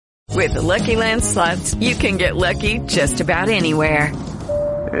With the Lucky Land Slots, you can get lucky just about anywhere.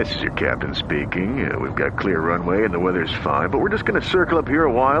 This is your captain speaking. We've got clear runway and the weather's fine, but we're just going to circle up here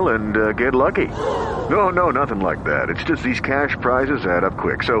a while and get lucky. No, nothing like that. It's just these cash prizes add up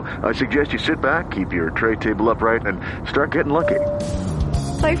quick. So I suggest you sit back, keep your tray table upright, and start getting lucky.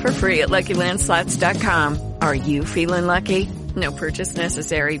 Play for free at LuckyLandSlots.com. Are you feeling lucky? No purchase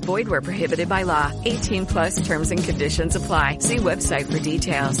necessary. Void where prohibited by law. 18 plus terms and conditions apply. See website for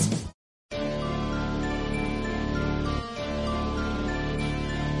details.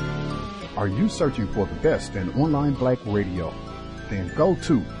 Are you searching for the best in online black radio? Then go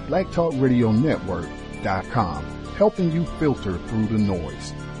to blacktalkradionetwork.com, helping you filter through the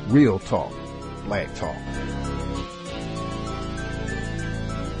noise. Real talk, black talk.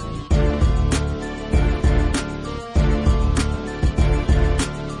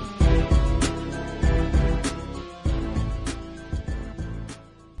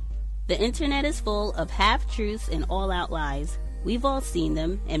 The internet is full of half-truths and all-out lies. We've all seen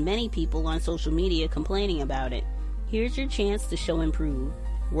them, and many people on social media complaining about it. Here's your chance to show and prove.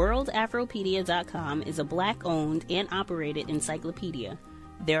 WorldAfropedia.com is a black-owned and operated encyclopedia.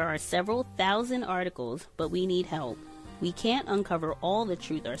 There are several thousand articles, but we need help. We can't uncover all the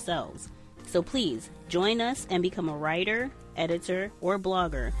truth ourselves. So please, join us and become a writer, editor, or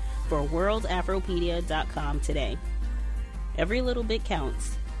blogger for WorldAfropedia.com today. Every little bit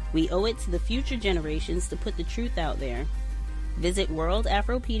counts. We owe it to the future generations to put the truth out there. Visit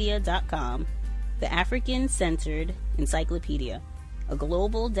WorldAfropedia.com, the African-centered encyclopedia, a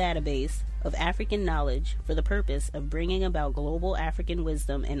global database of African knowledge for the purpose of bringing about global African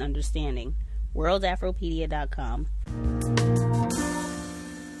wisdom and understanding. WorldAfropedia.com.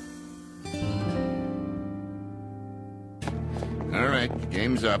 All right,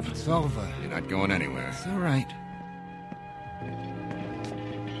 game's up. It's over. You're not going anywhere. It's all right.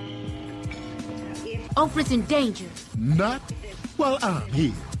 Oprah's in danger. Not? Well, I'm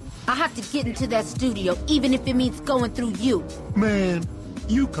here. I have to get into that studio, even if it means going through you. Man,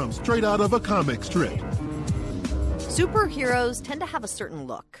 you come straight out of a comic strip. Superheroes tend to have a certain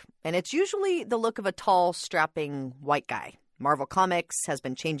look, and it's usually the look of a tall, strapping white guy. Marvel Comics has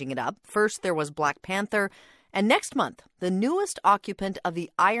been changing it up. First, there was Black Panther, and next month, the newest occupant of the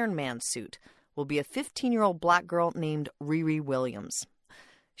Iron Man suit will be a 15-year-old black girl named Riri Williams.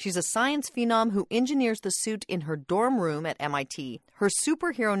 She's a science phenom who engineers the suit in her dorm room at MIT. Her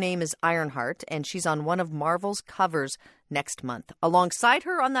superhero name is Ironheart, and she's on one of Marvel's covers next month. Alongside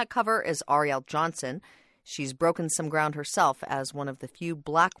her on that cover is Ariel Johnson. She's broken some ground herself as one of the few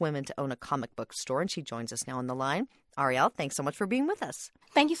black women to own a comic book store, and she joins us now on the line. Ariel, thanks so much for being with us.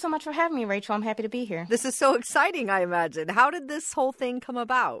 Thank you so much for having me, Rachel. I'm happy to be here. This is so exciting, I imagine. How did this whole thing come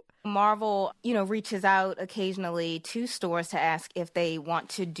about? Marvel, reaches out occasionally to stores to ask if they want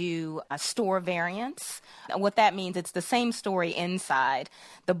to do a store variants. What that means, it's the same story inside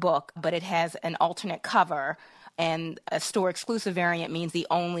the book, but it has an alternate cover. And a store exclusive variant means the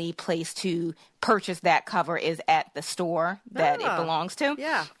only place to purchase that cover is at the store that it belongs to.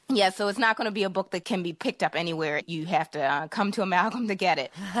 Yeah. Yeah, so it's not going to be a book that can be picked up anywhere. You have to come to Amalgam to get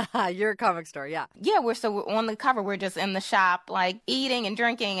it. You're a comic store, yeah. Yeah, we're on the cover. We're just in the shop, like eating and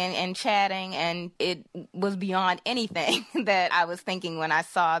drinking and chatting. And it was beyond anything that I was thinking when I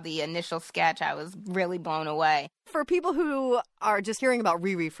saw the initial sketch. I was really blown away. For people who are just hearing about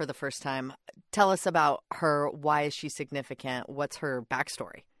Riri for the first time, tell us about her. Why is she significant? What's her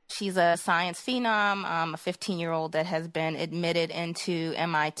backstory? She's a science phenom, a 15-year-old that has been admitted into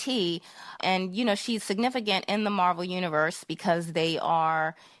MIT. And, she's significant in the Marvel Universe because they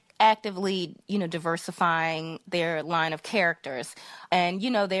are actively, diversifying their line of characters. And,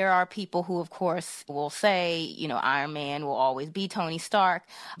 there are people who, of course, will say, Iron Man will always be Tony Stark.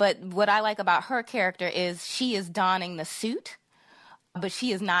 But what I like about her character is she is donning the suit. But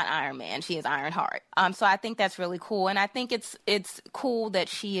she is not Iron Man. She is Ironheart. So I think that's really cool. And I think it's cool that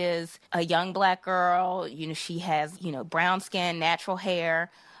she is a young black girl. She has, brown skin, natural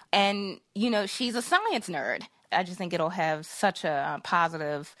hair. And, she's a science nerd. I just think it'll have such a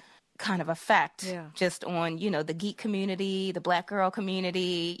positive kind of effect just on, the geek community, the black girl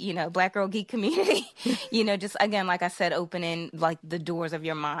community, black girl geek community, just, again, like I said, opening like the doors of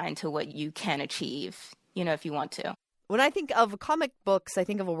your mind to what you can achieve, if you want to. When I think of comic books, I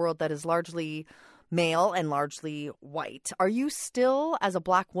think of a world that is largely male and largely white. Are you still, as a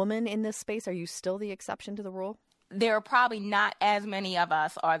black woman in this space, are you still the exception to the rule? There are probably not as many of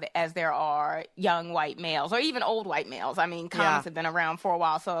us as there are young white males or even old white males. I mean, comics have been around for a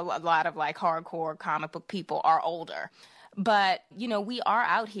while, so a lot of like hardcore comic book people are older. But, we are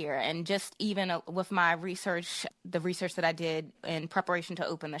out here, and just even with my research, the research that I did in preparation to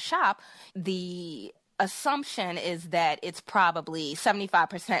open the shop, the assumption is that it's probably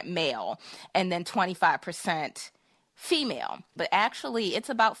 75% male and then 25% female. But actually, it's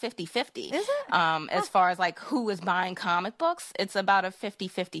about 50-50. Is it? As far as like who is buying comic books, it's about a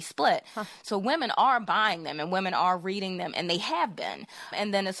 50-50 split. So women are buying them and women are reading them, and they have been.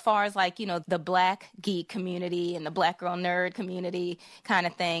 And then as far as like, the Black geek community and the Black girl nerd community kind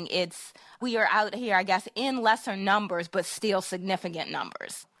of thing, we are out here, I guess, in lesser numbers, but still significant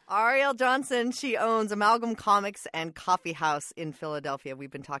numbers. Arielle Johnson, she owns Amalgam Comics and Coffee House in Philadelphia. We've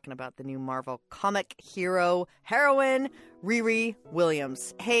been talking about the new Marvel comic heroine, Riri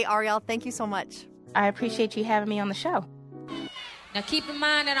Williams. Hey, Arielle, thank you so much. I appreciate you having me on the show. Now keep in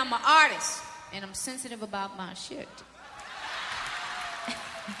mind that I'm an artist, and I'm sensitive about my shit.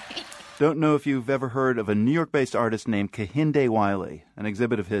 Don't know if you've ever heard of a New York-based artist named Kehinde Wiley. An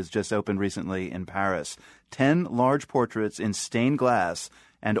exhibit of his just opened recently in Paris. 10 large portraits in stained glass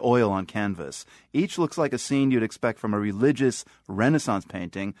and oil on canvas. Each looks like a scene you'd expect from a religious Renaissance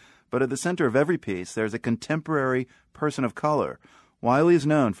painting, but at the center of every piece there's a contemporary person of color. Wiley is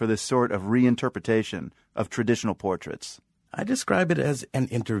known for this sort of reinterpretation of traditional portraits. I describe it as an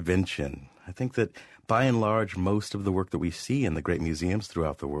intervention. I think that, by and large, most of the work that we see in the great museums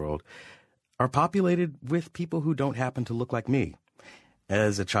throughout the world are populated with people who don't happen to look like me.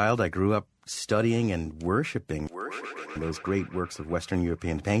 As a child, I grew up studying and worshiping those great works of Western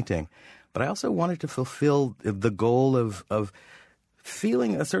European painting, but I also wanted to fulfill the goal of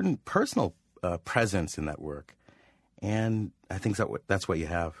feeling a certain personal presence in that work. And I think that's what you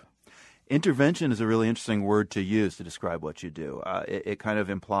have. Intervention is a really interesting word to use to describe what you do. It kind of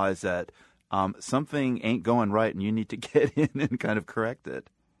implies that something ain't going right and you need to get in and kind of correct it.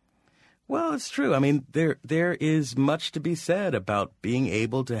 Well, it's true. I mean, there is much to be said about being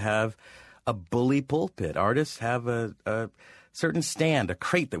able to have a bully pulpit. Artists have a certain stand, a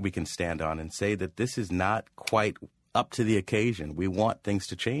crate that we can stand on and say that this is not quite up to the occasion. We want things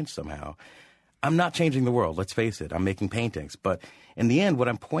to change somehow. I'm not changing the world, let's face it. I'm making paintings. But in the end, what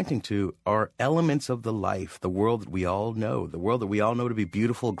I'm pointing to are elements of the life, the world that we all know, the world that we all know to be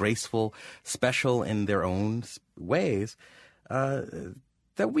beautiful, graceful, special in their own ways,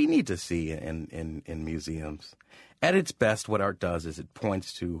 that we need to see in museums. At its best, what art does is it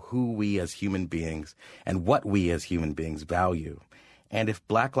points to who we as human beings and what we as human beings value. And if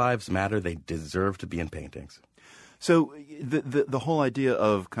Black lives matter, they deserve to be in paintings. So the whole idea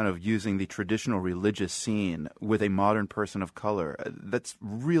of kind of using the traditional religious scene with a modern person of color, that's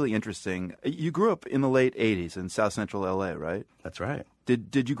really interesting. You grew up in the late 80s in South Central L.A., right? That's right.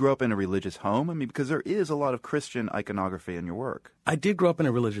 Did you grow up in a religious home? I mean, because there is a lot of Christian iconography in your work. I did grow up in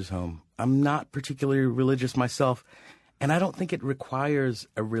a religious home. I'm not particularly religious myself, and I don't think it requires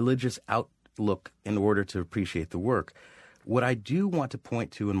a religious outlook in order to appreciate the work. What I do want to point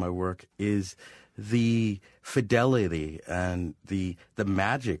to in my work is the fidelity and the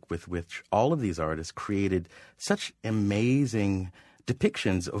magic with which all of these artists created such amazing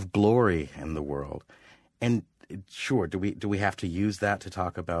depictions of glory in the world. And sure, do we have to use that to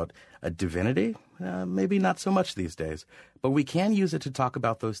talk about a divinity? Maybe not so much these days. But we can use it to talk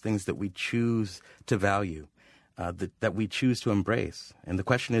about those things that we choose to value, that we choose to embrace. And the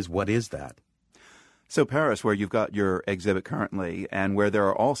question is, what is that? So Paris, where you've got your exhibit currently, and where there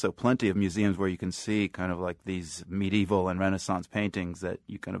are also plenty of museums where you can see kind of like these medieval and Renaissance paintings that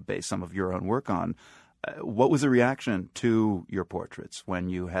you kind of base some of your own work on, what was the reaction to your portraits when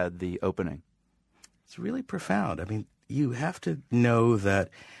you had the opening? It's really profound. I mean, you have to know that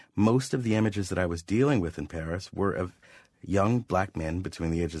most of the images that I was dealing with in Paris were of young Black men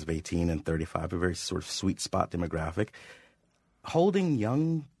between the ages of 18 and 35, a very sort of sweet spot demographic, holding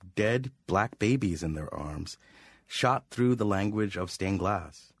young, dead Black babies in their arms, shot through the language of stained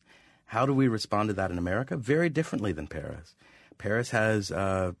glass. How do we respond to that in America? Very differently than Paris. Paris has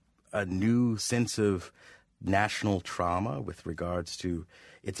a new sense of national trauma with regards to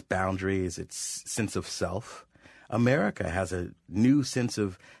its boundaries, its sense of self. America has a new sense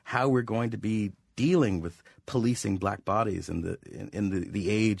of how we're going to be dealing with policing Black bodies in the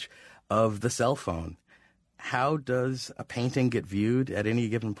age of the cell phone. How does a painting get viewed at any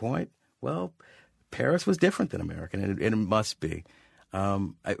given point? Well, Paris was different than America, and it must be.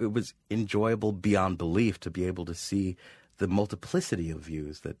 It was enjoyable beyond belief to be able to see the multiplicity of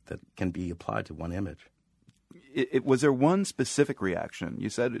views that can be applied to one image. Was there one specific reaction? You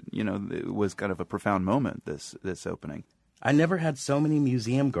said, it was kind of a profound moment, this opening. I never had so many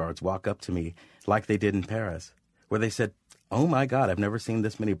museum guards walk up to me like they did in Paris, where they said, "Oh my God, I've never seen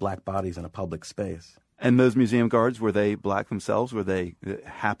this many Black bodies in a public space." And those museum guards, were they black themselves? Were they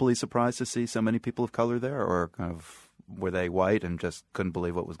happily surprised to see so many people of color there, or kind of were they white and just couldn't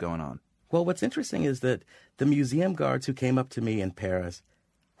believe what was going on? Well, what's interesting is that the museum guards who came up to me in Paris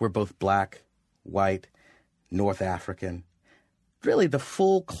were both black, white, North African, really the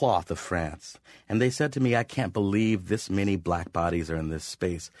full cloth of France. And they said to me, I can't believe this many black bodies are in this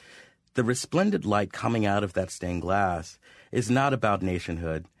space. The resplendent light coming out of that stained glass is not about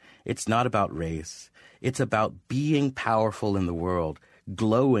nationhood. It's not about race. It's about being powerful in the world,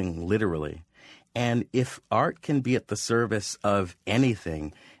 glowing literally. And if art can be at the service of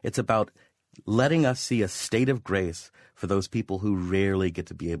anything, it's about letting us see a state of grace for those people who rarely get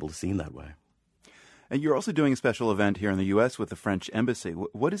to be able to see in that way. And you're also doing a special event here in the U.S. with the French Embassy.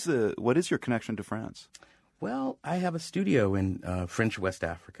 What is your connection to France? Well, I have a studio in French West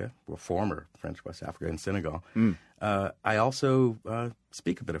Africa, or former French West Africa in Senegal. I also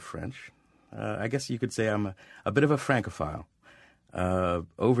speak a bit of French. I guess you could say I'm a bit of a Francophile.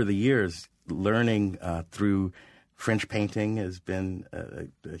 Over the years, learning through French painting has been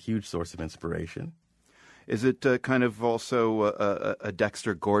a huge source of inspiration. Is it kind of also a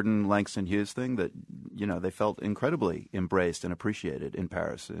Dexter Gordon, Langston Hughes thing that, you know, they felt incredibly embraced and appreciated in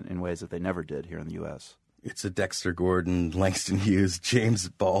Paris in ways that they never did here in the U.S.? It's a Dexter Gordon, Langston Hughes, James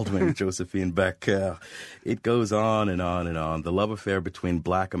Baldwin, Josephine Baker. It goes on and on and on. The love affair between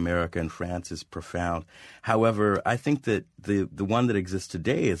Black America and France is profound. However, I think that the one that exists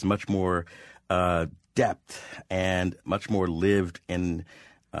today is much more depth and much more lived in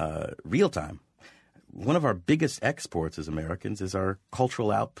real time. One of our biggest exports as Americans is our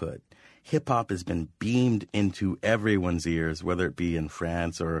cultural output. Hip-hop has been beamed into everyone's ears, whether it be in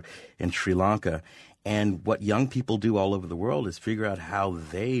France or in Sri Lanka. And what young people do all over the world is figure out how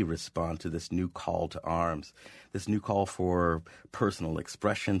they respond to this new call to arms, this new call for personal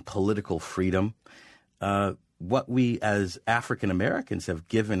expression, political freedom. What we as African Americans have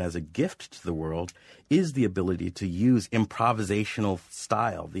given as a gift to the world is the ability to use improvisational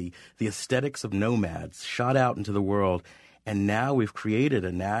style, the aesthetics of nomads shot out into the world. And now we've created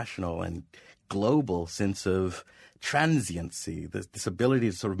a national and global sense of transiency, this ability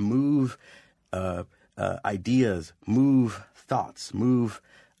to sort of move ideas, move thoughts, move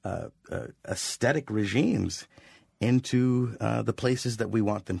aesthetic regimes into the places that we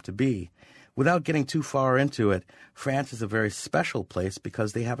want them to be. Without getting too far into it, France is a very special place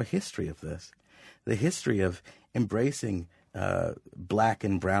because they have a history of this. The history of embracing black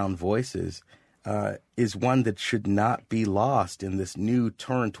and brown voices is one that should not be lost in this new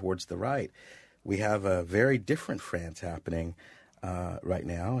turn towards the right. We have a very different France happening right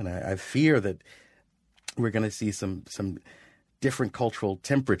now, and I fear that we're going to see some different cultural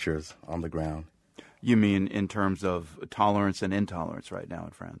temperatures on the ground. You mean in terms of tolerance and intolerance right now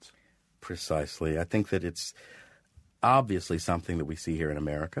in France? Precisely. I think that it's obviously something that we see here in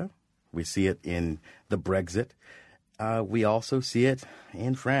America. We see it in the Brexit. We also see it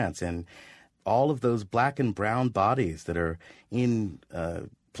in France. And all of those black and brown bodies that are in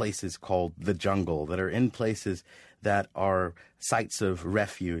places called the jungle, that are in places that are sites of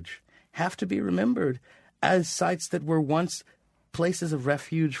refuge, have to be remembered as sites that were once places of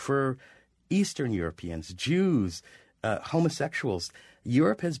refuge for Eastern Europeans, Jews, homosexuals.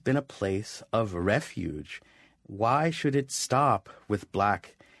 Europe has been a place of refuge. Why should it stop with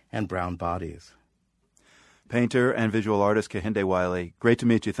black and brown bodies? Painter and visual artist Kehinde Wiley, great to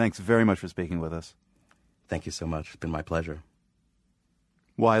meet you. Thanks very much for speaking with us. Thank you so much. It's been my pleasure.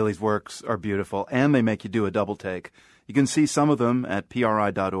 Wiley's works are beautiful, and they make you do a double take. You can see some of them at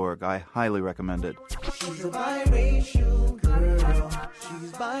PRI.org. I highly recommend it. She's a biracial girl.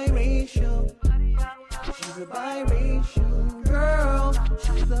 She's biracial. She's a biracial girl.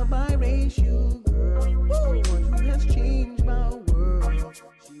 She's a biracial girl. One who has changed my world.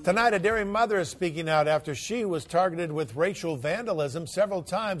 Tonight, a daring mother is speaking out after she was targeted with racial vandalism several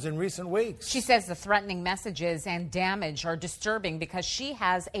times in recent weeks. She says the threatening messages and damage are disturbing because she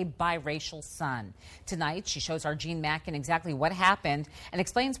has a biracial son. Tonight, she shows our Jean Mackin exactly what happened and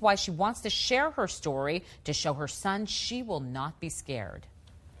explains why she wants to share her story to show her son she will not be scared.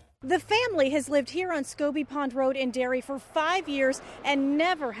 The family has lived here on Scobie Pond Road in Derry for 5 years and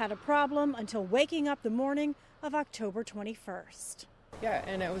never had a problem until waking up the morning of October 21st. Yeah,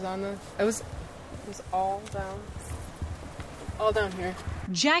 and it was on the, it was all down here.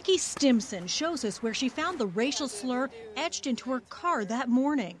 Jackie Stimson shows us where she found the racial slur etched into her car that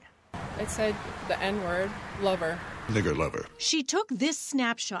morning. It said the N-word, lover. Nigger lover. She took this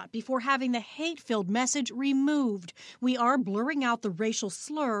snapshot before having the hate-filled message removed. We are blurring out the racial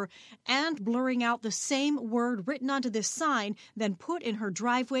slur and blurring out the same word written onto this sign, then put in her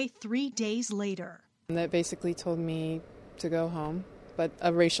driveway 3 days later. That basically told me to go home, but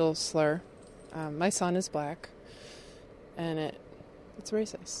a racial slur. My son is black, and it's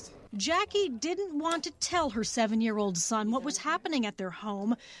racist. Jackie didn't want to tell her 7-year-old son what was happening at their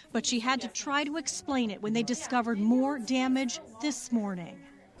home, but she had to try to explain it when they discovered more damage this morning.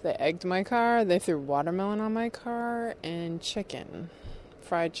 They egged my car, they threw watermelon on my car, and chicken,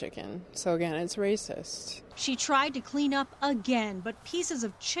 fried chicken. So again, it's racist. She tried to clean up again, but pieces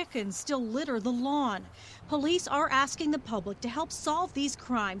of chicken still litter the lawn. Police are asking the public to help solve these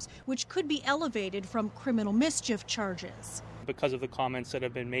crimes, which could be elevated from criminal mischief charges. Because of the comments that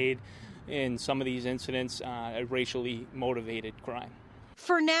have been made in some of these incidents, a racially motivated crime.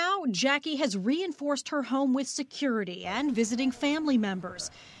 For now, Jackie has reinforced her home with security and visiting family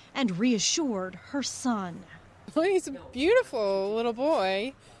members, and reassured her son. Well, he's a beautiful little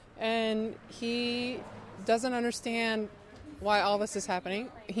boy, and he doesn't understand why all this is happening.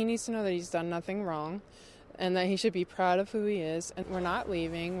 He needs to know that he's done nothing wrong, and that he should be proud of who he is. And we're not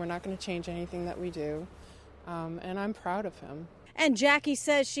leaving. We're not going to change anything that we do. And I'm proud of him. And Jackie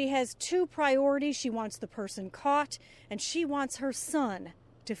says she has 2 priorities. She wants the person caught, and she wants her son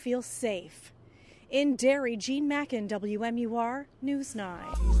to feel safe. In Derry, Jean Mackin, WMUR News 9.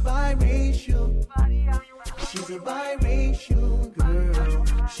 She's biracial. She's a biracial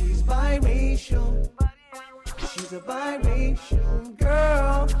girl. She's biracial. She's a biracial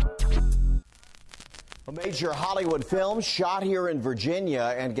girl. A major Hollywood film shot here in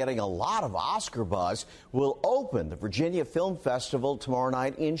Virginia and getting a lot of Oscar buzz will open the Virginia Film Festival tomorrow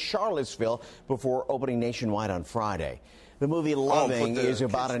night in Charlottesville before opening nationwide on Friday. The movie Loving is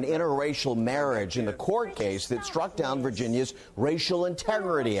about an interracial marriage in the court case that struck down Virginia's Racial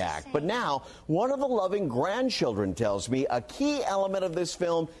Integrity Act. But now, one of the Loving grandchildren tells me a key element of this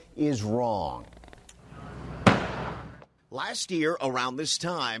film is wrong. Last year, around this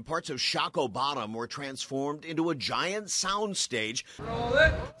time, parts of Shockoe Bottom were transformed into a giant soundstage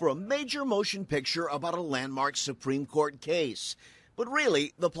for a major motion picture about a landmark Supreme Court case. But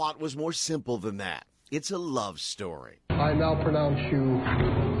really, the plot was more simple than that. It's a love story. I now pronounce you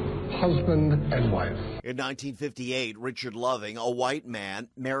husband and wife. In 1958, Richard Loving, a white man,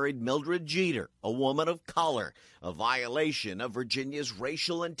 married Mildred Jeter, a woman of color, a violation of Virginia's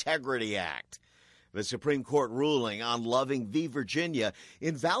Racial Integrity Act. The Supreme Court ruling on Loving v. Virginia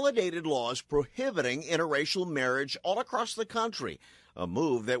invalidated laws prohibiting interracial marriage all across the country, a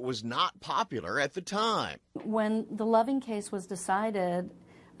move that was not popular at the time. When the Loving case was decided,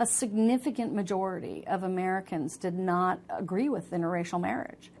 a significant majority of Americans did not agree with interracial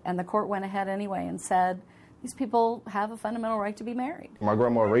marriage. And the court went ahead anyway and said, these people have a fundamental right to be married. My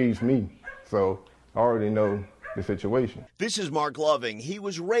grandma raised me, so I already know the situation. This is Mark Loving. He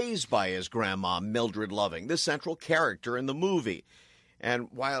was raised by his grandma, Mildred Loving, the central character in the movie. And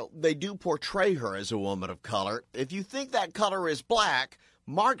while they do portray her as a woman of color, if you think that color is black,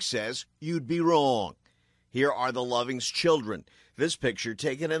 Mark says you'd be wrong. Here are the Loving's children. This picture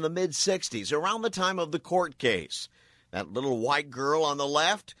taken in the mid-'60s, around the time of the court case. That little white girl on the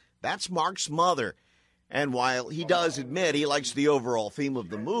left, that's Mark's mother. And while he does admit he likes the overall theme of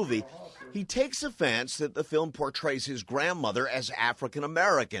the movie, he takes offense that the film portrays his grandmother as African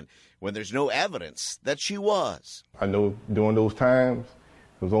American when there's no evidence that she was. I know during those times,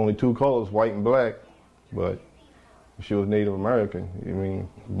 there was only 2 colors, white and black, but she was Native American. I mean,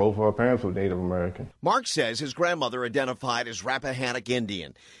 both of her parents were Native American. Mark says his grandmother identified as Rappahannock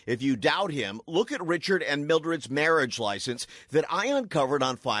Indian. If you doubt him, look at Richard and Mildred's marriage license that I uncovered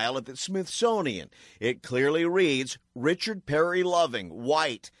on file at the Smithsonian. It clearly reads, Richard Perry Loving,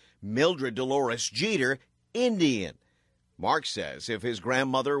 white, Mildred Dolores Jeter, Indian. Mark says if his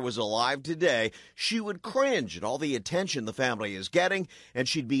grandmother was alive today, she would cringe at all the attention the family is getting, and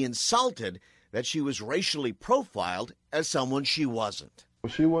she'd be insulted that she was racially profiled as someone she wasn't.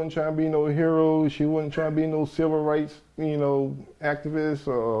 She wasn't trying to be no hero. She wasn't trying to be no civil rights, activist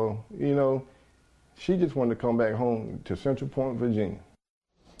or, she just wanted to come back home to Central Point, Virginia.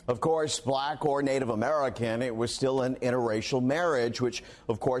 Of course, black or Native American, it was still an interracial marriage, which,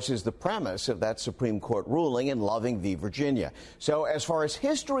 of course, is the premise of that Supreme Court ruling in Loving v. Virginia. So as far as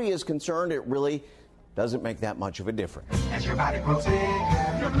history is concerned, it really doesn't make that much of a difference. As your body grows bigger,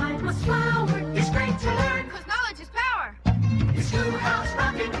 your mind must flower. It's great to learn, 'cause knowledge is power. It's Schoolhouse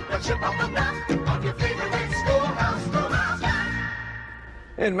Rockin', the chip off the block of your favorite schoolhouse.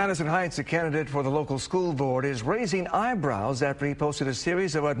 In Madison Heights, a candidate for the local school board is raising eyebrows after he posted a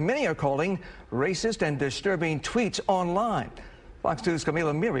series of what many are calling racist and disturbing tweets online. Fox News'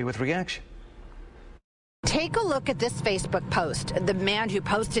 Camila Miri with reaction. Take a look at this Facebook post. The man who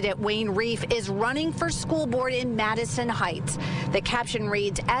posted it, Wayne Reef, is running for school board in Madison Heights. The caption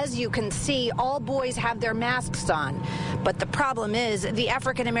reads, "As you can see, all boys have their masks on. But the problem is the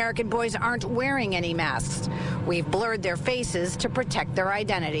African-American boys aren't wearing any masks. We've blurred their faces to protect their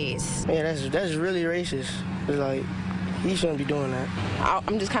identities." Yeah, that's really racist. It's like, you shouldn't be doing that.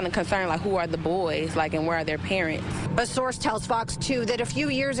 I'm just kind of concerned, like, who are the boys, like, and where are their parents? A source tells Fox 2 that a few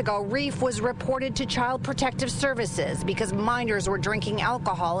years ago, Reef was reported to Child Protective Services because minors were drinking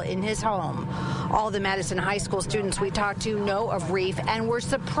alcohol in his home. All the Madison High School students we talked to know of Reef and were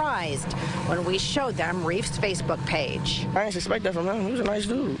surprised when we showed them Reef's Facebook page. I didn't expect that from him. He was a nice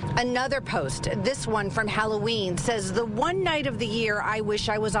dude. Another post, this one from Halloween, says, "The one night of the year I wish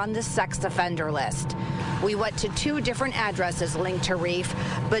I was on the sex offender list." We went to 2 different addresses linked to Reef,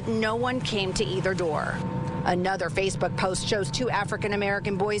 but no one came to either door. Another Facebook post shows 2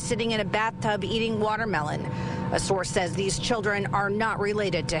 African-American boys sitting in a bathtub eating watermelon. A source says these children are not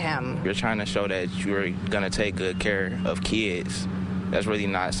related to him. You're trying to show that you're going to take good care of kids. That's really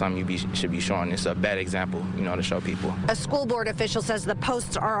not something you should be showing. It's a bad example, to show people. A school board official says the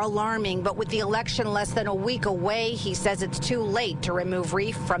posts are alarming, but with the election less than a week away, he says it's too late to remove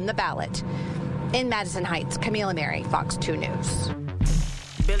Reef from the ballot. In Madison Heights, Camila Mary, Fox 2 News.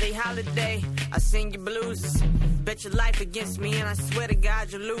 Billie Holiday, I sing your blues. Bet your life against me and I swear to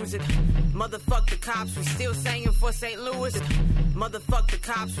God you'll lose it. Motherfuck the cops, we still singing for St. Louis. Motherfuck the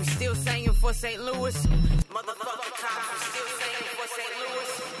cops, we still singing for St. Louis. Motherfuck the cops, we still singing for St.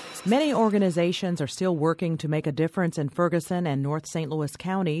 Louis. Many organizations are still working to make a difference in Ferguson and North St. Louis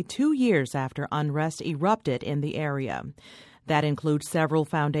County 2 years after unrest erupted in the area. That includes several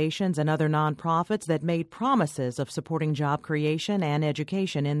foundations and other nonprofits that made promises of supporting job creation and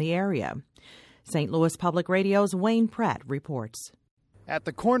education in the area. St. Louis Public Radio's Wayne Pratt reports. At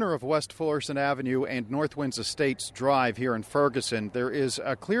the corner of West Fullerton Avenue and North Winds Estates Drive here in Ferguson, there is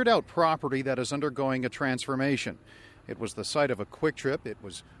a cleared-out property that is undergoing a transformation. It was the site of a Quick Trip. It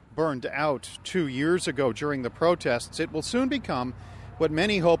was burned out 2 years ago during the protests. It will soon become what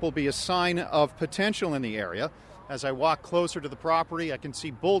many hope will be a sign of potential in the area. As I walk closer to the property, I can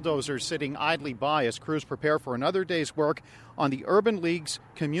see bulldozers sitting idly by as crews prepare for another day's work on the Urban League's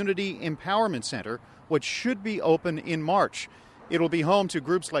Community Empowerment Center, which should be open in March. It will be home to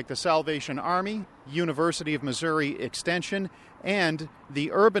groups like the Salvation Army, University of Missouri Extension, and the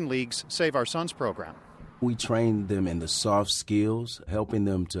Urban League's Save Our Sons program. We train them in the soft skills, helping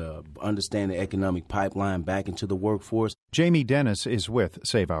them to understand the economic pipeline back into the workforce. Jamie Dennis is with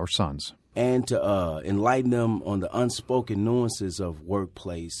Save Our Sons. And to enlighten them on the unspoken nuances of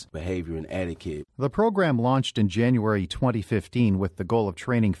workplace behavior and etiquette. The program launched in January 2015 with the goal of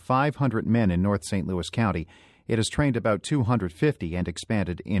training 500 men in North St. Louis County. It has trained about 250 and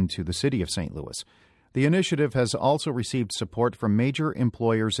expanded into the city of St. Louis. The initiative has also received support from major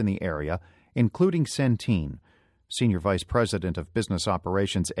employers in the area, including Centene. Senior Vice President of Business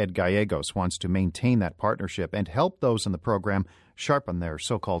Operations Ed Gallegos wants to maintain that partnership and help those in the program sharpen their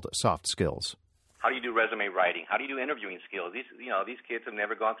so-called soft skills. How do you do resume writing? How do you do interviewing skills? These kids have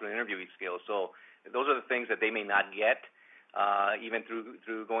never gone through interviewing skills, so those are the things that they may not get even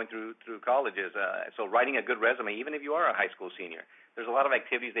through going through colleges. So writing a good resume, even if you are a high school senior, there's a lot of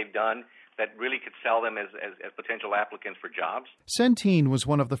activities they've done that really could sell them as potential applicants for jobs. Centene was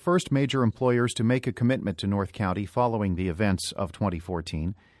one of the first major employers to make a commitment to North County following the events of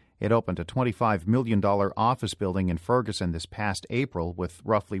 2014. It opened a $25 million office building in Ferguson this past April with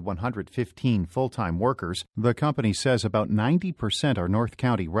roughly 115 full-time workers. The company says about 90% are North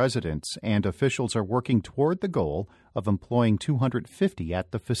County residents, and officials are working toward the goal of employing 250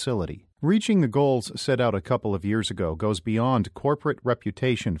 at the facility. Reaching the goals set out a couple of years ago goes beyond corporate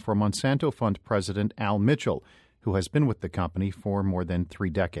reputation for Monsanto Fund President Al Mitchell, who has been with the company for more than 3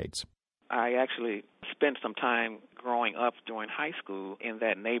 decades. I actually spent some time growing up during high school in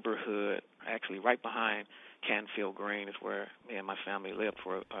that neighborhood, actually right behind Canfield Green is where me and my family lived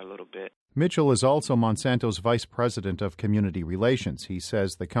for a little bit. Mitchell is also Monsanto's Vice President of Community Relations. He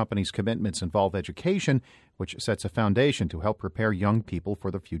says the company's commitments involve education, which sets a foundation to help prepare young people for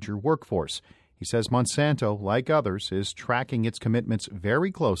the future workforce. He says Monsanto, like others, is tracking its commitments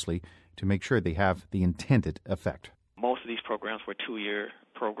very closely to make sure they have the intended effect. Most of these programs were 2-year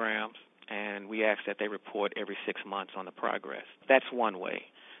programs, and we ask that they report every 6 months on the progress. That's one way.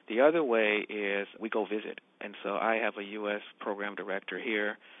 The other way is we go visit. And so I have a U.S. program director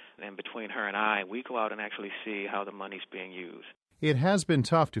here, and between her and I, we go out and actually see how the money's being used. It has been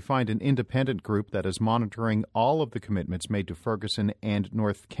tough to find an independent group that is monitoring all of the commitments made to Ferguson and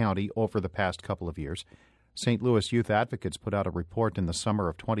North County over the past couple of years. St. Louis Youth Advocates put out a report in the summer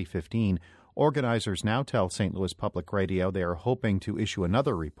of 2015 Organizers now tell St. Louis Public Radio they are hoping to issue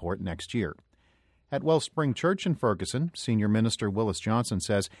another report next year. At Wellspring Church in Ferguson, Senior Minister Willis Johnson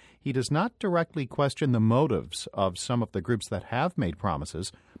says he does not directly question the motives of some of the groups that have made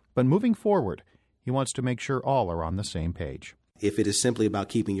promises, but moving forward, he wants to make sure all are on the same page. If it is simply about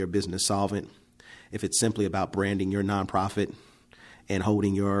keeping your business solvent, if it's simply about branding your nonprofit and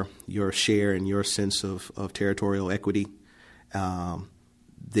holding your share and your sense of territorial equity,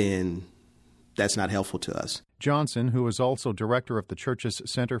 then that's not helpful to us. Johnson, who is also director of the church's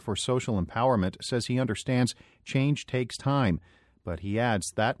Center for Social Empowerment, says he understands change takes time, but he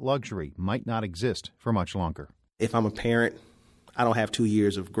adds that luxury might not exist for much longer. If I'm a parent, I don't have 2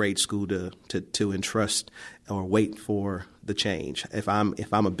 years of grade school to entrust or wait for the change. If I'm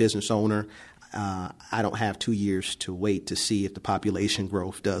a business owner, I don't have 2 years to wait to see if the population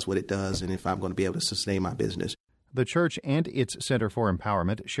growth does what it does and if I'm going to be able to sustain my business. The church and its Center for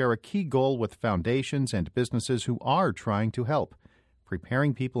Empowerment share a key goal with foundations and businesses who are trying to help,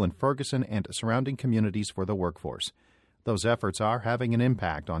 preparing people in Ferguson and surrounding communities for the workforce. Those efforts are having an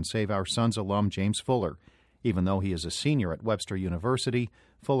impact on Save Our Sons alum James Fuller. Even though he is a senior at Webster University,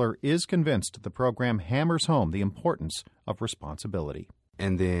 Fuller is convinced the program hammers home the importance of responsibility.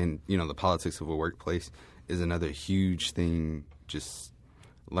 And then, the politics of a workplace is another huge thing, just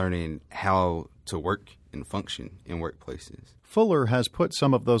learning how to work and function in workplaces. Fuller has put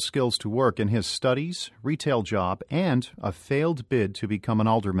some of those skills to work in his studies, retail job, and a failed bid to become an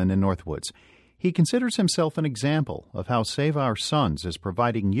alderman in Northwoods. He considers himself an example of how Save Our Sons is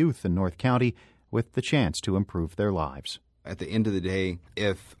providing youth in North County with the chance to improve their lives. At the end of the day,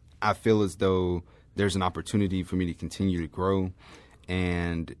 if I feel as though there's an opportunity for me to continue to grow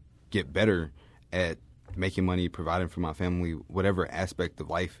and get better at making money, providing for my family, whatever aspect of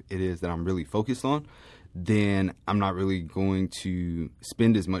life it is that I'm really focused on, then I'm not really going to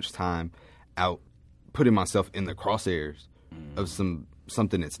spend as much time out putting myself in the crosshairs of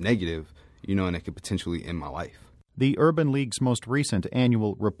something that's negative, and it could potentially end my life. The Urban League's most recent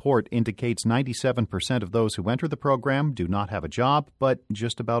annual report indicates 97% of those who enter the program do not have a job, but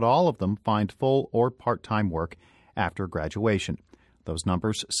just about all of them find full or part-time work after graduation. Those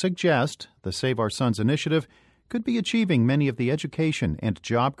numbers suggest the Save Our Sons initiative could be achieving many of the education and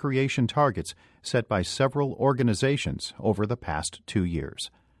job creation targets set by several organizations over the past 2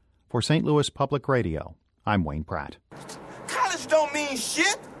 years. For St. Louis Public Radio, I'm Wayne Pratt. College don't mean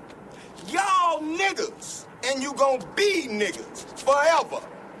shit. Y'all niggas, and you gonna be niggas forever,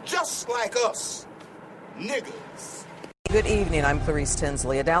 just like us, niggas. Good evening. I'm Clarice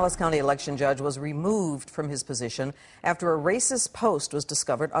Tinsley. A Dallas County election judge was removed from his position after a racist post was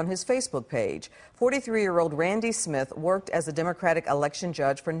discovered on his Facebook page. 43-year-old Randy Smith worked as a Democratic election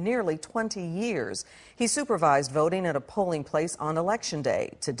judge for nearly 20 years. He supervised voting at a polling place on Election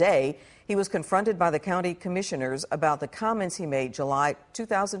Day. Today, he was confronted by the county commissioners about the comments he made July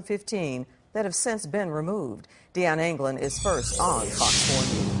 2015 that have since been removed. Deanne Anglin is first on Fox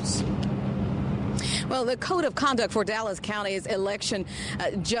 4 News. Well, the Code of Conduct for Dallas County's election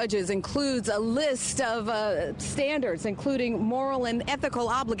judges includes a list of standards, including moral and ethical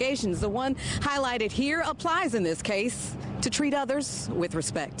obligations. The one highlighted here applies in this case to treat others with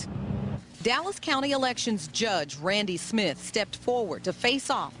respect. Dallas County Elections Judge Randy Smith stepped forward to face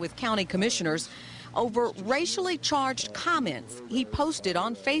off with county commissioners over racially charged comments he posted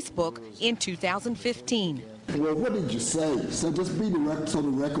on Facebook in 2015. Well, what did you say? So just be direct so the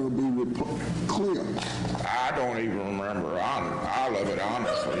record will be clear. I don't even remember. I love it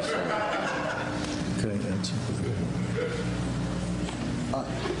honestly. So.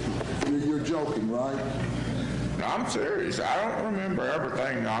 You're joking, right? No, I'm serious. I don't remember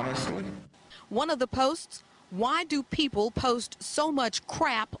everything, honestly. One of the posts, why do people post so much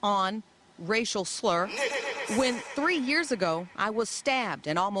crap on racial slur when 3 years ago I was stabbed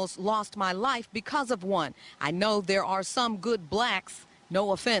and almost lost my life because of one. I know there are some good blacks,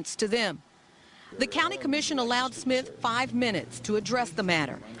 no offense to them. The county commission allowed Smith 5 minutes to address the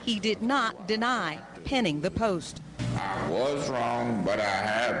matter. He did not deny penning the post. I was wrong, but I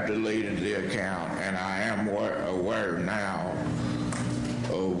have deleted the account, and I am aware now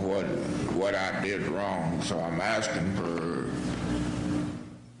of what I did wrong, so I'm asking for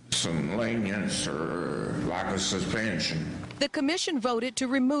some lenience or like a suspension. The commission voted to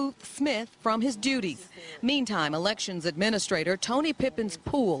remove Smith from his duties. Meantime, elections administrator Tony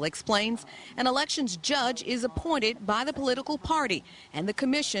Pippins-Poole explains an elections judge is appointed by the political party, and the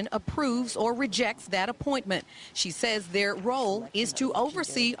commission approves or rejects that appointment. She says their role is to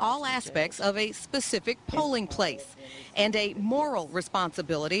oversee all aspects of a specific polling place, and a moral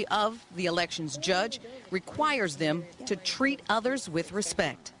responsibility of the elections judge requires them to treat others with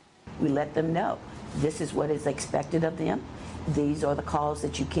respect. We let them know this is what is expected of them. These are the calls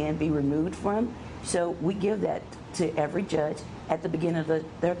that you can be removed from. So we give that to every judge at the beginning of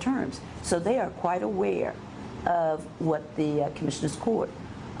their terms. So they are quite aware of what the Commissioner's Court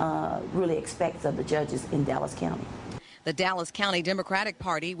really expects of the judges in Dallas County. The Dallas County Democratic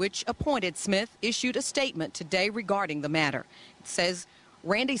Party, which appointed Smith, issued a statement today regarding the matter. It says,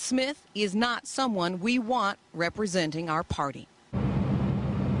 Randy Smith is not someone we want representing our party.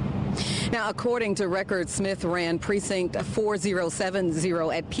 Now, according to records, Smith ran precinct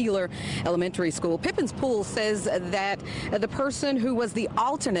 4070 at Peeler Elementary School. Pippins Pool says that the person who was the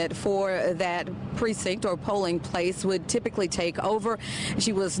alternate for that precinct or polling place would typically take over.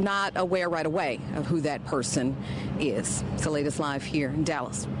 She was not aware right away of who that person is. It's the latest live here in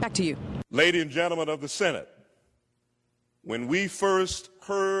Dallas. Back to you. Ladies and gentlemen of the Senate, when we first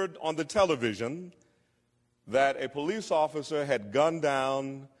heard on the television that a police officer had gunned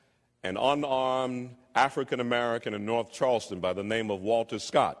down an unarmed African-American in North Charleston by the name of Walter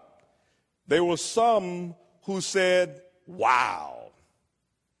Scott, there were some who said, wow.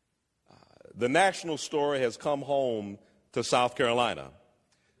 The national story has come home to South Carolina.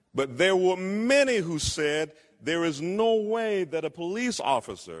 But there were many who said there is no way that a police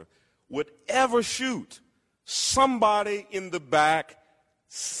officer would ever shoot somebody in the back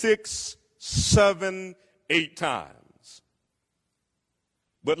 6, 7, 8 times.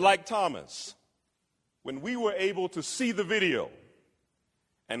 But like Thomas, when we were able to see the video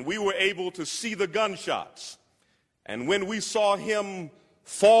and we were able to see the gunshots, and when we saw him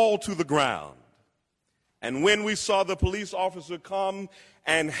fall to the ground, and when we saw the police officer come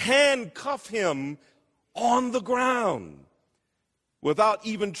and handcuff him on the ground without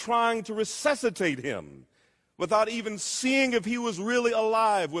even trying to resuscitate him, without even seeing if he was really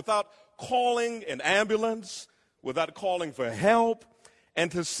alive, without calling an ambulance, without calling for help, and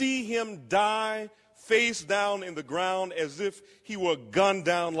to see him die face down in the ground as if he were gunned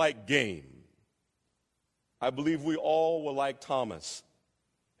down like game. I believe we all were like Thomas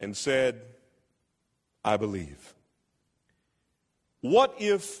and said, I believe. What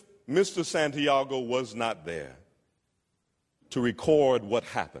if Mr. Santiago was not there to record what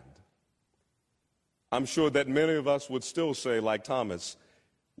happened? I'm sure that many of us would still say, like Thomas,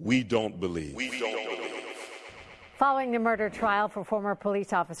 we don't believe. We don't believe. Following the murder trial for former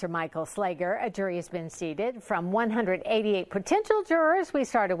police officer Michael Slager, a jury has been seated. From 188 potential jurors we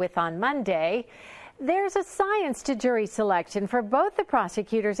started with on Monday, there's a science to jury selection for both the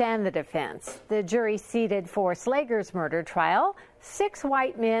prosecutors and the defense. The jury seated for Slager's murder trial, 6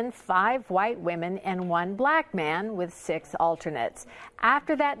 white men, 5 white women, and 1 black man with 6 alternates.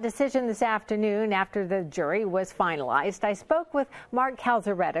 After that decision this afternoon, after the jury was finalized, I spoke with Mark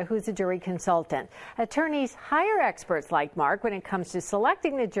Calzaretta, who's a jury consultant. Attorneys hire experts like Mark when it comes to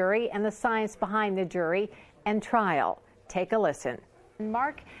selecting the jury and the science behind the jury and trial. Take a listen.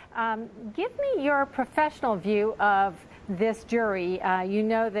 Mark, give me your professional view of this jury. You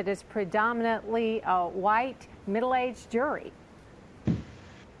know that it's predominantly a white, middle-aged jury.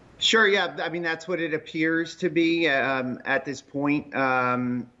 Sure, yeah. I mean, that's what it appears to be at this point.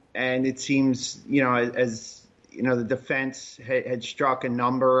 And it seems, as the defense had struck a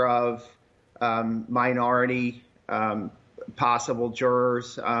number of minority possible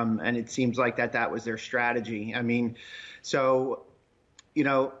jurors, and it seems like that was their strategy. I mean, so,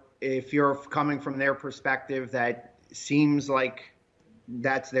 if you're coming from their perspective, that seems like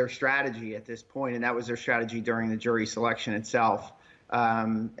that's their strategy at this point, and that was their strategy during the jury selection itself.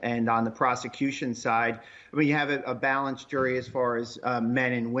 And on the prosecution side, I mean, you have a balanced jury as far as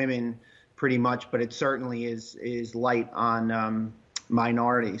men and women pretty much, but it certainly is light on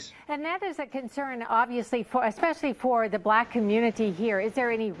minorities. And that is a concern, obviously, especially for the black community here. Is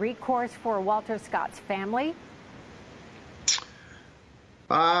there any recourse for Walter Scott's family?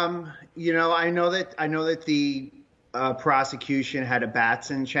 I know that the prosecution had a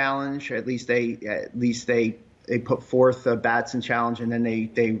Batson challenge. At least they put forth a Batson challenge, and then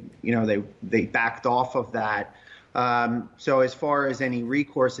they backed off of that. So as far as any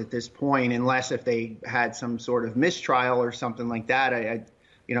recourse at this point, unless if they had some sort of mistrial or something like that, I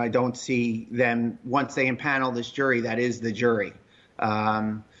don't see them, once they impanel this jury, that is the jury.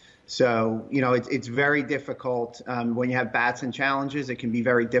 So, it's very difficult when you have Batson challenges. It can be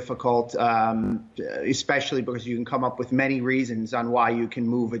very difficult, especially because you can come up with many reasons on why you can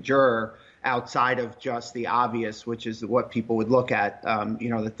move a juror outside of just the obvious, which is what people would look at,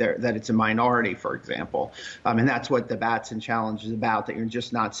 that it's a minority, for example. And that's what the Batson challenge is about, that you're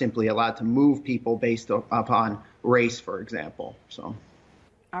just not simply allowed to move people based upon race, for example. So.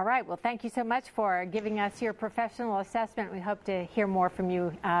 All right. Well, thank you so much for giving us your professional assessment. We hope to hear more from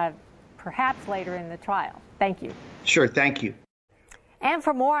you perhaps later in the trial. Thank you. Sure, thank you. And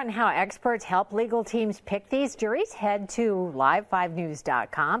for more on how experts help legal teams pick these juries, head to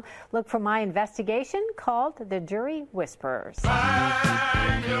live5news.com. Look for my investigation called The Jury Whisperers.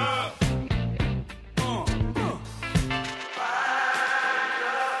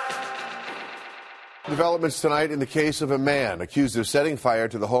 Developments tonight in the case of a man accused of setting fire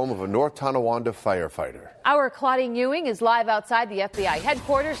to the home of a North Tonawanda firefighter. Our Claudine Ewing is live outside the FBI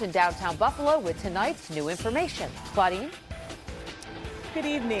headquarters in downtown Buffalo with tonight's new information. Claudine? Good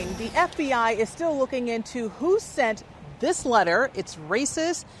evening. The FBI is still looking into who sent this letter. It's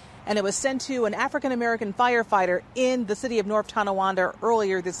racist, and it was sent to an African-American firefighter in the city of North Tonawanda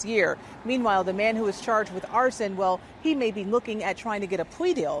earlier this year. Meanwhile, the man who is charged with arson, well, he may be looking at trying to get a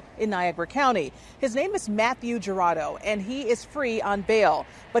plea deal in Niagara County. His name is Matthew Gerardo, and he is free on bail,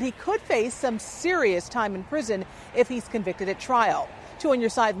 but he could face some serious time in prison if he's convicted at trial. Two on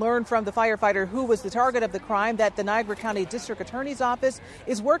your side learned from the firefighter who was the target of the crime that the Niagara County District Attorney's Office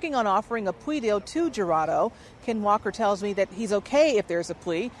is working on offering a plea deal to Gerardo. Ken Walker tells me that he's okay if there's a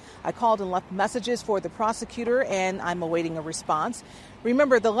plea. I called and left messages for the prosecutor, and I'm awaiting a response.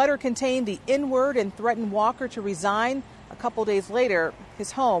 Remember, the letter contained the N-word and threatened Walker to resign. A couple days later,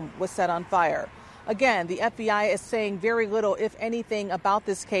 his home was set on fire. Again, the FBI is saying very little, if anything, about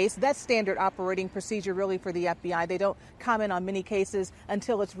this case. That's standard operating procedure, really, for the FBI. They don't comment on many cases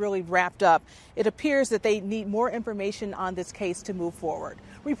until it's really wrapped up. It appears that they need more information on this case to move forward.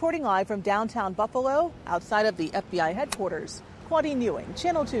 Reporting live from downtown Buffalo, outside of the FBI headquarters, Claudine Ewing,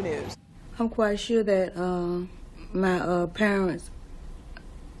 Channel 2 News. I'm quite sure that my parents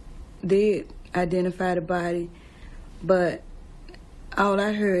did identify the body, but all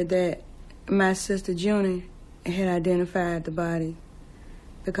I heard that my sister Junie had identified the body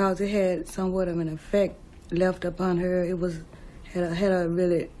because it had somewhat of an effect left upon her. It was had a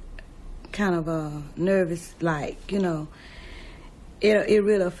really kind of a nervous, like, you know, it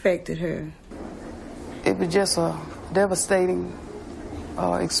really affected her. It was just a devastating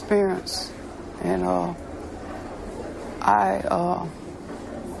experience, and I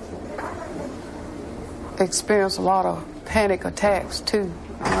experienced a lot of panic attacks too.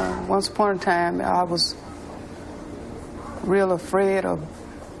 Once upon a time, I was real afraid of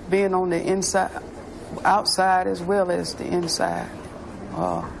being on the inside, outside as well as the inside.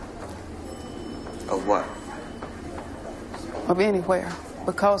 Of what? Of anywhere,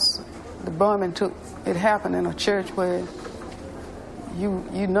 because the bombing happened in a church where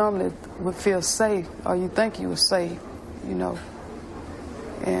you normally would feel safe, or you think you were safe, you know.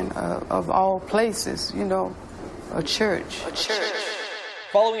 And of all places, you know, a church.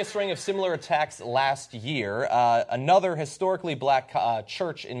 Following a string of similar attacks last year, another historically black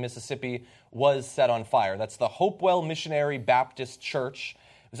church in Mississippi was set on fire. That's the Hopewell Missionary Baptist Church.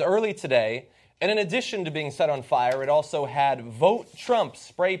 It was early today, and in addition to being set on fire, it also had "Vote Trump"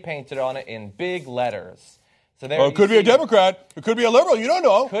 spray painted on it in big letters. So there it could be a Democrat. It could be a liberal. You don't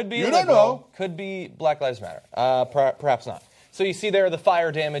know. Could be you a don't liberal. know. Could be Black Lives Matter. Perhaps not. So you see there the fire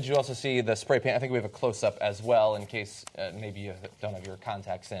damage. You also see the spray paint. I think we have a close-up as well in case maybe you don't have your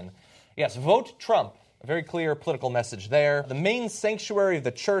contacts in. Yes, vote Trump. A very clear political message there. The main sanctuary of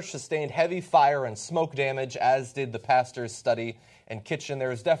the church sustained heavy fire and smoke damage, as did the pastor's study and kitchen.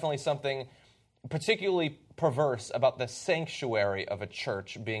 There is definitely something particularly perverse about the sanctuary of a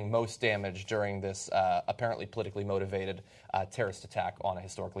church being most damaged during this apparently politically motivated terrorist attack on a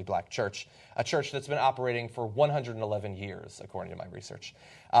historically black church, a church that's been operating for 111 years, according to my research.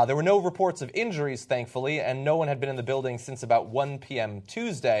 There were no reports of injuries, thankfully, and no one had been in the building since about 1 p.m.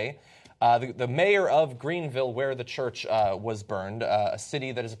 Tuesday. The mayor of Greenville, where the church was burned, a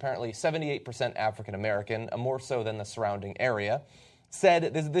city that is apparently 78% African-American, more so than the surrounding area,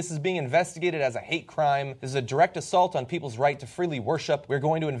 said this is being investigated as a hate crime. This is a direct assault on people's right to freely worship. We're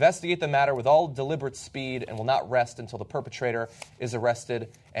going to investigate the matter with all deliberate speed and will not rest until the perpetrator is arrested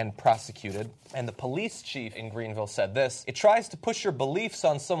and prosecuted. And the police chief in Greenville said this: "It tries to push your beliefs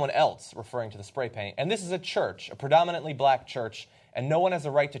on someone else," referring to the spray paint. And this is a church, a predominantly black church, and no one has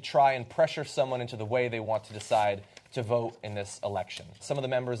a right to try and pressure someone into the way they want to decide to vote in this election. Some of the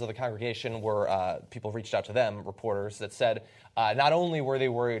members of the congregation were, people reached out to them, reporters, that said not only were they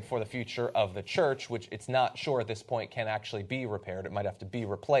worried for the future of the church, which it's not sure at this point can actually be repaired, it might have to be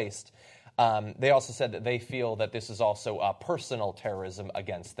replaced, they also said that they feel that this is also personal terrorism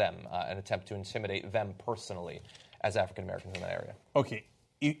against them, an attempt to intimidate them personally as African Americans in that area. Okay,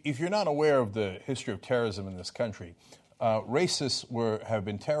 if you're not aware of the history of terrorism in this country, racists have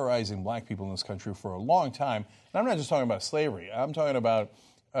been terrorizing black people in this country for a long time. And I'm not just talking about slavery. I'm talking about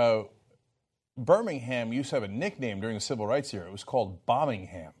Birmingham used to have a nickname during the Civil Rights era. It was called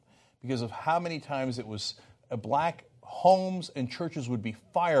Bombingham, because of how many times it was black homes and churches would be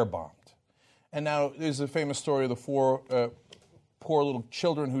firebombed. And now there's a famous story of the four poor little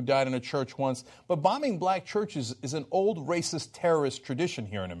children who died in a church once. But bombing black churches is an old racist terrorist tradition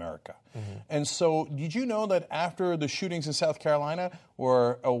here in America. Mm-hmm. And so did you know that after the shootings in South Carolina,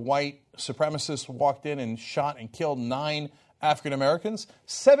 where a white supremacist walked in and shot and killed 9 African Americans,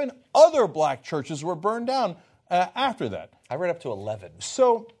 7 other black churches were burned down after that? I read up to 11.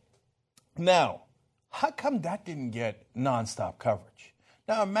 So now, how come that didn't get nonstop coverage?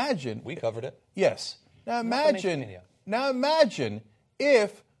 Now imagine... We covered it. Yes. Now imagine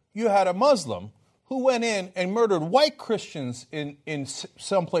if you had a Muslim who went in and murdered white Christians in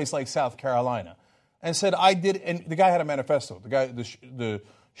some place like South Carolina and said, I did, and the guy had a manifesto. The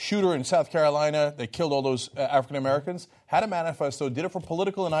shooter in South Carolina that killed all those African Americans had a manifesto, did it for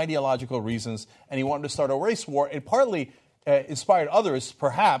political and ideological reasons, and he wanted to start a race war. It partly inspired others,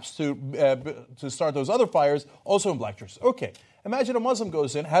 perhaps, to start those other fires, also in black churches. Okay. Imagine a Muslim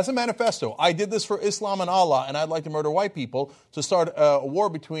goes in, has a manifesto. I did this for Islam and Allah, and I'd like to murder white people to start a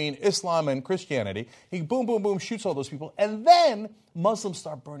war between Islam and Christianity. He boom, boom, boom, shoots all those people. And then Muslims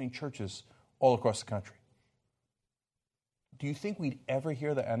start burning churches all across the country. Do you think we'd ever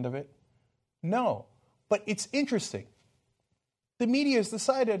hear the end of it? No. But it's interesting. The media has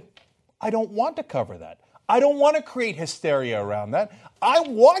decided, I don't want to cover that. I don't want to create hysteria around that. I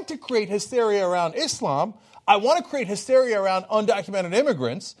want to create hysteria around Islam. I want to create hysteria around undocumented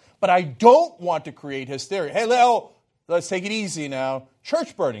immigrants, but I don't want to create hysteria. Hey, Leo, let's take it easy now.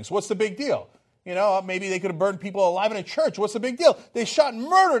 Church burnings, what's the big deal? You know, maybe they could have burned people alive in a church. What's the big deal? They shot and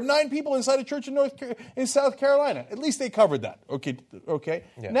murdered 9 people inside a church in South Carolina. At least they covered that. Okay.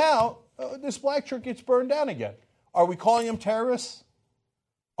 Yeah. Now, this black church gets burned down again. Are we calling them terrorists?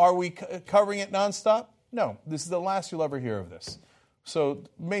 Are we covering it nonstop? No. This is the last you'll ever hear of this. So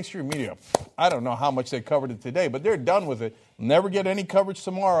mainstream media, I don't know how much they covered it today, but they're done with it. Never get any coverage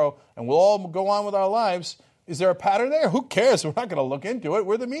tomorrow, and we'll all go on with our lives. Is there a pattern there? Who cares? We're not going to look into it.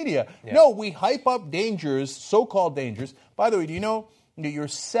 We're the media. Yeah. No, we hype up dangers, so-called dangers. By the way, do you know that you're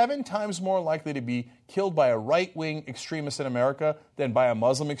 7 times more likely to be killed by a right-wing extremist in America than by a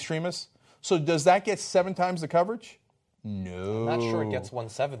Muslim extremist? So does that get 7 times the coverage? No. I'm not sure it gets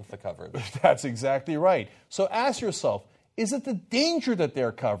 1/7 the coverage. That's exactly right. So ask yourself, is it the danger that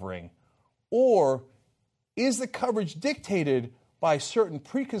they're covering, or is the coverage dictated by certain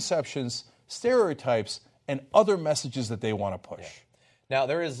preconceptions, stereotypes, and other messages that they want to push? Yeah. Now,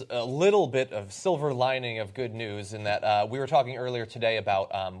 there is a little bit of silver lining of good news in that we were talking earlier today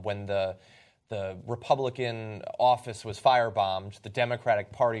about when the Republican office was firebombed, the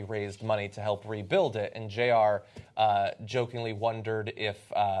Democratic Party raised money to help rebuild it, and JR jokingly wondered if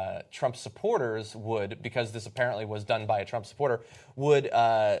Trump supporters would, because this apparently was done by a Trump supporter, would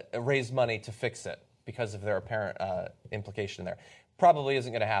raise money to fix it because of their apparent implication there. Probably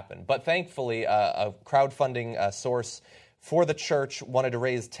isn't going to happen. But thankfully, a crowdfunding source for the church wanted to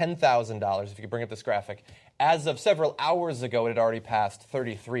raise $10,000, if you could bring up this graphic. As of several hours ago, it had already passed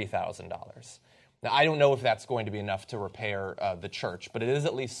 $33,000. Now, I don't know if that's going to be enough to repair the church, but it is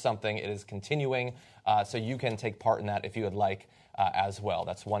at least something. It is continuing, so you can take part in that if you would like as well.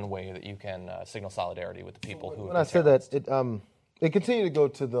 That's one way that you can signal solidarity with the people who. When I said that, it continued to go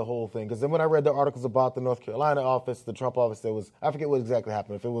to the whole thing, because then when I read the articles about the North Carolina office, the Trump office, there was, I forget what exactly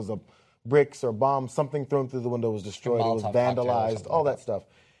happened. If it was a bricks or bombs, something thrown through the window was destroyed, it was vandalized, all that stuff.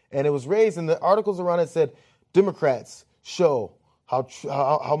 And it was raised, and the articles around it said, Democrats show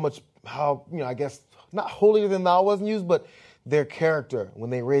how much, I guess, not holier than thou wasn't used, but their character when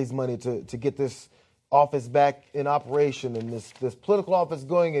they raise money to get this office back in operation and this political office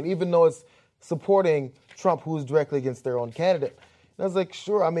going, and even though it's supporting Trump, who's directly against their own candidate. And I was like,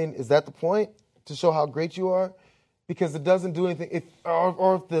 sure, I mean, is that the point? To show how great you are? Because it doesn't do anything.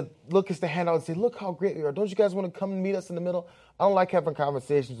 Or if the look is to hand out and say, look how great we are. Don't you guys want to come and meet us in the middle? I don't like having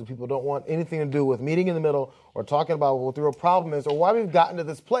conversations with people who don't want anything to do with meeting in the middle or talking about what the real problem is or why we've gotten to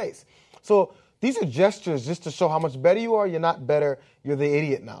this place. So these are gestures just to show how much better you are. You're not better. You're the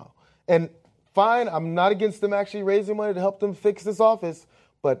idiot now. And fine, I'm not against them actually raising money to help them fix this office,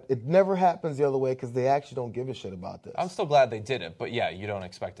 but it never happens the other way because they actually don't give a shit about this. I'm still glad they did it, but yeah, you don't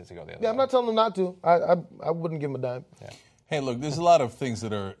expect it to go the other way. Yeah, I'm not telling them not to. I wouldn't give them a dime. Yeah. Hey, look, there's a lot of things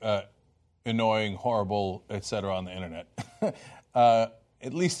that are annoying, horrible, etc. on the internet.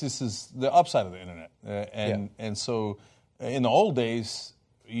 At least this is the upside of the internet. And so in the old days,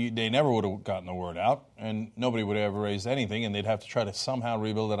 they never would have gotten the word out, and nobody would have ever raised anything, and they'd have to try to somehow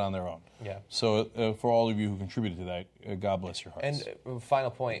rebuild it on their own. Yeah. So for all of you who contributed to that, God bless your hearts. And final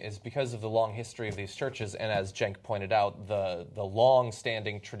point is because of the long history of these churches, and as Cenk pointed out, the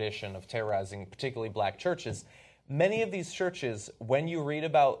long-standing tradition of terrorizing particularly black churches, many of these churches, when you read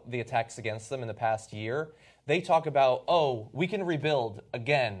about the attacks against them in the past year, they talk about, oh, we can rebuild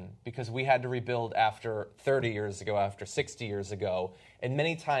again because we had to rebuild after 30 years ago, after 60 years ago. And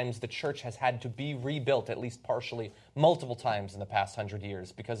many times the church has had to be rebuilt, at least partially, multiple times in the past 100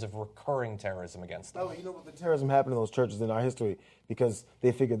 years because of recurring terrorism against them. Oh, you know what? The terrorism happened in those churches in our history because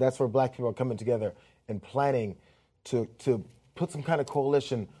they figured that's where black people are coming together and planning to put some kind of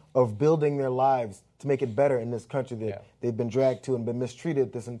coalition of building their lives to make it better in this country that they've been dragged to and been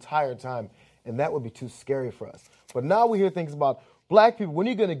mistreated this entire time. And that would be too scary for us. But now we hear things about black people. When are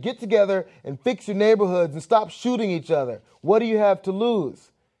you going to get together and fix your neighborhoods and stop shooting each other? What do you have to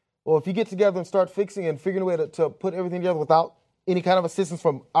lose? Well, if you get together and start fixing and figuring a way to put everything together without any kind of assistance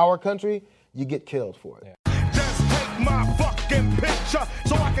from our country, you get killed for it. Yeah. Just take my fucking picture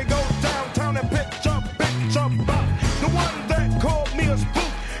so I can go downtown and picture about the one that called me a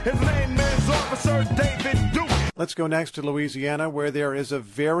spook. His name is Officer David Duke. Let's go next to Louisiana, where there is a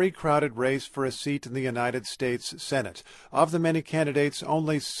very crowded race for a seat in the United States Senate. Of the many candidates,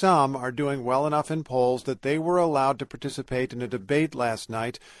 only some are doing well enough in polls that they were allowed to participate in a debate last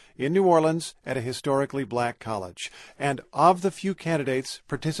night in New Orleans at a historically black college. And of the few candidates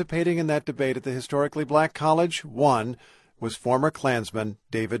participating in that debate at the historically black college, one was former Klansman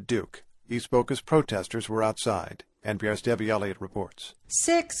David Duke. He spoke as protesters were outside. NPR's Debbie Elliott reports.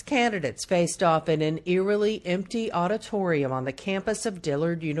 6 candidates faced off in an eerily empty auditorium on the campus of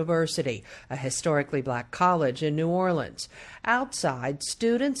Dillard University, a historically black college in New Orleans. Outside,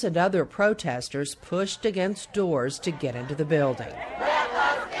 students and other protesters pushed against doors to get into the building.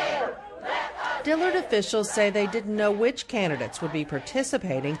 Dillard officials say they didn't know which candidates would be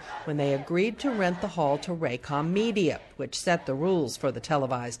participating when they agreed to rent the hall to Raycom Media, which set the rules for the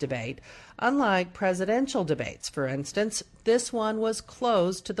televised debate. Unlike presidential debates, for instance, this one was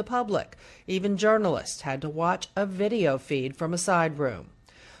closed to the public. Even journalists had to watch a video feed from a side room.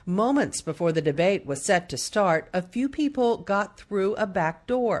 Moments before the debate was set to start, a few people got through a back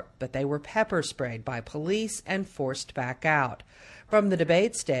door, but they were pepper sprayed by police and forced back out. From the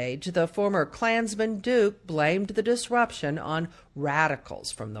debate stage, the former Klansman Duke blamed the disruption on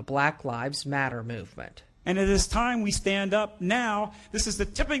radicals from the Black Lives Matter movement. And it is time we stand up now. This is the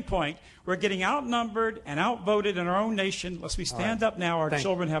tipping point. We're getting outnumbered and outvoted in our own nation. Unless we stand up now, our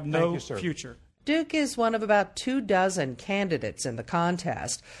children have no future. Duke is one of about 24 candidates in the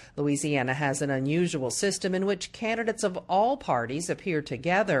contest. Louisiana has an unusual system in which candidates of all parties appear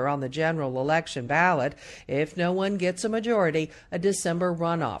together on the general election ballot. If no one gets a majority, a December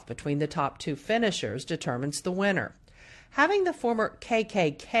runoff between the top 2 finishers determines the winner. Having the former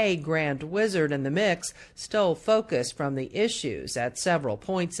KKK Grand Wizard in the mix stole focus from the issues at several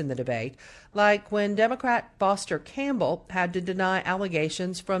points in the debate, like when Democrat Foster Campbell had to deny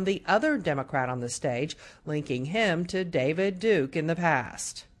allegations from the other Democrat on the stage linking him to David Duke in the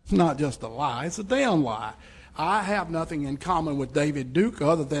past. It's not just a lie, it's a damn lie. I have nothing in common with David Duke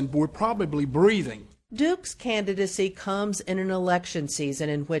other than we're probably breathing. Duke's candidacy comes in an election season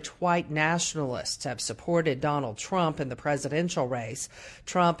in which white nationalists have supported Donald Trump in the presidential race.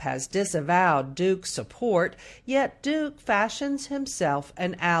 Trump has disavowed Duke's support, yet Duke fashions himself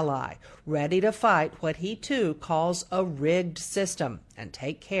an ally, ready to fight what he too calls a rigged system and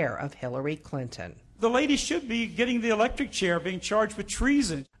take care of Hillary Clinton. The lady should be getting the electric chair, being charged with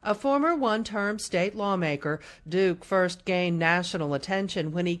treason. A former one-term state lawmaker, Duke first gained national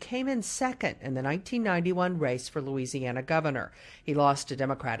attention when he came in second in the 1991 race for Louisiana governor. He lost to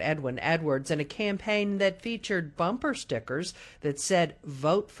Democrat Edwin Edwards in a campaign that featured bumper stickers that said,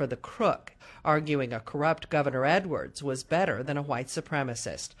 "Vote for the crook," arguing a corrupt Governor Edwards was better than a white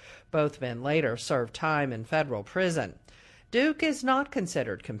supremacist. Both men later served time in federal prison. Duke is not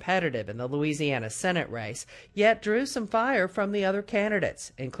considered competitive in the Louisiana Senate race, yet drew some fire from the other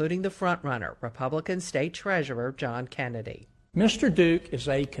candidates, including the frontrunner, Republican State Treasurer John Kennedy. Mr. Duke is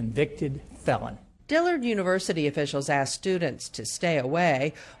a convicted felon. Dillard University officials asked students to stay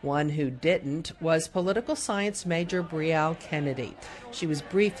away. One who didn't was political science major Brielle Kennedy. She was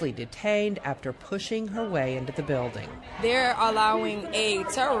briefly detained after pushing her way into the building. They're allowing a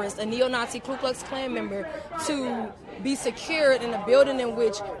terrorist, a neo-Nazi Ku Klux Klan member, to be secured in a building in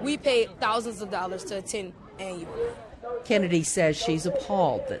which we paid thousands of dollars to attend annually. Kennedy says she's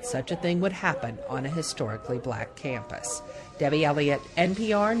appalled that such a thing would happen on a historically black campus. Debbie Elliott,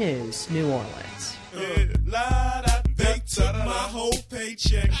 NPR News, New Orleans. They took my whole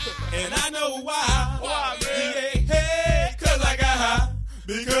paycheck, and I know why. Why, man? Yeah, hey, 'cause I got high.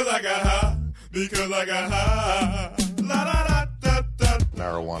 Because I got high. Because I got high. La da da da da.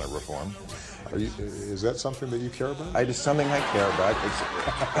 Marijuana reform. Is that something that you care about? It's something I care about.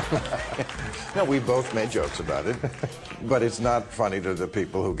 No, we both made jokes about it, but it's not funny to the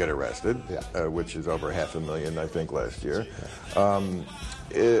people who get arrested, which is over 500,000, I think, last year.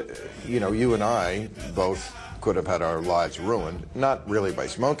 You and I both could have had our lives ruined, not really by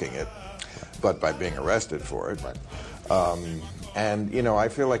smoking it, but by being arrested for it. Right. And, I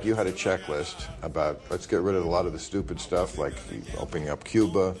feel like you had a checklist about, let's get rid of a lot of the stupid stuff, like opening up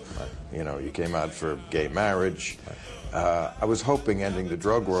Cuba. Right. You came out for gay marriage. Right. I was hoping ending the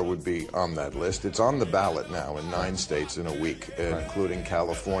drug war would be on that list. It's on the ballot now in 9 states in a week, including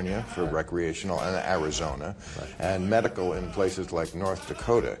California for recreational and Arizona, and medical in places like North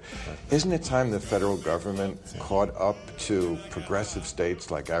Dakota. Isn't it time the federal government caught up to progressive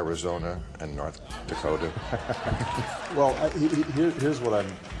states like Arizona and North Dakota? Well, here's what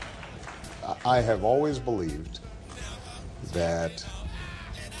I have always believed that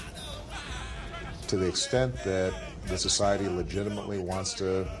to the extent that the society legitimately wants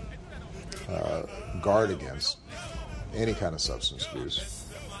to guard against any kind of substance abuse,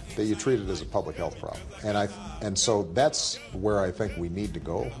 that you treat it as a public health problem. And so that's where I think we need to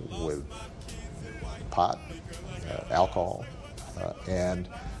go with pot, alcohol, and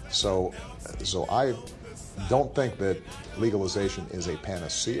so I don't think that legalization is a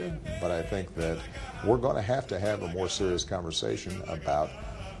panacea, but I think that we're going to have a more serious conversation about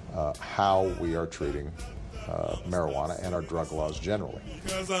how we are treating marijuana and our drug laws generally.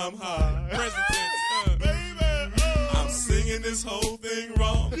 Because I'm high. Baby, I'm singing this whole thing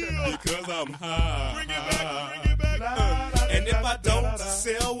wrong because I'm high. Bring it back. And if I don't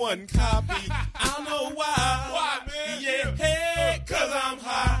sell one copy, I'll know why. Why, man? Yeah, hey, 'cause I'm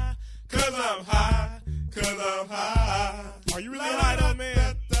high. 'Cause I'm high. 'Cause I'm high. Are you really high, old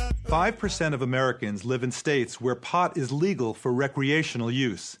man? 5% of Americans live in states where pot is legal for recreational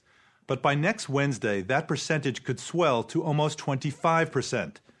use. But by next Wednesday, that percentage could swell to almost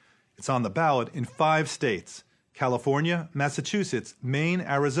 25%. It's on the ballot in 5 states: California, Massachusetts, Maine,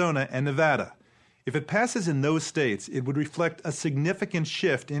 Arizona, and Nevada. If it passes in those states, it would reflect a significant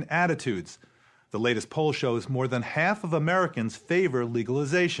shift in attitudes. The latest poll shows more than half of Americans favor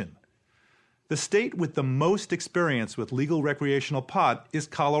legalization. The state with the most experience with legal recreational pot is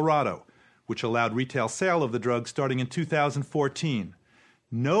Colorado, which allowed retail sale of the drug starting in 2014.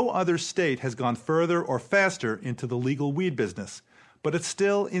 No other state has gone further or faster into the legal weed business, but it's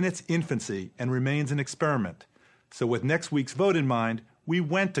still in its infancy and remains an experiment. So with next week's vote in mind, we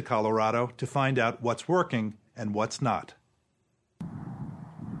went to Colorado to find out what's working and what's not.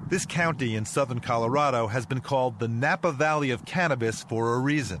 This county in southern Colorado has been called the Napa Valley of cannabis for a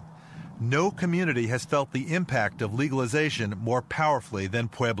reason. No community has felt the impact of legalization more powerfully than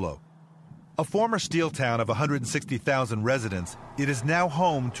Pueblo. A former steel town of 160,000 residents, it is now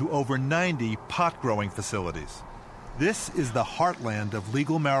home to over 90 pot-growing facilities. This is the heartland of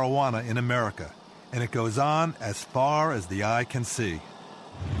legal marijuana in America, and it goes on as far as the eye can see.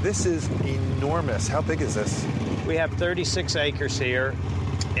 This is enormous. How big is this? We have 36 acres here,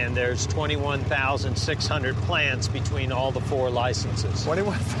 and there's 21,600 plants between all the 4 licenses.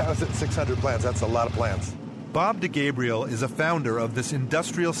 21,600 plants, that's a lot of plants. Bob DeGabriel is a founder of this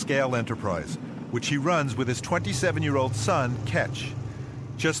industrial-scale enterprise, which he runs with his 27-year-old son, Ketch.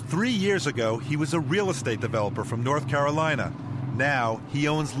 Just 3 years ago, he was a real estate developer from North Carolina. Now, he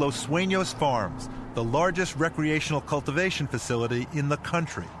owns Los Sueños Farms, the largest recreational cultivation facility in the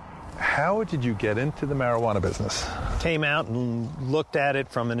country. How did you get into the marijuana business? Came out and looked at it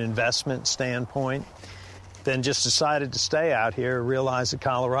from an investment standpoint. Then just decided to stay out here, realized that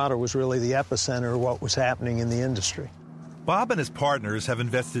Colorado was really the epicenter of what was happening in the industry. Bob and his partners have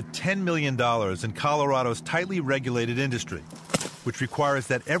invested $10 million in Colorado's tightly regulated industry, which requires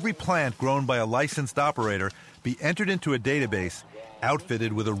that every plant grown by a licensed operator be entered into a database,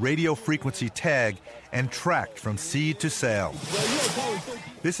 outfitted with a radio frequency tag, and tracked from seed to sale.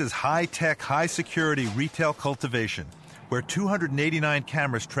 This is high-tech, high-security retail cultivation, where 289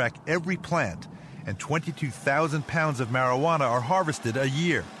 cameras track every plant, and 22,000 pounds of marijuana are harvested a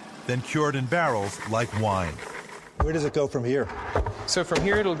year, then cured in barrels like wine. Where does it go from here? So from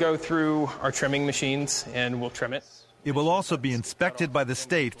here it'll go through our trimming machines and we'll trim it. It will also be inspected by the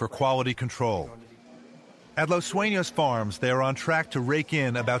state for quality control. At Los Sueños Farms, they are on track to rake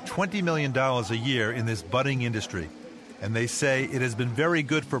in about $20 million a year in this budding industry. And they say it has been very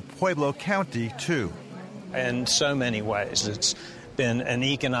good for Pueblo County, too. In so many ways. It's been an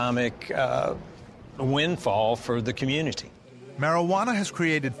economic windfall for the community. Marijuana has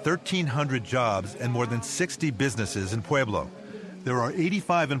created 1,300 jobs and more than 60 businesses in Pueblo. There are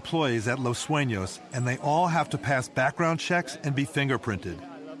 85 employees at Los Sueños, and they all have to pass background checks and be fingerprinted.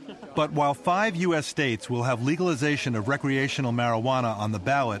 But while 5 U.S. states will have legalization of recreational marijuana on the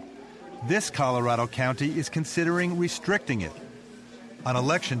ballot, this Colorado county is considering restricting it. On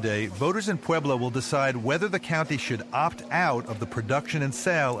Election Day, voters in Pueblo will decide whether the county should opt out of the production and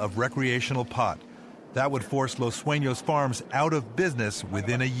sale of recreational pot. That would force Los Sueños farms out of business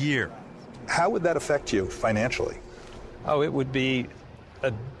within a year. How would that affect you financially? Oh, it would be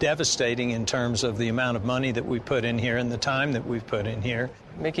devastating in terms of the amount of money that we put in here and the time that we've put in here.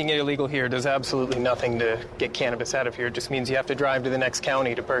 Making it illegal here does absolutely nothing to get cannabis out of here. It just means you have to drive to the next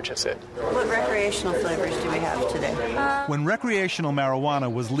county to purchase it. What recreational flavors do we have today? When recreational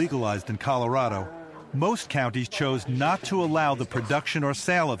marijuana was legalized in Colorado, most counties chose not to allow the production or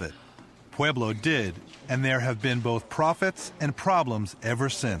sale of it. Pueblo did, and there have been both profits and problems ever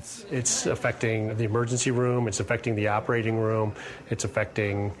since. It's affecting the emergency room, it's affecting the operating room, it's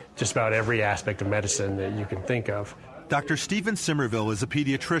affecting just about every aspect of medicine that you can think of. Dr. Stephen Simmerville is a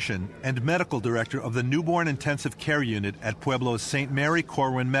pediatrician and medical director of the Newborn Intensive Care Unit at Pueblo's St. Mary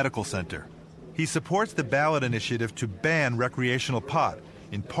Corwin Medical Center. He supports the ballot initiative to ban recreational pot,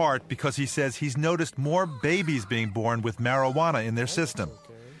 in part because he says he's noticed more babies being born with marijuana in their system.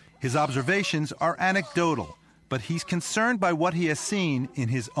 His observations are anecdotal, but he's concerned by what he has seen in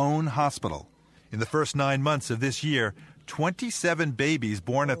his own hospital. In the first 9 months of this year, 27 babies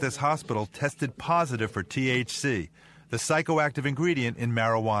born at this hospital tested positive for THC, the psychoactive ingredient in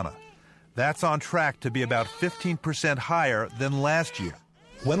marijuana. That's on track to be about 15% higher than last year.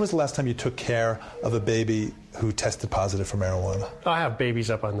 When was the last time you took care of a baby who tested positive for marijuana? I have babies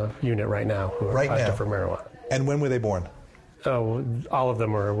up on the unit right now who are positive for marijuana. And when were they born? Oh, all of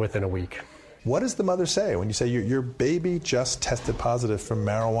them are within a week. What does the mother say when you say your baby just tested positive for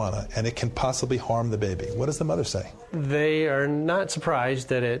marijuana and it can possibly harm the baby? What does the mother say? They are not surprised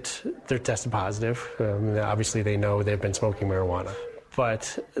that they're tested positive. Obviously, they know they've been smoking marijuana,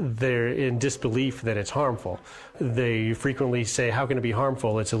 but they're in disbelief that it's harmful. They frequently say, how can it be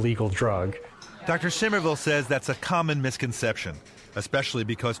harmful? It's a legal drug. Dr. Simmerville says that's a common misconception, especially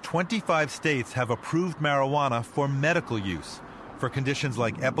because 25 states have approved marijuana for medical use, for conditions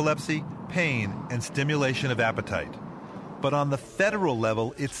like epilepsy, pain, and stimulation of appetite. But on the federal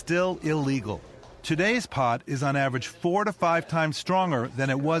level, it's still illegal. Today's pot is on average 4 to 5 times stronger than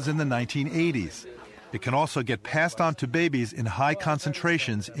it was in the 1980s. It can also get passed on to babies in high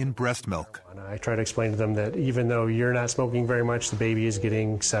concentrations in breast milk. I try to explain to them that even though you're not smoking very much, the baby is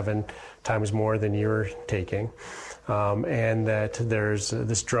getting 7 times more than you're taking. And that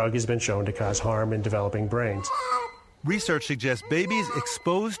this drug has been shown to cause harm in developing brains. Research suggests babies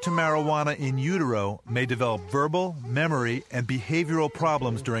exposed to marijuana in utero may develop verbal, memory, and behavioral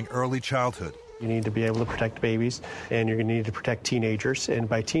problems during early childhood. You need to be able to protect babies, and you're going to need to protect teenagers. And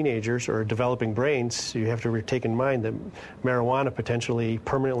by teenagers or developing brains, you have to take in mind that marijuana potentially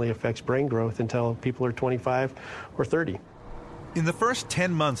permanently affects brain growth until people are 25 or 30. In the first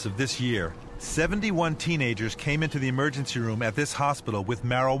 10 months of this year, 71 teenagers came into the emergency room at this hospital with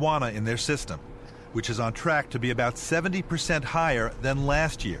marijuana in their system, which is on track to be about 70% higher than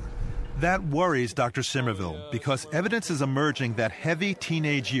last year. That worries Dr. Simmerville because evidence is emerging that heavy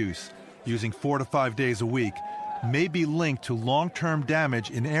teenage use, using 4 to 5 days a week, may be linked to long-term damage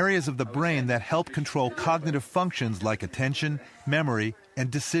in areas of the brain that help control cognitive functions like attention, memory,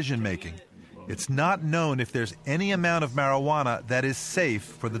 and decision-making. It's not known if there's any amount of marijuana that is safe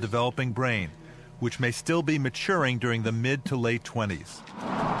for the developing brain, which may still be maturing during the mid to late 20s.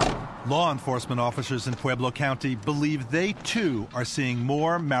 Law enforcement officers in Pueblo County believe they, too, are seeing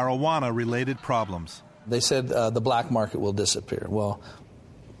more marijuana-related problems. They said the black market will disappear. Well,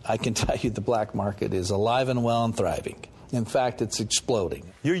 I can tell you the black market is alive and well and thriving. In fact, it's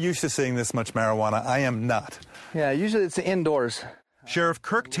exploding. You're used to seeing this much marijuana. I am not. Yeah, usually it's indoors. Sheriff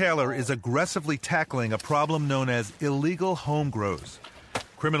Kirk Taylor is aggressively tackling a problem known as illegal home grows.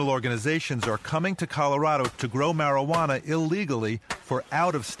 Criminal organizations are coming to Colorado to grow marijuana illegally for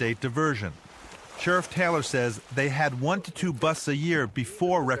out-of-state diversion. Sheriff Taylor says they had 1 to 2 busts a year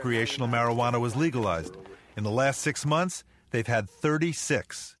before recreational marijuana was legalized. In the last 6 months, they've had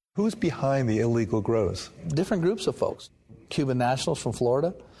 36. Who's behind the illegal grows? Different groups of folks. Cuban nationals from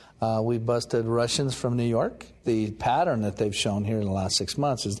Florida. We busted Russians from New York. The pattern that they've shown here in the last 6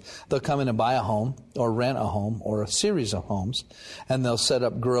 months is they'll come in and buy a home or rent a home or a series of homes, and they'll set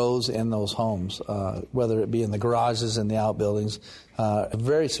up grows in those homes, whether it be in the garages and the outbuildings,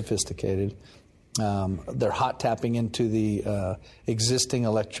 very sophisticated. They're hot tapping into the existing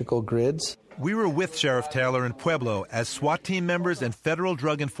electrical grids. We were with Sheriff Taylor in Pueblo as SWAT team members and federal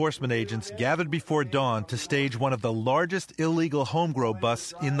drug enforcement agents gathered before dawn to stage one of the largest illegal home-grow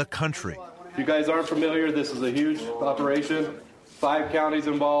busts in the country. If you guys aren't familiar, this is a huge operation. 5 counties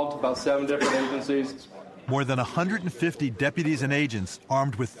involved, about 7 different agencies. More than 150 deputies and agents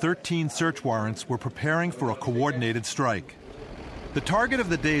armed with 13 search warrants were preparing for a coordinated strike. The target of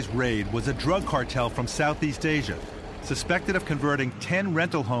the day's raid was a drug cartel from Southeast Asia, suspected of converting 10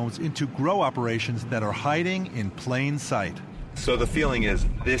 rental homes into grow operations that are hiding in plain sight. So the feeling is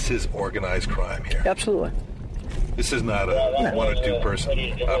this is organized crime here? Absolutely. This is not a 1 or 2 person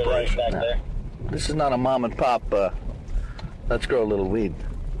operation? No. This is not a mom and pop, let's grow a little weed.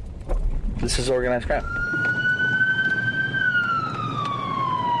 This is organized crime.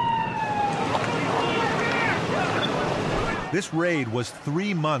 This raid was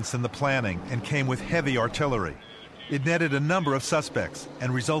 3 months in the planning and came with heavy artillery. It netted a number of suspects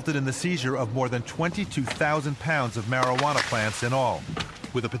and resulted in the seizure of more than 22,000 pounds of marijuana plants in all,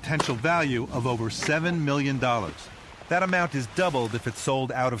 with a potential value of over $7 million. That amount is doubled if it's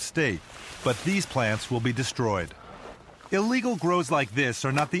sold out of state, but these plants will be destroyed. Illegal grows like this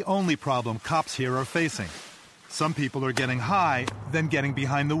are not the only problem cops here are facing. Some people are getting high, then getting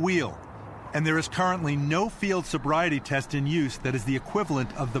behind the wheel. And there is currently no field sobriety test in use that is the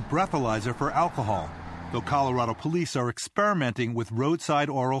equivalent of the breathalyzer for alcohol, though Colorado police are experimenting with roadside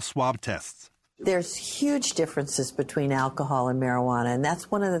oral swab tests. There's huge differences between alcohol and marijuana, and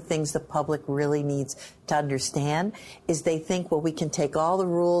that's one of the things the public really needs to understand, is they think, well, we can take all the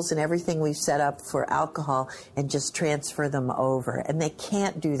rules and everything we've set up for alcohol and just transfer them over, and they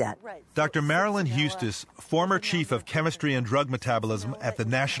can't do that. Dr. Marilyn Hustis, former chief of chemistry and drug metabolism at the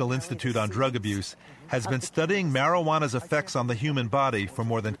National Institute on Drug Abuse, has been studying marijuana's effects on the human body for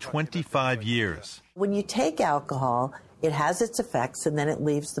more than 25 years. When you take alcohol, it has its effects and then it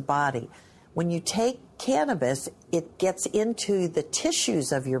leaves the body. When you take cannabis, it gets into the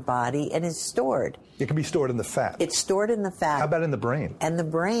tissues of your body and is stored. It can be stored in the fat. It's stored in the fat. How about in the brain? And the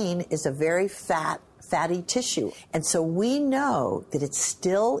brain is a very fatty tissue. And so we know that it's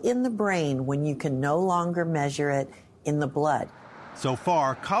still in the brain when you can no longer measure it in the blood. So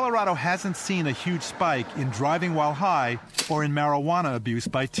far, Colorado hasn't seen a huge spike in driving while high or in marijuana abuse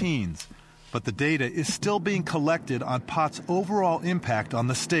by teens. But the data is still being collected on pot's overall impact on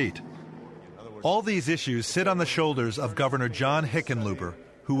the state. All these issues sit on the shoulders of Governor John Hickenlooper,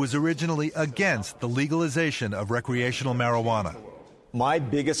 who was originally against the legalization of recreational marijuana. My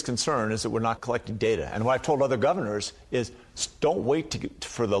biggest concern is that we're not collecting data. And what I've told other governors is don't wait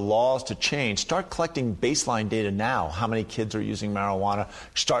for the laws to change. Start collecting baseline data now. How many kids are using marijuana?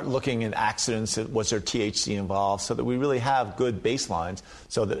 Start looking at accidents. Was there THC involved? So that we really have good baselines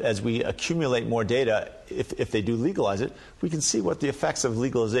so that as we accumulate more data, if they do legalize it, we can see what the effects of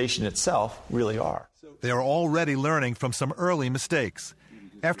legalization itself really are. They are already learning from some early mistakes.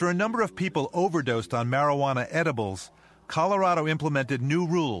 After a number of people overdosed on marijuana edibles, Colorado implemented new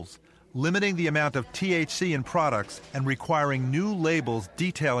rules, limiting the amount of THC in products and requiring new labels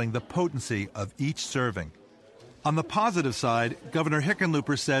detailing the potency of each serving. On the positive side, Governor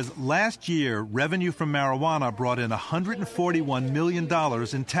Hickenlooper says last year revenue from marijuana brought in $141 million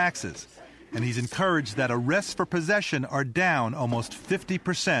in taxes, and he's encouraged that arrests for possession are down almost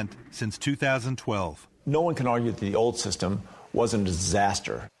 50% since 2012. No one can argue that the old system wasn't a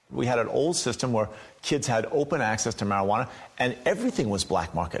disaster. We had an old system where kids had open access to marijuana, and everything was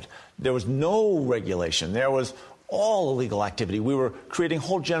black market. There was no regulation. There was all illegal activity. We were creating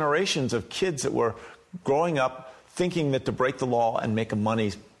whole generations of kids that were growing up thinking that to break the law and make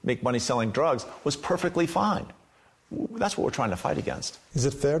money selling drugs was perfectly fine. That's what we're trying to fight against. Is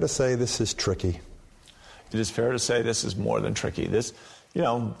it fair to say this is tricky? It is fair to say this is more than tricky. This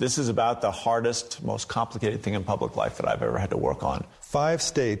is about the hardest, most complicated thing in public life that I've ever had to work on. 5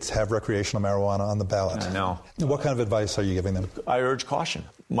 states have recreational marijuana on the ballot. I know. What kind of advice are you giving them? I urge caution.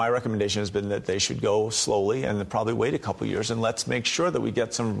 My recommendation has been that they should go slowly and probably wait a couple years, and let's make sure that we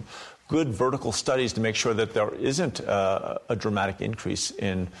get some good vertical studies to make sure that there isn't a dramatic increase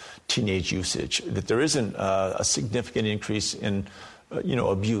in teenage usage, that there isn't a significant increase in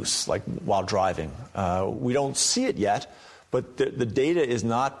abuse, like while driving. We don't see it yet, but the data is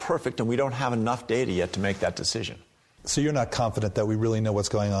not perfect, and we don't have enough data yet to make that decision. So you're not confident that we really know what's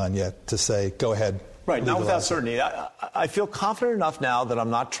going on yet to say, go ahead. Right, not without certainty. I feel confident enough now that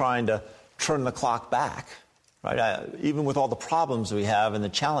I'm not trying to turn the clock back. Right, even with all the problems we have and the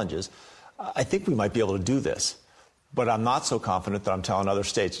challenges, I think we might be able to do this. But I'm not so confident that I'm telling other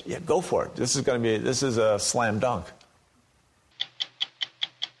states, yeah, go for it. This is a slam dunk.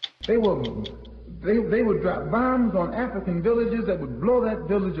 They will They would drop bombs on African villages that would blow that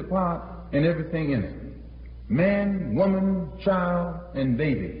village apart and everything in it. Man, woman, child, and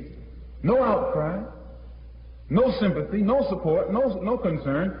baby. No outcry, no sympathy, no support, no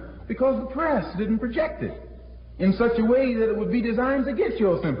concern, because the press didn't project it in such a way that it would be designed to get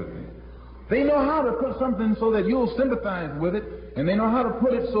your sympathy. They know how to put something so that you'll sympathize with it, and they know how to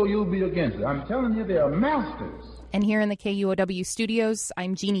put it so you'll be against it. I'm telling you, they are masters. And here in the KUOW studios,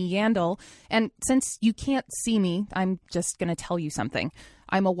 I'm Jeannie Yandel. And since you can't see me, I'm just going to tell you something.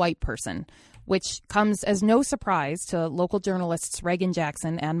 I'm a white person, which comes as no surprise to local journalists Reagan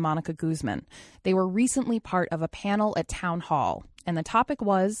Jackson and Monica Guzman. They were recently part of a panel at Town Hall, and the topic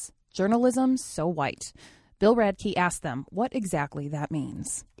was Journalism So White. Bill Radke asked them what exactly that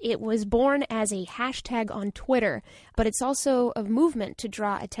means. It was born as a hashtag on Twitter, but it's also a movement to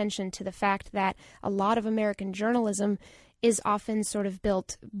draw attention to the fact that a lot of American journalism is often sort of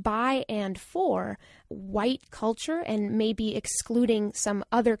built by and for white culture and maybe excluding some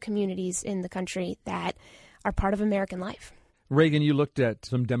other communities in the country that are part of American life. Reagan, you looked at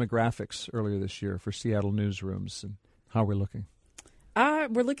some demographics earlier this year for Seattle newsrooms, and how are we looking?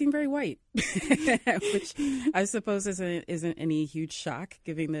 We're looking very white, which I suppose isn't any huge shock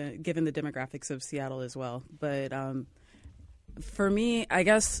given the demographics of Seattle as well. But for me, I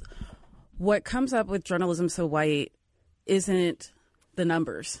guess what comes up with Journalism So White isn't the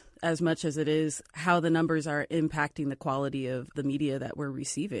numbers as much as it is how the numbers are impacting the quality of the media that we're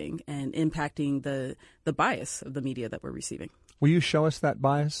receiving and impacting the bias of the media that we're receiving. Will you show us that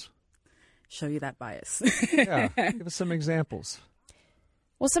bias? Show you that bias. Yeah, give us some examples.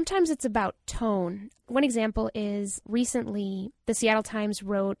 Well, sometimes it's about tone. One example is recently the Seattle Times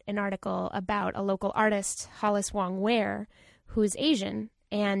wrote an article about a local artist, Hollis Wong Ware, who is Asian,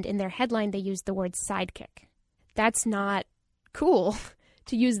 and in their headline they used the word sidekick. That's not cool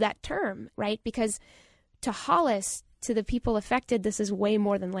to use that term, right? Because to Hollis, to the people affected, this is way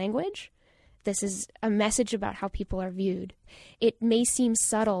more than language. This is a message about how people are viewed. It may seem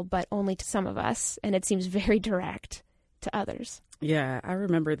subtle, but only to some of us, and it seems very direct to others. Yeah, I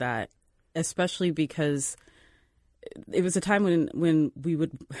remember that, especially because it was a time when we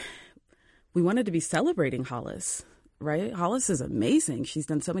wanted to be celebrating Hollis, right? Hollis is amazing. She's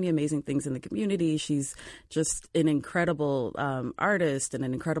done so many amazing things in the community. She's just an incredible artist and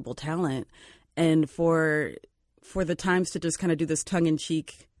an incredible talent. And for the Times to just kind of do this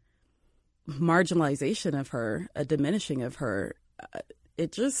tongue-in-cheek marginalization of her, a diminishing of her,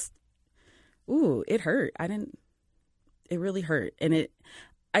 it just, it hurt. It really hurt. And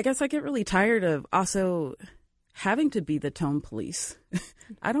I guess I get really tired of also having to be the tone police.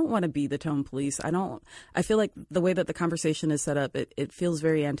 I don't want to be the tone police. I feel like the way that the conversation is set up, it feels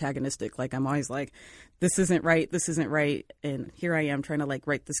very antagonistic. Like I'm always like, this isn't right. And here I am trying to like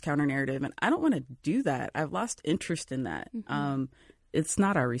write this counter narrative. And I don't want to do that. I've lost interest in that. Mm-hmm. It's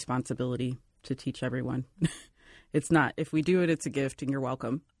not our responsibility to teach everyone. It's not. If we do it, it's a gift and you're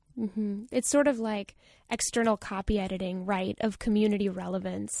welcome. Mm-hmm. It's sort of like external copy editing, right, of community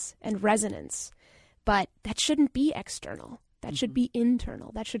relevance and resonance. But that shouldn't be external. That should be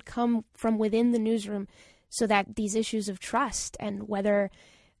internal. That should come from within the newsroom so that these issues of trust and whether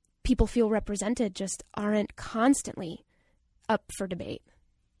people feel represented just aren't constantly up for debate.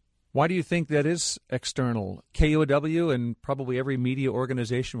 Why do you think that is external? KUOW and probably every media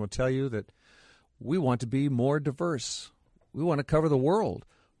organization will tell you that we want to be more diverse. We want to cover the world.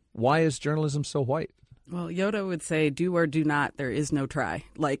 Why is journalism so white? Well, Yoda would say, do or do not, there is no try.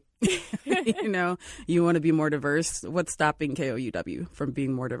 Like, you want to be more diverse. What's stopping KUOW from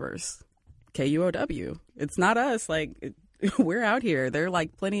being more diverse? KUOW. It's not us. Like, we're out here. There are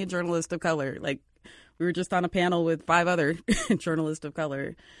like plenty of journalists of color. Like, we were just on a panel with 5 other journalists of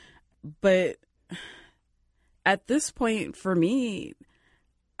color. But at this point, for me,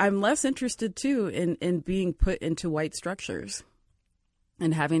 I'm less interested, too, in being put into white structures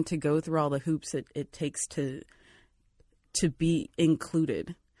and having to go through all the hoops it takes to be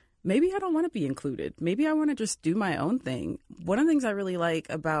included. Maybe I don't want to be included. Maybe I want to just do my own thing. One of the things I really like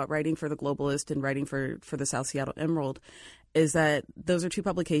about writing for The Globalist and writing for the South Seattle Emerald is that those are 2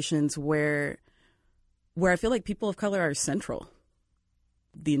 publications where I feel like people of color are central.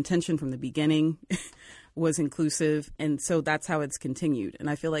 The intention from the beginning was inclusive, and so that's how it's continued.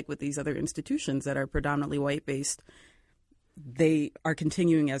 And I feel like with these other institutions that are predominantly white-based, they are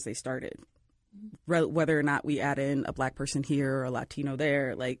continuing as they started. Whether or not we add in a Black person here or a Latino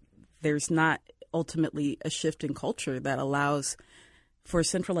there, like there's not ultimately a shift in culture that allows for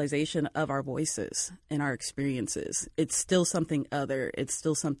centralization of our voices and our experiences. It's still something other. It's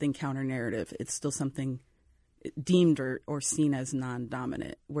still something counter narrative. It's still something deemed or seen as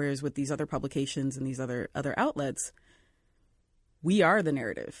non-dominant. Whereas with these other publications and these other outlets, we are the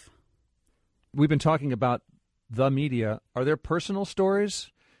narrative. We've been talking about the media. Are there personal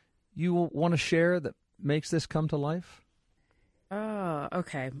stories you want to share that makes this come to life? Oh,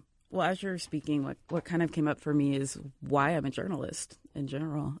 okay. Well, as you're speaking, what kind of came up for me is why I'm a journalist in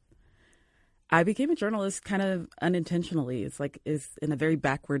general. I became a journalist kind of unintentionally. It's in a very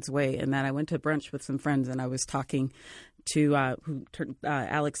backwards way. In that I went to brunch with some friends and I was talking to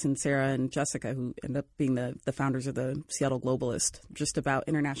Alex and Sarah and Jessica, who ended up being the founders of the C.O.W.S, just about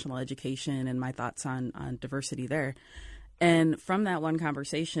international education and my thoughts on diversity there. And from that one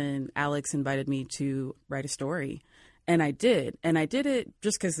conversation, Alex invited me to write a story. And I did. And I did it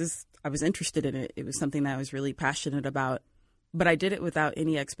just because I was interested in it. It was something that I was really passionate about. But I did it without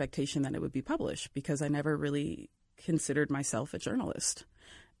any expectation that it would be published because I never really considered myself a journalist.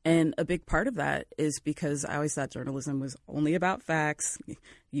 And a big part of that is because I always thought journalism was only about facts.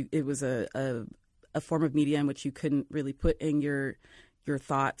 It was a form of media in which you couldn't really put in your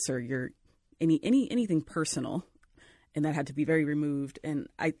thoughts or anything personal, and that had to be very removed. And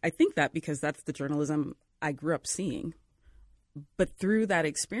I think that because that's the journalism I grew up seeing. But through that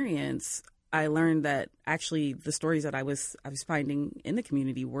experience, I learned that actually the stories that I was finding in the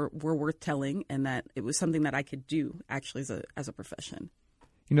community were worth telling, and that it was something that I could do actually as a profession.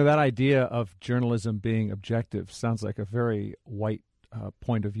 You know, that idea of journalism being objective sounds like a very white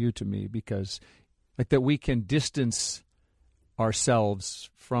point of view to me, because like that we can distance ourselves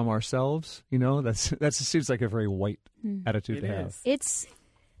from ourselves. You know, that seems like a very white attitude to have.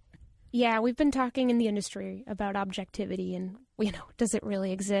 Yeah, we've been talking in the industry about objectivity and, does it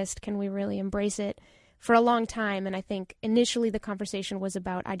really exist? Can we really embrace it? For a long time. And I think initially the conversation was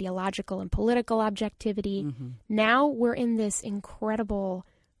about ideological and political objectivity. Mm-hmm. Now we're in this incredible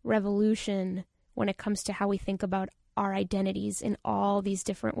revolution when it comes to how we think about our identities in all these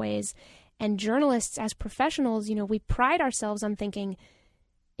different ways. And journalists as professionals, we pride ourselves on thinking,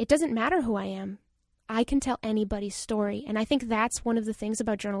 it doesn't matter who I am. I can tell anybody's story. And I think that's one of the things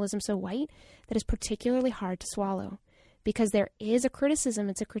about journalism so white that is particularly hard to swallow, because there is a criticism.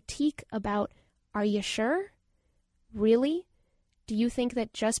 It's a critique about, are you sure? Really? Do you think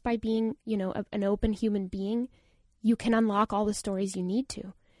that just by being, an open human being, you can unlock all the stories you need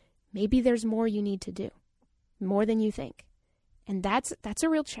to? Maybe there's more you need to do, more than you think. And that's a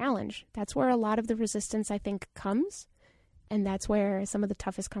real challenge. That's where a lot of the resistance, I think, comes. And that's where some of the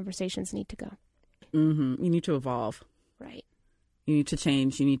toughest conversations need to go. Mm-hmm. You need to evolve. Right. You need to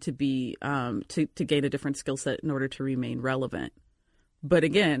change. You need to be to gain a different skill set in order to remain relevant. But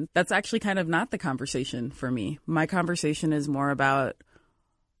again, that's actually kind of not the conversation for me. My conversation is more about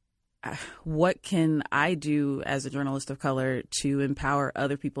what can I do as a journalist of color to empower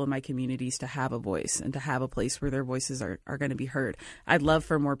other people in my communities to have a voice and to have a place where their voices are going to be heard. I'd love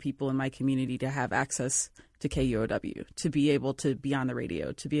for more people in my community to have access to KUOW, to be able to be on the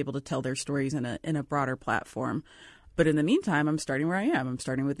radio, to be able to tell their stories in a broader platform. But in the meantime, I'm starting where I am. I'm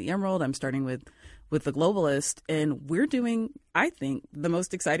starting with the Emerald. I'm starting with the Globalist. And we're doing, I think, the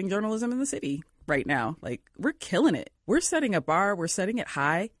most exciting journalism in the city right now. Like, we're killing it. We're setting a bar. We're setting it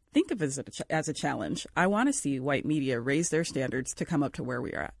high. Think of it as a challenge. I want to see white media raise their standards to come up to where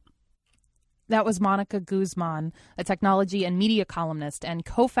we are at. That was Monica Guzman, a technology and media columnist and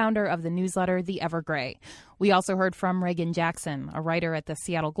co-founder of the newsletter The Evergrey. We also heard from Reagan Jackson, a writer at the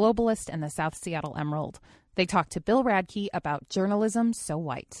Seattle Globalist and the South Seattle Emerald. They talked to Bill Radke about journalism so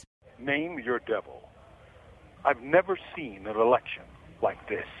white. Name your devil. I've never seen an election like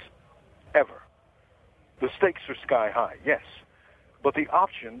this, ever. The stakes are sky high, yes, but the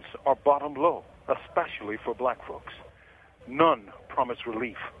options are bottom low, especially for black folks. None promise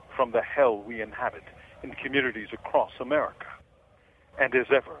relief from the hell we inhabit in communities across America. And as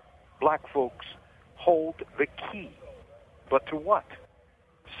ever, black folks hold the key. But to what?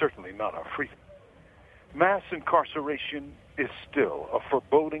 Certainly not our freedom. Mass incarceration is still a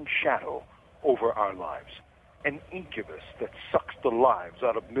foreboding shadow over our lives, an incubus that sucks the lives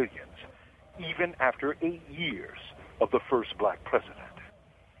out of millions, even after 8 years of the first black president.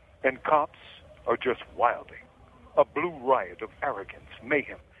 And cops are just wilding, a blue riot of arrogance,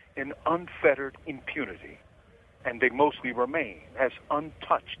 mayhem, and unfettered impunity, and they mostly remain as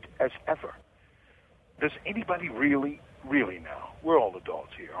untouched as ever. Does anybody really now, we're all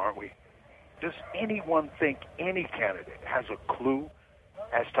adults here, aren't we? Does anyone think any candidate has a clue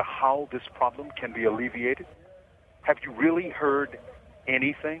as to how this problem can be alleviated? Have you really heard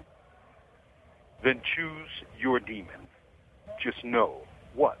anything? Then choose your demon. Just know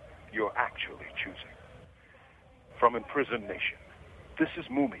what you're actually choosing. From Imprisoned Nation, this is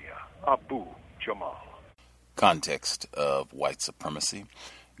Mumia Abu Jamal. context of white supremacy.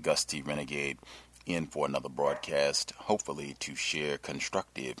 Gus T. Renegade in for another broadcast, hopefully to share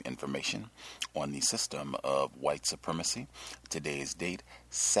constructive information on the system of white supremacy. Today's date,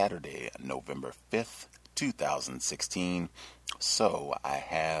 Saturday, November 5th, 2016. So I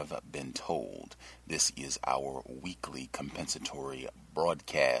have been told. This is our weekly compensatory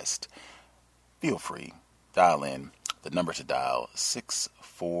broadcast. Feel free, dial in. The number to dial,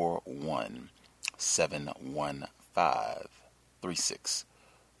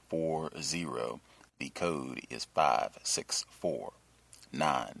 641-715-3640. The code is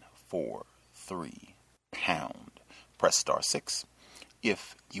 564943 pound. Press star 6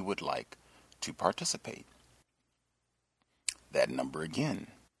 if you would like to participate. That number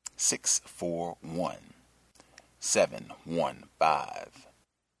again,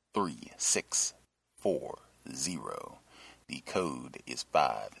 641-715-3640. The code is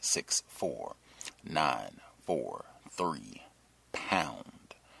 564943 pound.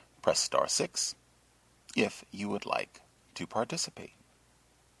 Press star 6 if you would like to participate.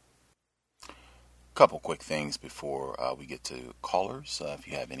 Couple quick things before we get to callers. If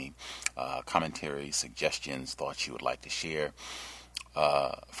you have any commentary, suggestions, thoughts you would like to share.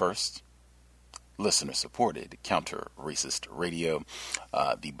 First, listener-supported counter-racist radio.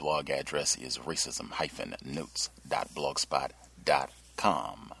 The blog address is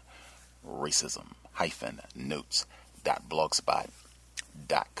racism-notes.blogspot.com.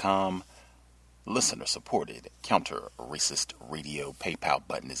 racism-notes.blogspot.com. Listener-supported counter-racist radio. PayPal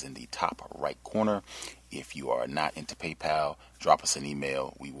button is in the top right corner. If you are not into PayPal, drop us an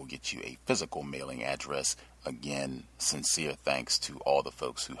email. We will get you a physical mailing address. Again, sincere thanks to all the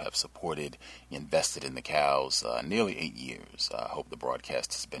folks who have supported, invested in the cows, nearly 8 years. I hope the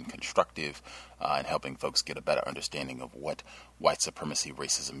broadcast has been constructive in helping folks get a better understanding of what white supremacy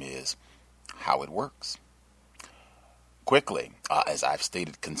racism is, how it works. Quickly, as I've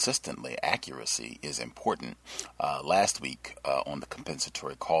stated consistently, accuracy is important. Last week on the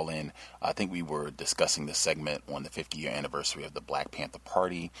compensatory call-in, I think we were discussing the segment on the 50-year anniversary of the Black Panther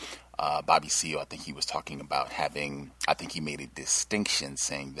Party. Bobby Seale, I think he was talking about I think he made a distinction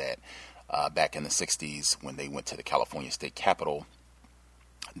saying that back in the 60s when they went to the California State Capitol,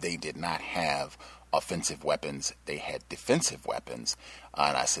 they did not have offensive weapons, they had defensive weapons.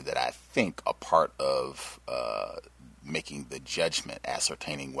 And I said that I think a part of making the judgment,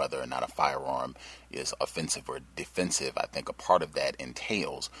 ascertaining whether or not a firearm is offensive or defensive, I think a part of that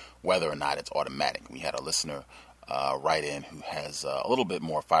entails whether or not it's automatic. We had a listener write in who has a little bit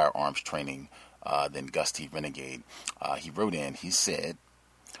more firearms training than Gus T. Renegade. He wrote in, he said,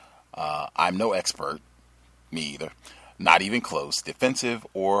 I'm no expert, me either, not even close. Defensive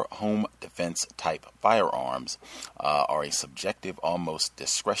or home defense type firearms are a subjective, almost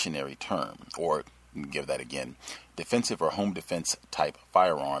discretionary term. Or give that again. Defensive or home defense type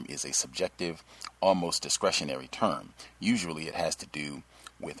firearm is a subjective, almost discretionary term. Usually it has to do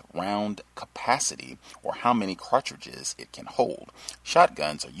with round capacity or how many cartridges it can hold.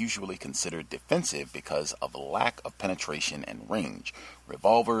 Shotguns are usually considered defensive because of lack of penetration and range.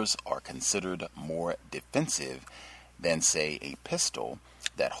 Revolvers are considered more defensive than, say, a pistol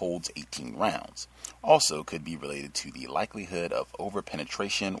that holds 18 rounds. Also could be related to the likelihood of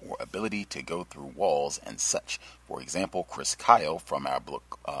over-penetration or ability to go through walls and such. For example, Chris Kyle from our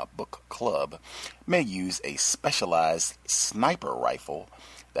book club may use a specialized sniper rifle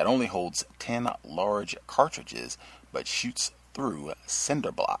that only holds 10 large cartridges but shoots through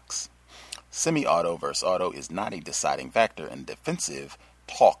cinder blocks. Semi-auto versus auto is not a deciding factor in defensive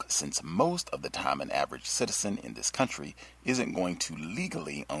talk, since most of the time an average citizen in this country isn't going to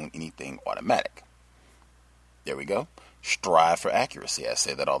legally own anything automatic. There we go. Strive for accuracy. I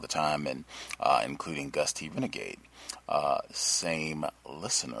say that all the time, and including Gus T. Renegade. Same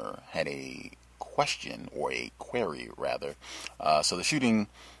listener had a question, or a query rather. So the shooting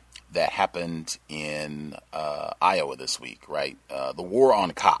that happened in Iowa this week, right? The war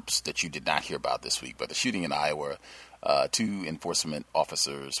on cops that you did not hear about this week, but the shooting in Iowa, 2 enforcement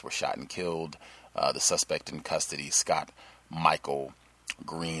officers were shot and killed. The suspect in custody, Scott Michael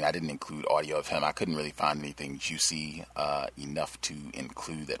Green. I didn't include audio of him. I couldn't really find anything juicy enough to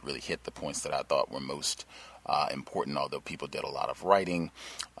include that really hit the points that I thought were most important, although people did a lot of writing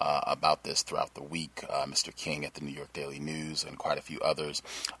about this throughout the week. Mr. King at the New York Daily News and quite a few others.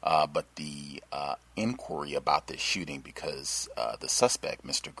 But the inquiry about this shooting, because the suspect,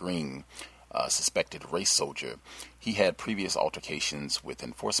 Mr. Green, suspected race soldier, he had previous altercations with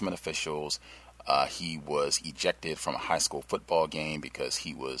enforcement officials, He was ejected from a high school football game because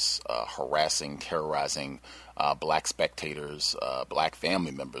he was harassing, terrorizing black spectators, black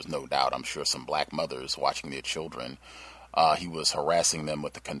family members, no doubt. I'm sure some black mothers watching their children. He was harassing them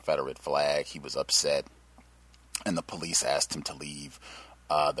with the Confederate flag. He was upset, and the police asked him to leave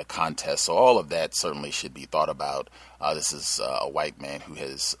the contest. So all of that certainly should be thought about. This is a white man who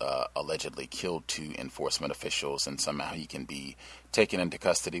has allegedly killed 2 enforcement officials, and somehow he can be taken into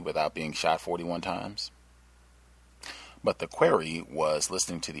custody without being shot 41 times. But the query was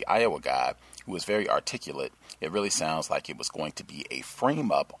listening to the Iowa guy, who was very articulate. It really sounds like it was going to be a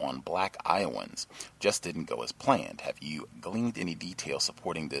frame-up on black Iowans. Just didn't go as planned. Have you gleaned any details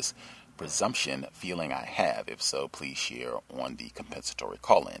supporting this presumption feeling I have? If so, please share on the compensatory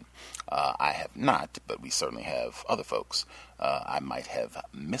call-in. I have not, but we certainly have other folks. I might have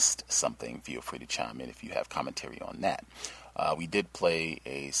missed something. Feel free to chime in if you have commentary on that. We did play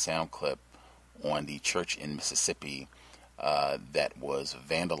a sound clip on the church in Mississippi that was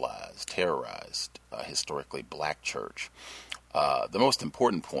vandalized, terrorized, historically black church. The most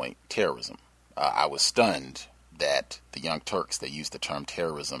important point, terrorism. I was stunned that the Young Turks, they used the term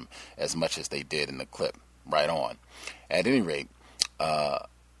terrorism as much as they did in the clip. Right on. At any rate,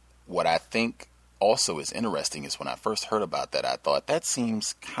 what I think also is interesting is when I first heard about that, I thought that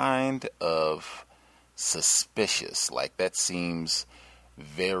seems kind of suspicious. Like that seems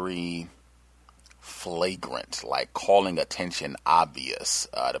very flagrant, like calling attention obvious,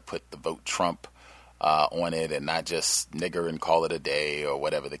 to put the vote Trump on it and not just nigger and call it a day or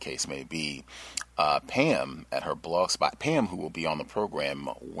whatever the case may be. Pam at her blog spot, Pam, who will be on the program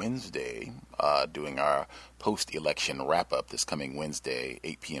Wednesday doing our post-election wrap-up this coming Wednesday,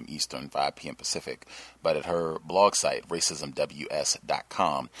 8 p.m. Eastern, 5 p.m. Pacific, but at her blog site,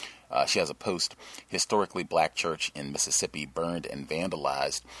 racismws.com, she has a post, Historically Black Church in Mississippi Burned and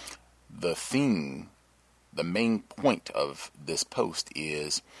Vandalized. The thing, the main point of this post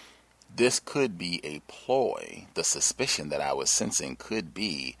is this could be a ploy. The suspicion that I was sensing could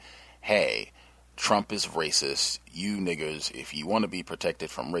be, hey, Trump is racist. You niggers, if you want to be protected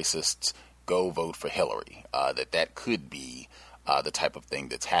from racists, go vote for Hillary. That could be the type of thing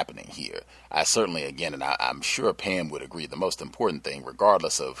that's happening here. I certainly, again, and I'm sure Pam would agree, the most important thing,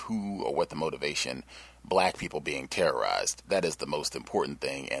 regardless of who or what the motivation, black people being terrorized, that is the most important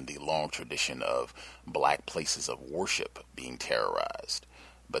thing, and the long tradition of black places of worship being terrorized.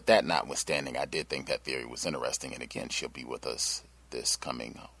 But that notwithstanding, I did think that theory was interesting, and again, she'll be with us this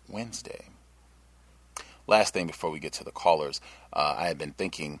coming Wednesday. Last thing before we get to the callers, I had been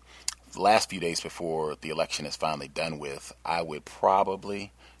thinking the last few days before the election is finally done with, I would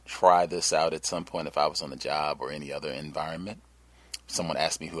probably try this out at some point if I was on the job or any other environment. If someone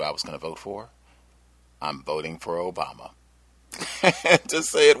asked me who I was going to vote for, I'm voting for Obama. Just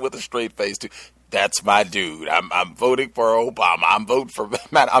say it with a straight face too. That's my dude. I'm voting for Obama. I'm voting for,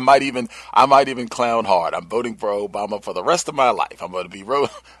 man, I might even clown hard. I'm voting for Obama for the rest of my life. I'm going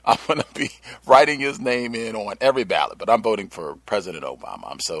to be writing his name in on every ballot, but I'm voting for President Obama.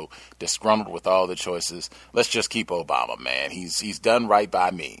 I'm so disgruntled with all the choices. Let's just keep Obama, man. He's done right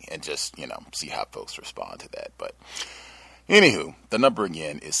by me, and just, see how folks respond to that. But anywho, the number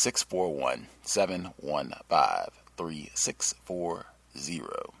again is 641-715-3640.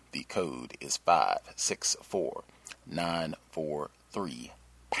 The code is 564943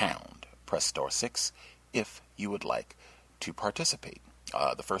 pound. Press *6 if you would like to participate.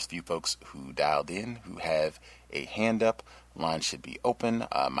 The first few folks who dialed in who have a hand up, line should be open.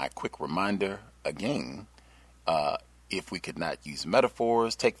 My quick reminder again, if we could not use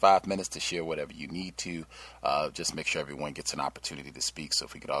metaphors, take 5 minutes to share whatever you need to. Just make sure everyone gets an opportunity to speak. So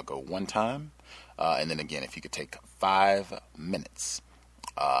if we could all go one time. And then again, if you could take 5 minutes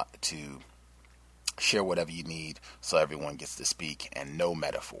to share whatever you need so everyone gets to speak, and no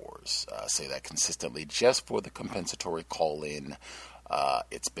metaphors. Say that consistently just for the compensatory call-in.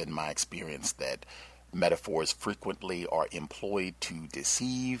 It's been my experience that metaphors frequently are employed to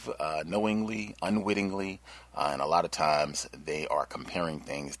deceive, knowingly, unwittingly, and a lot of times they are comparing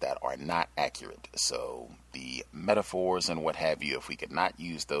things that are not accurate. So the metaphors and what have you, if we could not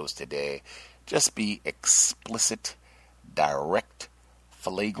use those today, just be explicit, direct,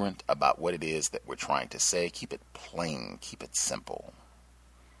 flagrant about what it is that we're trying to say. Keep it plain, keep it simple.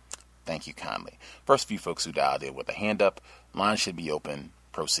 Thank you kindly. First few folks who dialed in with a hand up, line should be open.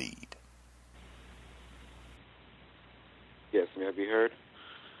 Proceed. Yes, may I be heard?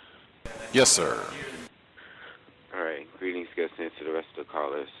 Yes, sir. All right. Greetings, guests, and to the rest of the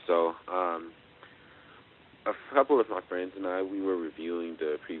callers. So, a couple of my friends and I, we were reviewing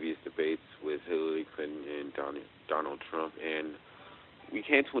the previous debates with Hillary Clinton and Donald Trump, and we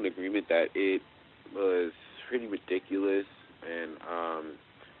came to an agreement that it was pretty ridiculous, and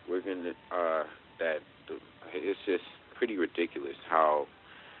we're gonna it's just pretty ridiculous how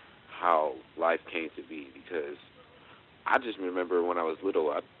life came to be, because I just remember when I was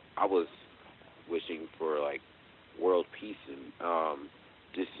little, I was wishing for like world peace and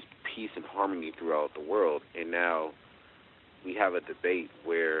just peace and harmony throughout the world, and now we have a debate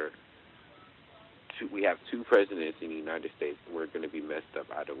where we have two presidents in the United States, and we're going to be messed up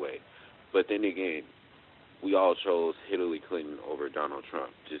either way. But then again, we all chose Hillary Clinton over Donald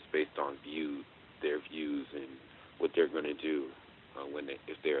Trump just based on their views and what they're going to do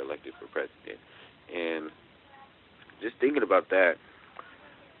if they're elected for president. And just thinking about that,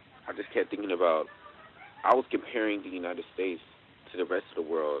 I just kept thinking about, I was comparing the United States to the rest of the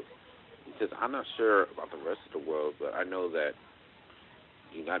world, because I'm not sure about the rest of the world, but I know that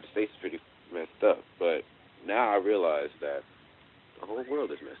the United States is pretty messed up. But now I realize that the whole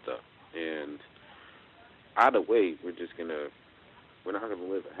world is messed up, and either way, we're not gonna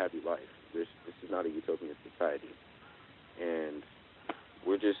live a happy life. This is not a utopian society, and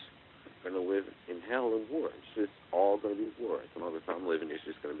we're just gonna live in hell and war. It's just all gonna be war. As long as I'm living, it's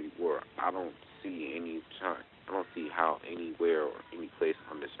just gonna be war. I don't see how anywhere or any place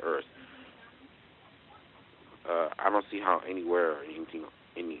on this earth, I don't see how anywhere or anything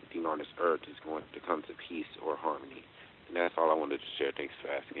on this earth is going to come to peace or harmony. And that's all I wanted to share. Thanks for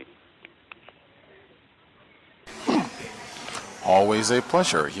asking. Always a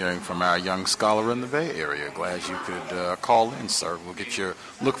pleasure hearing from our young scholar in the Bay Area. Glad you could call in, sir. We'll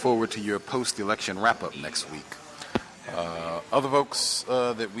look forward to your post-election wrap-up next week. Other folks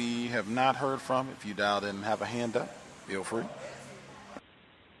that we have not heard from, if you dialed in and have a hand up, feel free.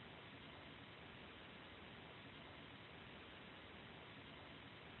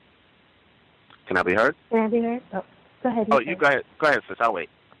 Can I be heard? Can I be heard? Oh, go ahead. Oh, you go ahead. Go ahead, sis. I'll wait.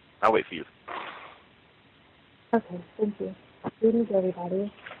 I'll wait for you. Okay, thank you. Greetings,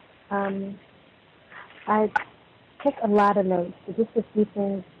 everybody. I took a lot of notes, but just a few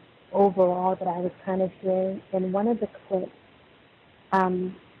things overall that I was kind of hearing. In one of the clips,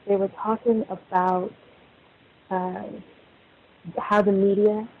 they were talking about how the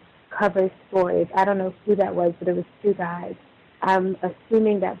media covers stories. I don't know who that was, but it was two guys. I'm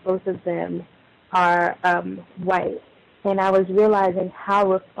assuming that both of them are white. And I was realizing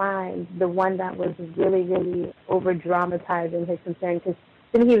how refined the one that was really, really over-dramatizing his concern, because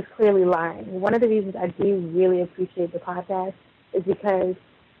to me he was clearly lying. One of the reasons I do really appreciate the podcast is because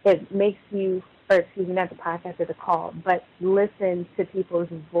it makes you, or excuse me, not the podcast or the call, but listen to people's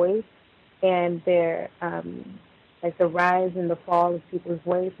voice and their, like the rise and the fall of people's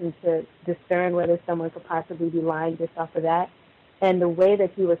voice, and to discern whether someone could possibly be lying just off of that. And the way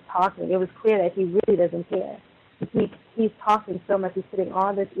that he was talking, it was clear that he really doesn't care. He's talking so much, he's putting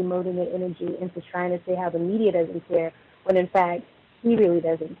all this emotion and energy into trying to say how the media doesn't care, when in fact he really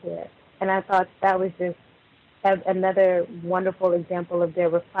doesn't care. And I thought that was just another wonderful example of their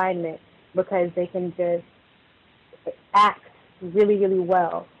refinement, because they can just act really, really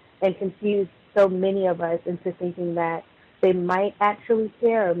well and confuse so many of us into thinking that they might actually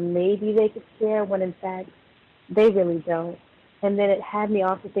care, or maybe they could care, when in fact they really don't. And then it had me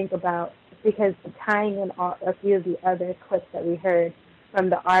also think about, because tying in a few of the other clips that we heard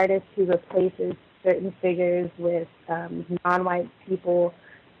from the artist who replaces certain figures with non-white people,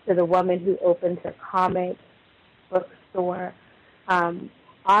 to the woman who opens a comic book store,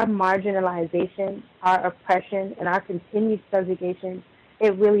 our marginalization, our oppression, and our continued subjugation,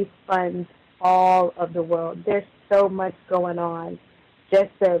 it really funds all of the world. There's so much going on.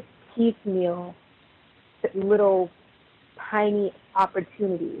 Just a piecemeal, little tiny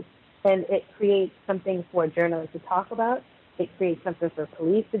opportunities. And it creates something for journalists to talk about. It creates something for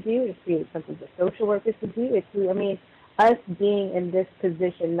police to do. It creates something for social workers to do. Us being in this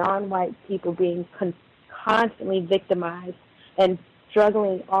position, non-white people being constantly victimized and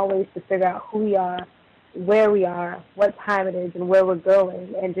struggling always to figure out who we are, where we are, what time it is, and where we're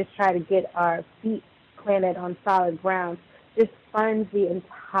going, and just try to get our feet planted on solid ground, just funds the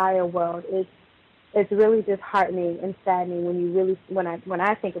entire world. It's really disheartening and saddening when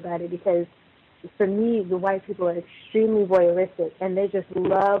I think about it, because for me, the white people are extremely voyeuristic, and they just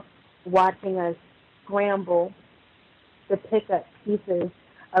love watching us scramble to pick up pieces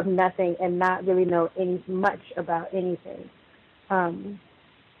of nothing and not really know much about anything.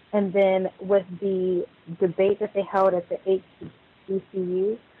 And then with the debate that they held at the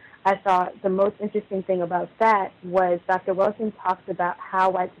HBCU, I thought the most interesting thing about that was Dr. Wilson talks about how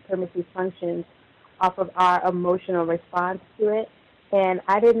white supremacy functions off of our emotional response to it. And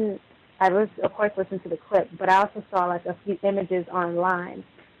I didn't I was, of course, listened to the clip, but I also saw like a few images online,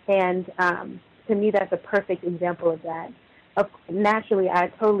 and to me, that's a perfect example of that. Naturally, I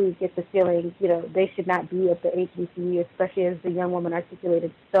totally get the feeling, they should not be at the HBCU, especially as the young woman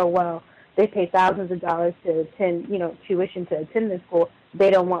articulated so well. They pay thousands of dollars to attend, tuition to attend this school.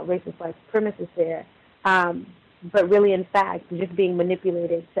 They don't want racist white supremacists there. But really, in fact, just being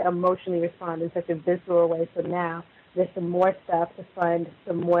manipulated to emotionally respond in such a visceral way. So now there's some more stuff to fund,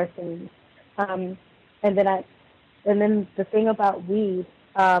 some more things. And then the thing about weed,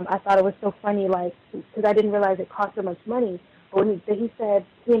 I thought it was so funny, because I didn't realize it cost so much money. But when he said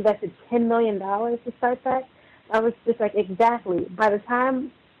he invested $10 million to start that, I was just like, exactly. By the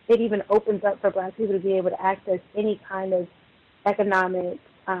time it even opens up for black people to be able to access any kind of economic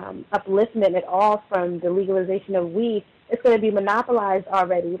upliftment at all from the legalization of weed, it's going to be monopolized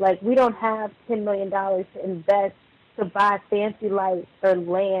already. Like, we don't have $10 million to invest to buy fancy lights or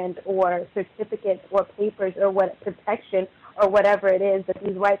land or certificates or papers or protection or whatever it is that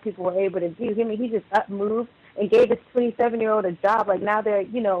these white people were able to do. I mean, he just up-moved and gave this 27-year-old a job. Like, now they're,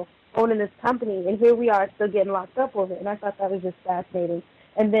 owning this company, and here we are still getting locked up over it. And I thought that was just fascinating.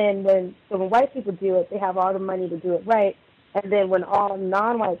 And then when white people do it, they have all the money to do it right. And then when all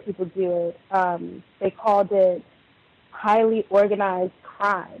non-white people do it, they called it highly organized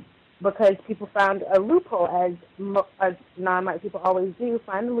crime, because people found a loophole, as non-white people always do,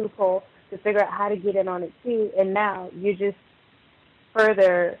 find a loophole to figure out how to get in on it too. And now you're just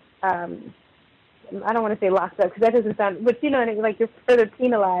further, I don't want to say locked up, because that doesn't sound, but like you're further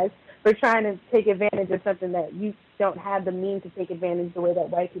penalized for trying to take advantage of something that you don't have the means to take advantage the way that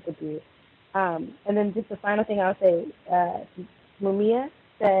white people do. And then just the final thing I'll say, Mumia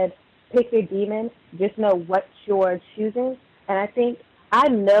said, pick your demon, just know what you're choosing. And I think I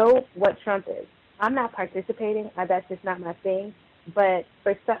know what Trump is. I'm not participating. That's just not my thing. But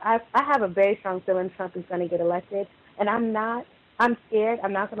I have a very strong feeling Trump is going to get elected. And I'm scared.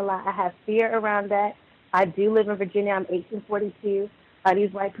 I'm not going to lie. I have fear around that. I do live in Virginia. I'm 1842.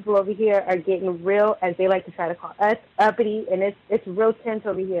 These white people over here are getting real, as they like to try to call us, uppity, and it's real tense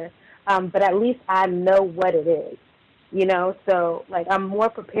over here. But at least I know what it is, So, I'm more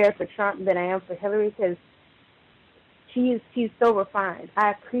prepared for Trump than I am for Hillary, because she's so refined. I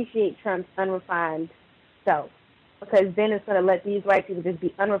appreciate Trump's unrefined self, because then it's going to let these white people just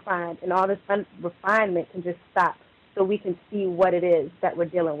be unrefined, and all this refinement can just stop, so we can see what it is that we're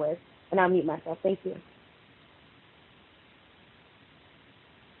dealing with. And I'll mute myself. Thank you.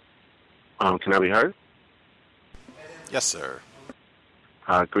 Can I be heard? Yes, sir.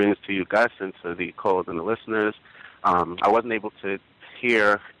 Greetings to you guys and to the callers and the listeners. I wasn't able to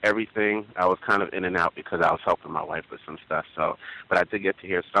hear everything. I was kind of in and out because I was helping my wife with some stuff. But I did get to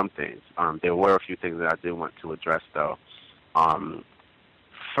hear some things. There were a few things that I did want to address, though.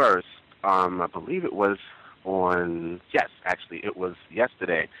 First, I believe it was it was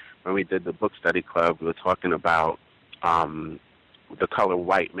yesterday when we did the book study club. We were talking about the color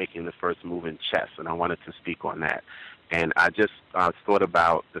white making the first move in chess, and I wanted to speak on that. And I just thought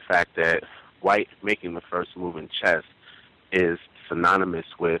about the fact that white making the first move in chess is synonymous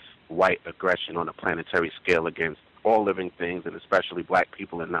with white aggression on a planetary scale against all living things, and especially black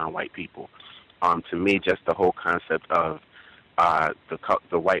people and non-white people. To me, just the whole concept of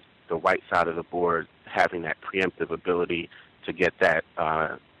the white side of the board having that preemptive ability to get that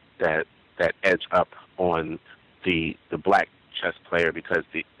edge up on the black chess player, because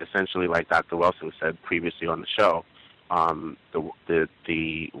essentially, like Dr. Wilson said previously on the show,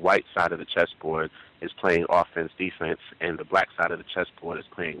 the white side of the chessboard is playing offense, defense, and the black side of the chessboard is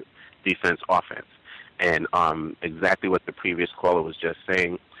playing defense, offense. And exactly what the previous caller was just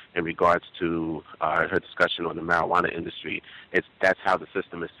saying in regards to her discussion on the marijuana industry, that's how the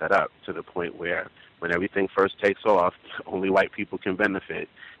system is set up, to the point where when everything first takes off, only white people can benefit.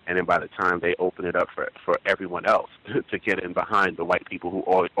 And then by the time they open it up for everyone else to get in behind the white people who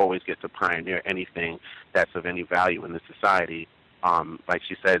always get to pioneer anything that's of any value in the society, like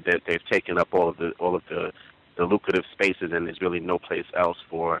she said, that they've taken up all of the lucrative spaces, and there's really no place else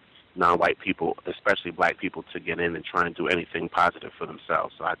for non-white people, especially black people, to get in and try and do anything positive for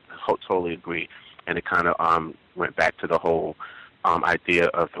themselves. So I totally agree. And it kind of went back to the whole idea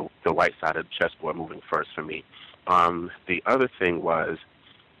of the white side of the chessboard moving first for me. The other thing was,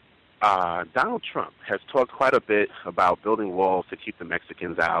 Donald Trump has talked quite a bit about building walls to keep the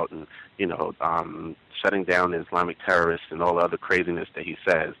Mexicans out, and shutting down the Islamic terrorists and all the other craziness that he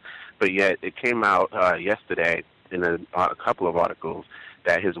says. But yet it came out yesterday in a couple of articles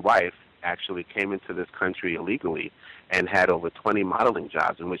that his wife actually came into this country illegally and had over 20 modeling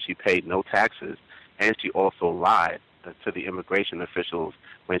jobs in which she paid no taxes, and she also lied to the immigration officials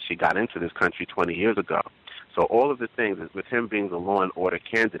when she got into this country 20 years ago. So all of the things, with him being the law and order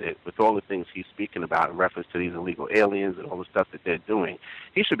candidate, with all the things he's speaking about in reference to these illegal aliens and all the stuff that they're doing,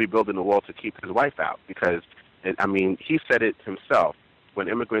 he should be building a wall to keep his wife out because, I mean, he said it himself. When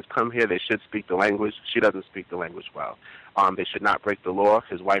immigrants come here, they should speak the language. She doesn't speak the language well. They should not break the law.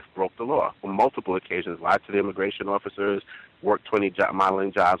 His wife broke the law on multiple occasions, lied to the immigration officers, worked 20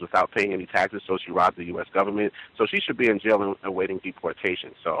 modeling jobs without paying any taxes, so she robbed the U.S. government. So she should be in jail and awaiting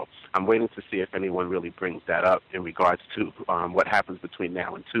deportation. So I'm waiting to see if anyone really brings that up in regards to what happens between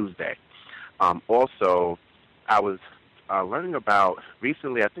now and Tuesday. Also, I was learning about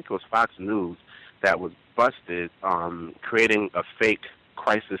recently, I think it was Fox News, that was busted creating a fake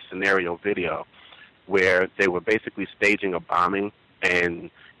crisis scenario video where they were basically staging a bombing,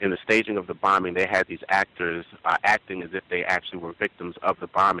 and in the staging of the bombing, they had these actors acting as if they actually were victims of the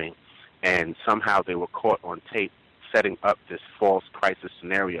bombing, and somehow they were caught on tape setting up this false crisis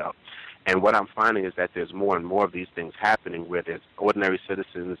scenario. And what I'm finding is that there's more and more of these things happening where there's ordinary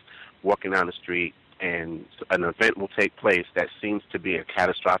citizens walking down the street, and an event will take place that seems to be a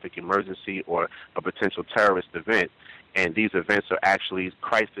catastrophic emergency or a potential terrorist event. And these events are actually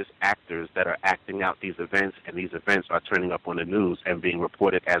crisis actors that are acting out these events, and these events are turning up on the news and being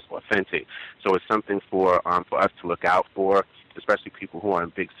reported as authentic. So it's something for us to look out for, especially people who are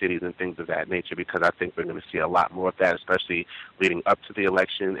in big cities and things of that nature, because I think we're going to see a lot more of that, especially leading up to the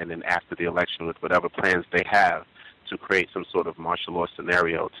election and then after the election with whatever plans they have to create some sort of martial law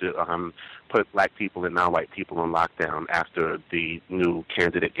scenario to put black people and non-white people on lockdown after the new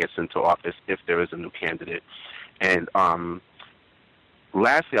candidate gets into office, if there is a new candidate. And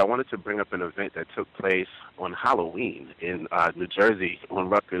lastly, I wanted to bring up an event that took place on Halloween in New Jersey on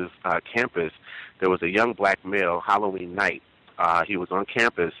Rutgers campus. There was a young black male, Halloween night. He was on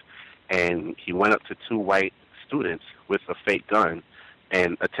campus, and he went up to two white students with a fake gun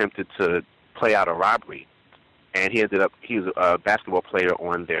and attempted to play out a robbery. And he was a basketball player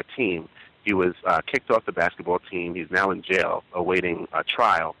on their team. He was kicked off the basketball team. He's now in jail awaiting a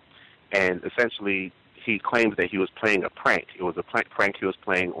trial. And essentially, he claims that he was playing a prank. It was a prank he was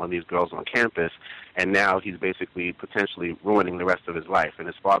playing on these girls on campus, and now he's basically potentially ruining the rest of his life. And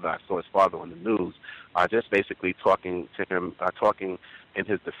his father, I saw his father on the news, just basically talking to him, talking in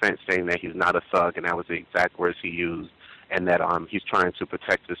his defense, saying that he's not a thug, and that was the exact words he used, and that he's trying to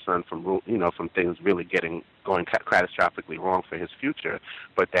protect his son from, from things really going catastrophically wrong for his future,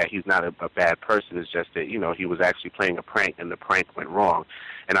 but that he's not a bad person. It's just that, he was actually playing a prank, and the prank went wrong.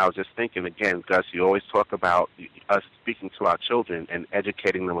 And I was just thinking, again, Gus, you always talk about us speaking to our children and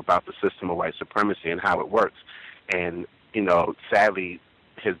educating them about the system of white supremacy and how it works. And, sadly,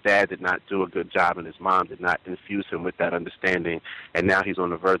 his dad did not do a good job, and his mom did not infuse him with that understanding, and now he's on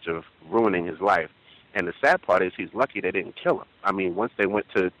the verge of ruining his life. And the sad part is he's lucky they didn't kill him. I mean, once they went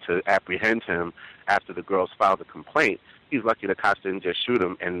to apprehend him after the girls filed a complaint, he's lucky the cops didn't just shoot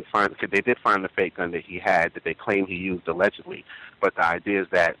him and because they did find the fake gun that he had that they claim he used allegedly. But the idea is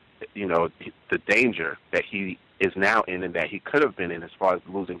that, the danger that he is now in and that he could have been in as far as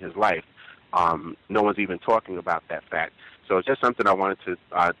losing his life, no one's even talking about that fact. So it's just something I wanted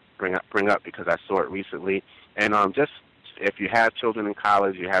to bring up because I saw it recently. And just if you have children in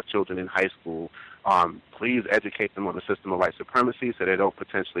college, you have children in high school, please educate them on the system of white supremacy so they don't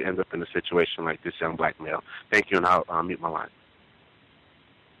potentially end up in a situation like this young black male. Thank you, and I'll mute my line.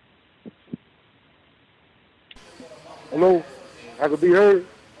 Hello, I could be heard?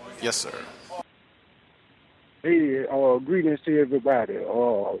 Yes, sir. Hey, greetings to everybody.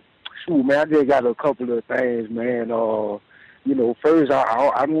 Man, I just got a couple of things, man. First,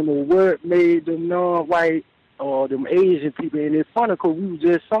 I don't know what made them non-white them Asian people, and it's funny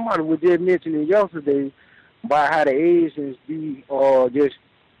because somebody was just mentioning yesterday about how the Asians be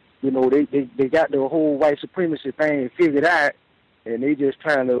they got the whole white supremacy thing figured out, and they just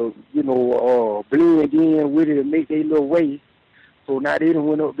trying to blend in with it and make their little way. So now they done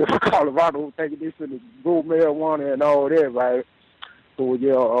went up to Colorado thinking they finna grow marijuana and all that, right? So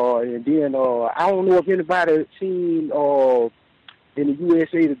and then I don't know if anybody seen in the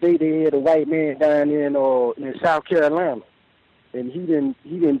USA Today, they had a white man down in South Carolina, and he did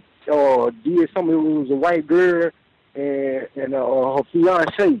something. It was a white girl and her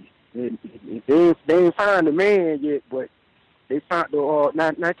fiance. And they ain't found the man yet, but they found the.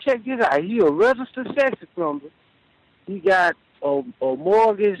 Now check this out. He a registered sex offender. He got a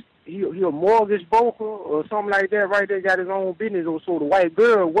mortgage. He a mortgage broker or something like that. Right there, got his own business. So the white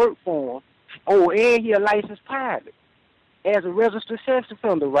girl worked for him. Oh, and he a licensed pilot as a registered sex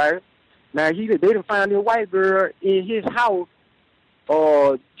offender, right? Now, they done find this white girl in his house,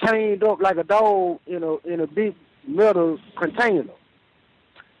 chained up like a dog in a big metal container.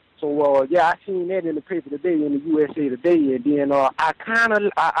 So yeah, I seen that in the paper today, in the USA Today, and then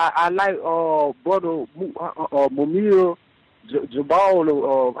I like brother Mumil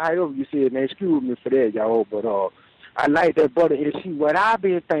Jabal, however you say it, man. Excuse me for that, y'all, but I like that brother. And see, what I've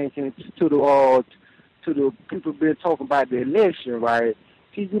been thinking to the people been talking about the election, right?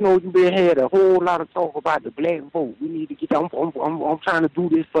 See, you know, you been had a whole lot of talk about the black vote. We need to get. I'm trying to do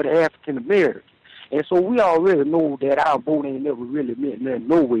this for the African Americans. And so we already know that our vote ain't never really meant nothing,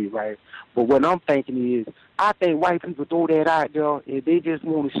 no way, right? But what I'm thinking is, I think white people throw that out there, and they just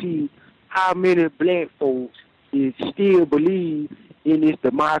want to see how many black folks is still believe in this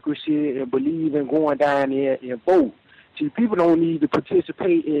democracy and believe in going down there and vote. See, people don't need to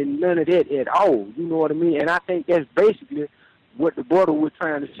participate in none of that at all. You know what I mean? And I think that's basically what the brother was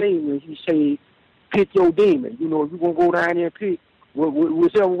trying to say when he said, pick your demon. You know, if you're going to go down there and pick,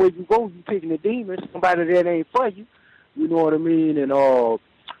 whichever way you go, you picking a demon, somebody that ain't for you. You know what I mean? And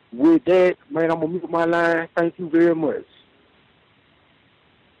with that, man, I'm going to mute my line. Thank you very much.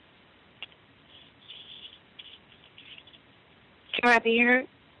 Can I be heard?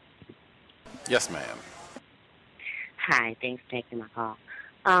 Yes, ma'am. Hi, thanks for taking my call.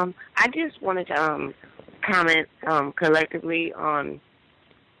 I just wanted to comment collectively on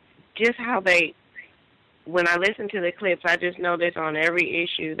just how they, when I listen to the clips, I just notice on every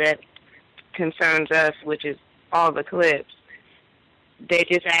issue that concerns us, which is all the clips, they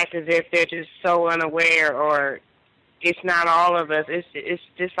just act as if they're just so unaware, or it's not all of us. It's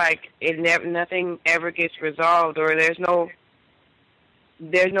just like nothing ever gets resolved, or there's no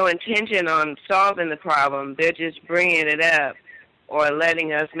intention on solving the problem. They're just bringing it up or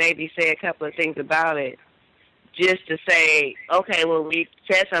letting us maybe say a couple of things about it just to say, okay, well, we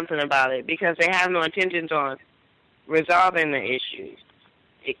said something about it, because they have no intentions on resolving the issues.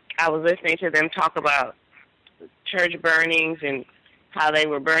 I was listening to them talk about church burnings and how they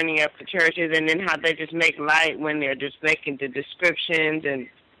were burning up the churches, and then how they just make light when they're just making the descriptions, and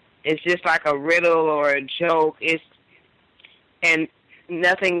it's just like a riddle or a joke. And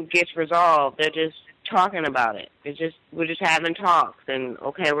nothing gets resolved. They're just talking about it. We're just having talks, and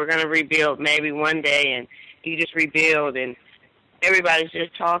okay, we're going to rebuild maybe one day, and you just rebuild, and everybody's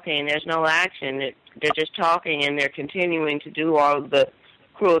just talking. There's no action. They're just talking, and they're continuing to do all of the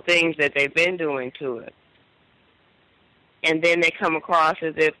cruel things that they've been doing to it. And then they come across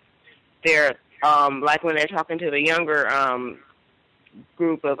as if they're, like when they're talking to the younger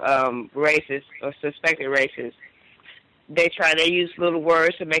group of racists or suspected racists, they use little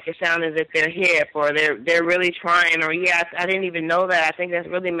words to make it sound as if they're hip, or they're really trying, or yeah, I didn't even know that. I think that's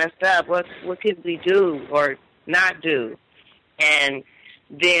really messed up. What could we do or not do? And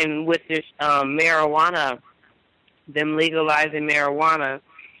then with this marijuana, them legalizing marijuana,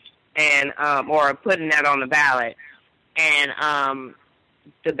 and or putting that on the ballot, and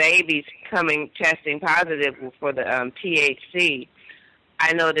the babies testing positive for the THC.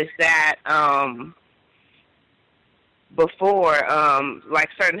 I noticed that before, like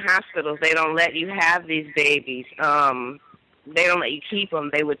certain hospitals, they don't let you have these babies. They don't let you keep them.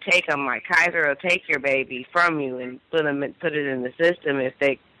 They would take them, like Kaiser will take your baby from you and put it in the system if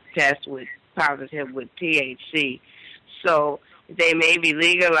they test positive with THC. So they may be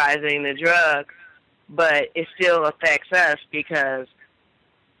legalizing the drug, but it still affects us because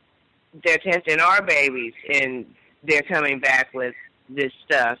they're testing our babies and they're coming back with this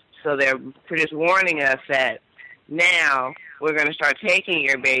stuff. So they're just warning us that now we're going to start taking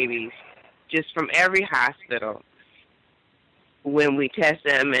your babies just from every hospital when we test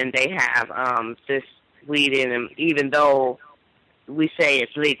them and they have this weed in them, even though we say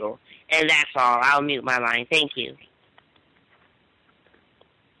it's legal. And that's all. I'll mute my line. Thank you.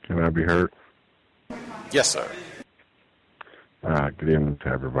 Can I be heard? Yes, sir. Good evening to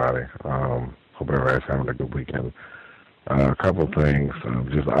everybody. Hope everybody's having a good weekend. A couple of things,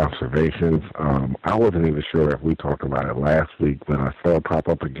 just observations. I wasn't even sure if we talked about it last week, but I saw it pop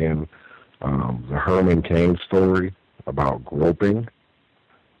up again. The Herman Cain story about groping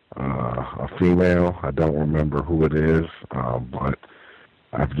a female. I don't remember who it is, but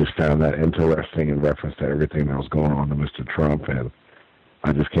I've just found that interesting in reference to everything that was going on to Mr. Trump, and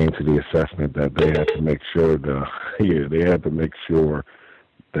I just came to the assessment that they had to make sure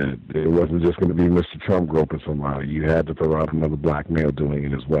that it wasn't just going to be Mr. Trump groping somebody. You had to throw out another black male doing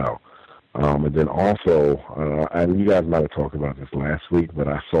it as well. And then also, and you guys might have talked about this last week, but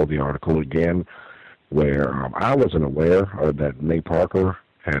I saw the article again where I wasn't aware that Nate Parker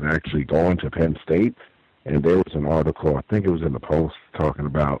had actually gone to Penn State, and there was an article, I think it was in the Post, talking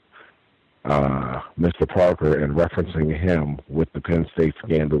about Mr. Parker and referencing him with the Penn State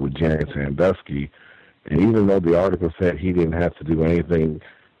scandal with Janet Sandusky, And even though the article said he didn't have to do anything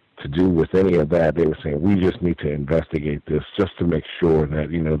to do with any of that, they were saying, we just need to investigate this just to make sure that,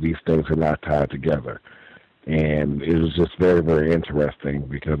 these things are not tied together. And it was just very, very interesting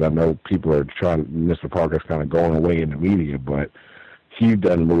because I know people are trying, Mr. Parker's kind of going away in the media, but he's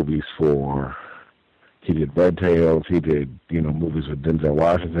done movies he did Red Tails, he did, movies with Denzel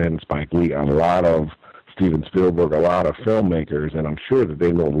Washington, Spike Lee, a lot of Steven Spielberg, a lot of filmmakers, and I'm sure that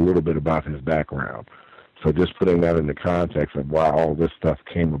they know a little bit about his background. So just putting that in the context of why all this stuff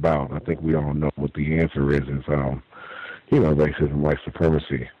came about, I think we all know what the answer is racism, white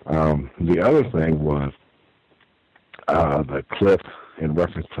supremacy. The other thing was the clip in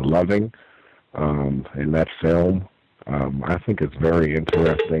reference to Loving in that film. I think it's very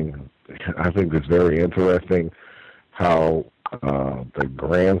interesting. How the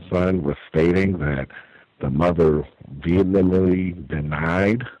grandson was stating that the mother vehemently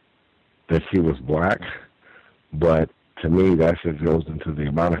denied that she was black. But to me, that just goes into the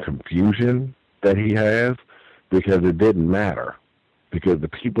amount of confusion that he has, because it didn't matter, because the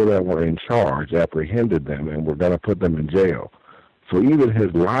people that were in charge apprehended them and were going to put them in jail. So even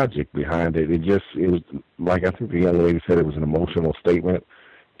his logic behind it, it was like, I think the young lady said, it was an emotional statement,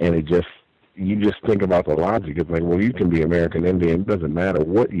 and you just think about the logic. It's like, well, you can be American Indian. It doesn't matter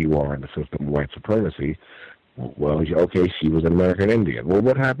what you are in the system of white supremacy. Well, okay, she was an American Indian. Well,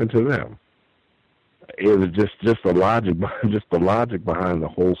 what happened to them? It was just the logic behind the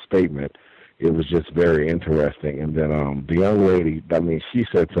whole statement. It was just very interesting. And then the young lady, she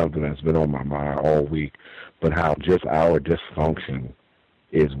said something that's been on my mind all week, but how just our dysfunction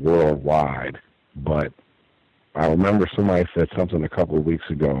is worldwide. But I remember somebody said something a couple of weeks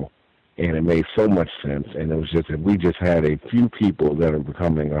ago, and it made so much sense. And it was just that we just had a few people that are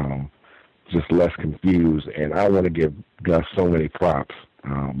becoming just less confused. And I want to give Gus so many props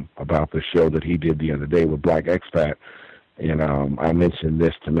about the show that he did the other day with Black Expat. And I mentioned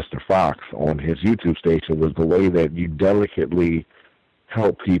this to Mr. Fox on his YouTube station, was the way that you delicately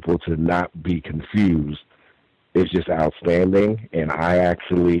help people to not be confused is just outstanding. And I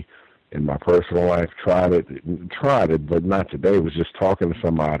actually, in my personal life, tried it, but not today. Was just talking to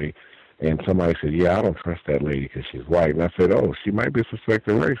somebody, and somebody said, yeah, I don't trust that lady because she's white. And I said, oh, she might be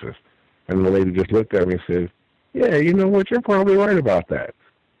suspected racist. And the lady just looked at me and said, yeah, you know what, you're probably right about that.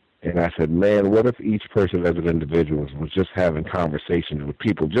 And I said, man, what if each person as an individual was just having conversations with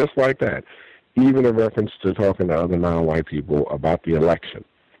people just like that, even in reference to talking to other non-white people about the election,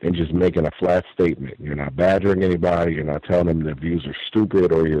 and just making a flat statement. You're not badgering anybody. You're not telling them their views are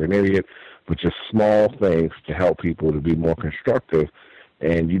stupid or you're an idiot, but just small things to help people to be more constructive.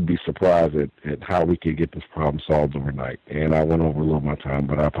 And you'd be surprised at how we could get this problem solved overnight. And I went over a little of my time,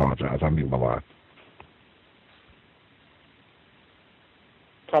 but I apologize. I mute my line.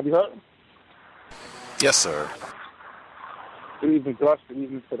 Can I be heard? Yes, sir. Good evening, Gus. Good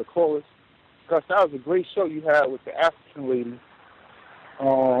evening to the callers. Gus, that was a great show you had with the African lady.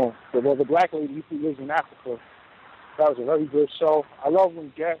 The black lady who lives in Africa. That was a very good show. I love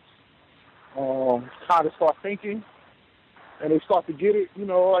when guests kind of start thinking and they start to get it,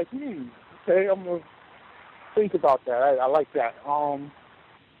 like, okay, I'm going to think about that. I like that.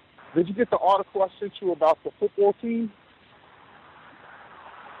 Did you get the article I sent you about the football team?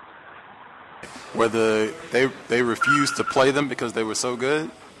 Whether they refused to play them because they were so good?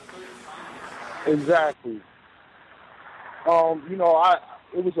 Exactly.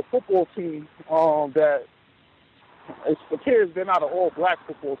 It was a football team that it appears they're not an all-black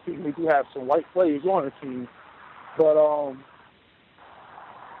football team. They do have some white players on the team, but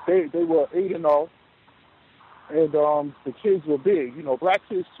they were 8-0, and the kids were big. Black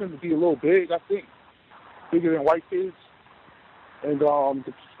kids tend to be a little big, I think, bigger than white kids. And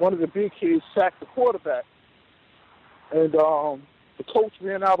one of the big kids sacked the quarterback. And the coach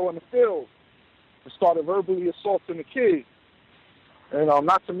ran out on the field and started verbally assaulting the kid. And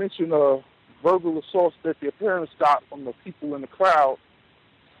not to mention verbal assaults that their parents got from the people in the crowd.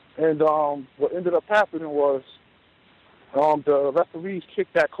 And what ended up happening was the referees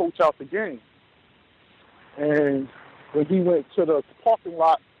kicked that coach out the game. And when he went to the parking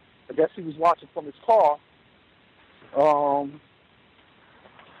lot, I guess he was watching from his car,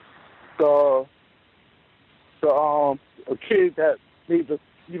 a kid that made the,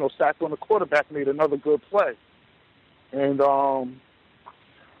 sacked on the quarterback made another good play. And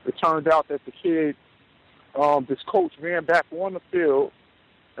it turned out that the kid, this coach ran back on the field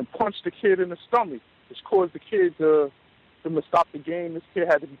and punched the kid in the stomach, which caused the kid to stop the game. This kid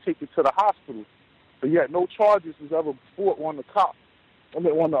had to be taken to the hospital. But yet no charges was ever brought on the cop, on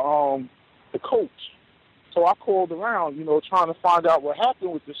the coach. So I called around, trying to find out what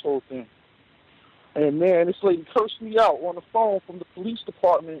happened with this whole thing. And, man, this lady cursed me out on the phone from the police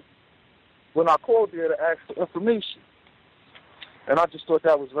department when I called there to ask for information. And I just thought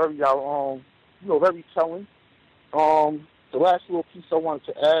that was very, very telling. The last little piece I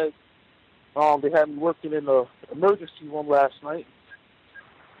wanted to add, they had me working in the emergency room last night,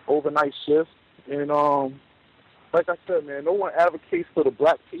 overnight shift. And like I said, man, no one advocates for the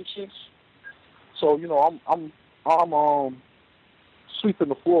black patients. So, I'm sweeping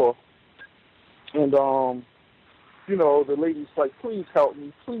the floor. And, the lady's like, please help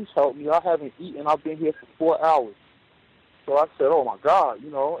me. I haven't eaten. I've been here for 4 hours. So I said, oh, my God,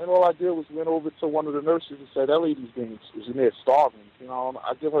 and all I did was went over to one of the nurses and said, that lady's is in there starving.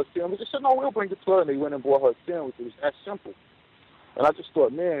 I give her a sandwich. They said, no, we'll bring it to her. And they went and bought her a sandwich. It was that simple. And I just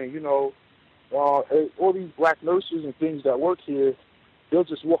thought, man, all these black nurses and things that work here, they'll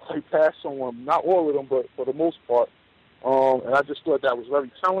just walk right past someone. Not all of them, but for the most part. And I just thought that was very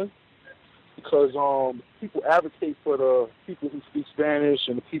telling because people advocate for the people who speak Spanish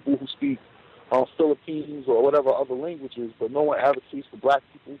and the people who speak Philippines or whatever other languages, but no one advocates for black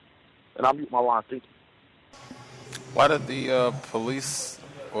people. And I mute my line. Thank you. Why did the police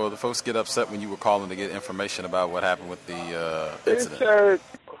or the folks get upset when you were calling to get information about what happened with the incident? They said,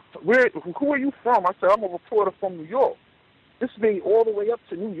 who are you from? I said, I'm a reporter from New York. This made all the way up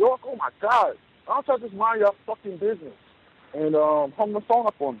to New York? Oh, my God. Why don't y'all just mind your fucking business? And hung the phone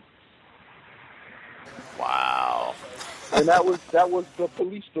up on me. Wow. And that was the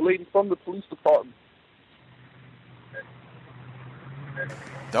lady from the police department.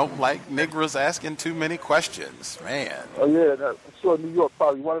 Don't like niggers asking too many questions, man. Oh, yeah, I'm sure New York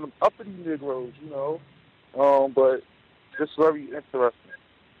probably one of them uppity Negroes, but just very interesting.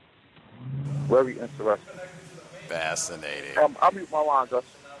 Very interesting. Fascinating. I'll mute my line,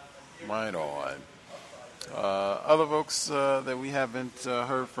 Justin. Right on. Other folks that we haven't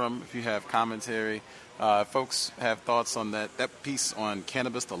heard from, if you have commentary, folks have thoughts on that piece on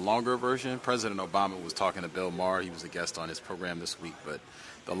cannabis, the longer version. President Obama was talking to Bill Maher. He was a guest on his program this week, but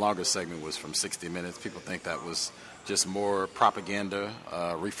the longer segment was from 60 Minutes. People think that was just more propaganda,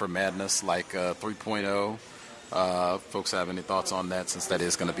 reefer madness like 3.0. Folks have any thoughts on that since that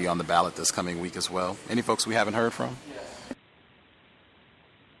is going to be on the ballot this coming week as well? Any folks we haven't heard from?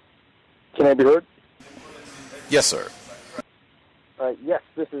 Can I be heard? Yes, sir. Yes,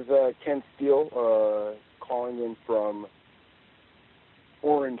 this is Ken Steele calling in from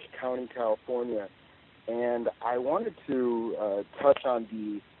Orange County, California. And I wanted to touch on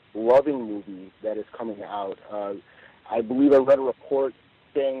the Loving movie that is coming out. I believe I read a report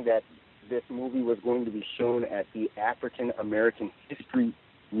saying that this movie was going to be shown at the African American History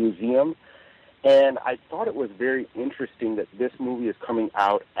Museum. And I thought it was very interesting that this movie is coming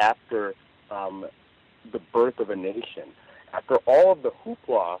out after the birth of a nation. After all of the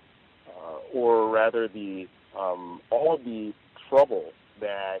hoopla, or rather all of the trouble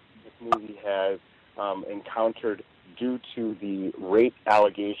that this movie has encountered due to the rape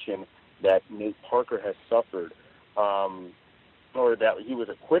allegation that Nate Parker has suffered, or that he was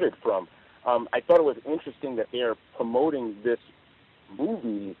acquitted from, I thought it was interesting that they are promoting this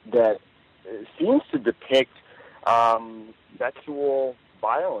movie that seems to depict sexual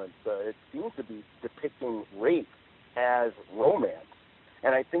violence. It seems to be depicting rape as romance.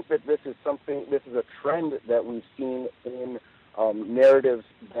 And I think that this is a trend that we've seen in narratives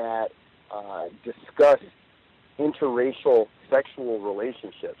that discuss interracial sexual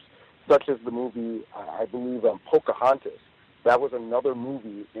relationships, such as the movie, I believe, Pocahontas. That was another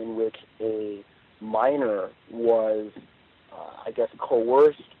movie in which a minor was,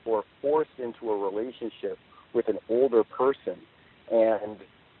 coerced or forced into a relationship with an older person and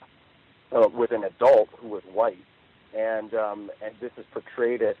with an adult who was white. And this is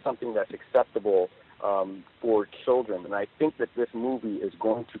portrayed as something that's acceptable for children. And I think that this movie is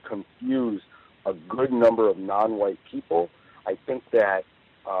going to confuse a good number of non-white people. I think that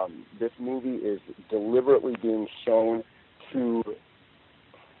this movie is deliberately being shown to,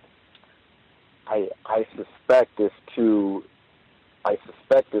 I suspect this to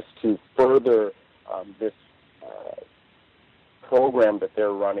further this program that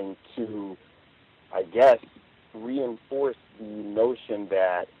they're running to, I guess, reinforce the notion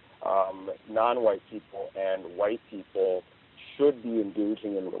that non-white people and white people should be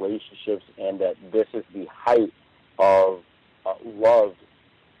engaging in relationships, and that this is the height of love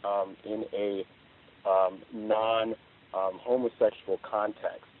in a non-homosexual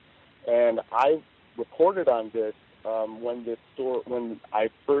context. And I reported on this when I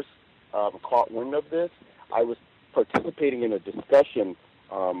first caught wind of this. I was participating in a discussion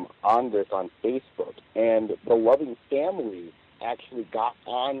on this on Facebook, and the Loving family actually got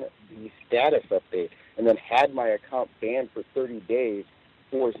on the status update and then had my account banned for 30 days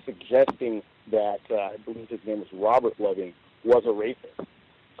for suggesting that, I believe his name was Robert Loving, was a rapist.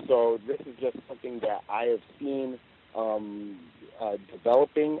 So this is just something that I have seen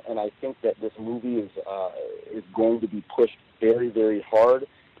developing, and I think that this movie is going to be pushed very, very hard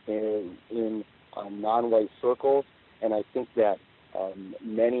in non-white circles, and I think that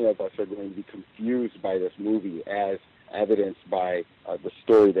many of us are going to be confused by this movie, as evidenced by the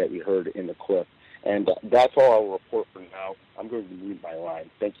story that we heard in the clip. And that's all I'll report for now. I'm going to mute my line.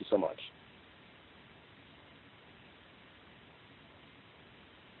 Thank you so much.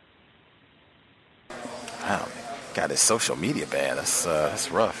 Wow, got his social media ban. That's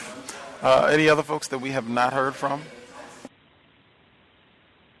rough. Any other folks that we have not heard from?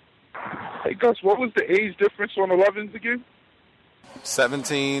 Hey, Gus, what was the age difference on 11s again?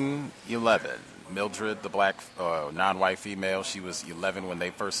 17, 11. Mildred, the black non-white female, she was 11 when they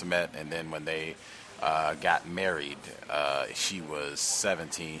first met, and then when they got married, she was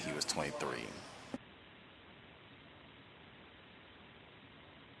 17, he was 23.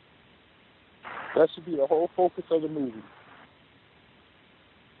 That should be the whole focus of the movie.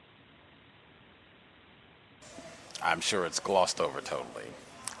 I'm sure it's glossed over totally.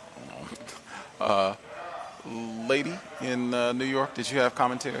 Lady in New York, did you have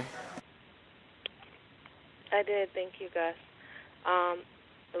commentary? I did, thank you, Gus.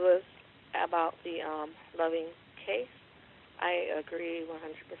 It was about the Loving case. I agree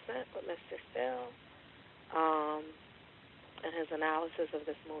 100% with Mr. Still and his analysis of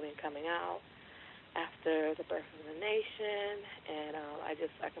this movie coming out after the birth of the nation, and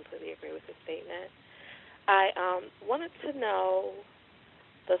I completely agree with his statement. I wanted to know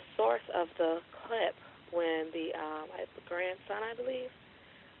the source of the clip when the grandson, I believe,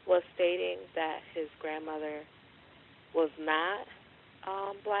 was stating that his grandmother was not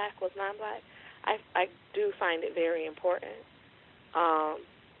black, was non-black. I do find it very important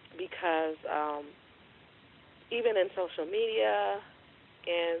because even in social media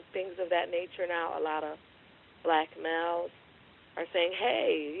and things of that nature now, a lot of black males are saying,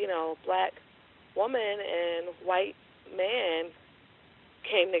 hey, black woman and white man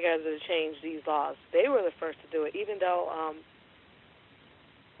came together to change these laws. They were the first to do it, even though,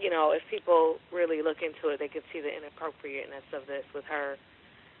 if people really look into it, they could see the inappropriateness of this with her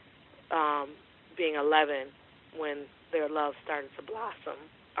being 11 when their love started to blossom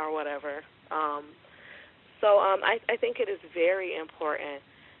or whatever. I think it is very important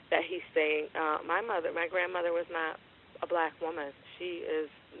that he's saying, my grandmother was not a black woman. She is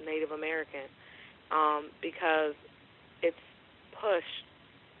Native American, because it's pushed,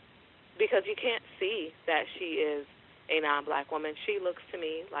 because you can't see that she is a non-black woman. She looks to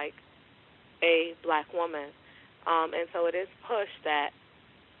me like a black woman. And so it is pushed that,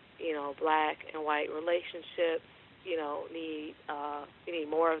 black and white relationships, need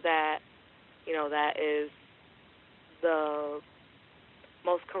more of that. That is the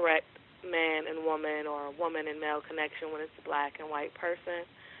most correct man and woman or woman and male connection when it's a black and white person.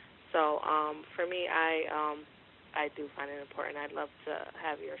 So for me, I do find it important. I'd love to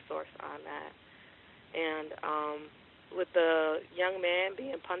have your source on that. And with the young man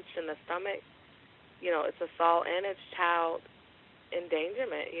being punched in the stomach, it's assault and it's child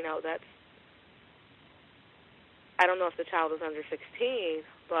endangerment. That's, I don't know if the child is under 16,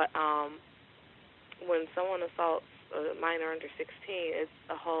 but when someone assaults a minor under 16, it's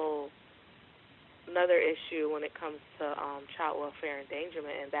a whole another issue when it comes to child welfare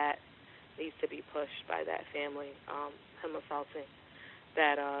endangerment, and that needs to be pushed by that family, him assaulting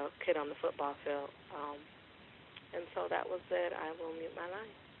that kid on the football field. And so that was it. I will mute my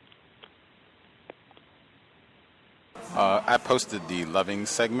line. I posted the Loving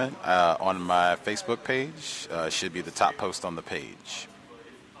segment on my Facebook page. Should be the top post on the page.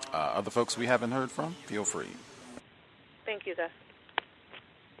 Other folks we haven't heard from, feel free. Thank you, Gus.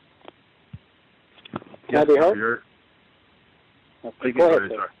 Can I be heard? Go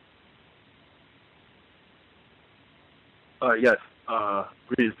ahead, sir. Yes.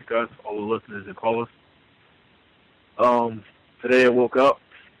 Greetings to Gus, all the listeners and callers. Today I woke up,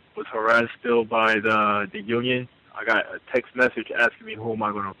 was harassed still by the union. I got a text message asking me who am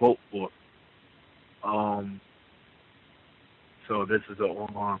I going to vote for. So this is an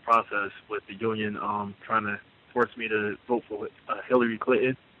ongoing process with the union trying to force me to vote for Hillary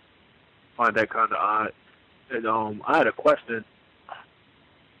Clinton. Find that kind of odd. And I had a question.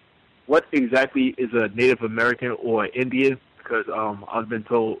 What exactly is a Native American or an Indian? Because I've been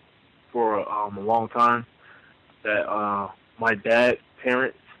told for a long time that my dad's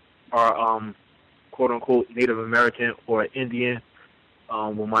parents are, quote-unquote Native American or Indian.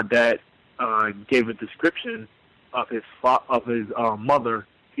 When my dad gave a description of his mother,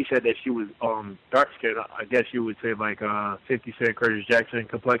 he said that she was dark-skinned. I guess you would say like 50 Cent, Curtis Jackson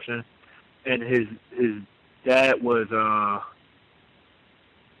complexion. And his dad was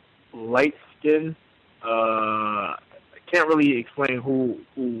light-skinned. I can't really explain who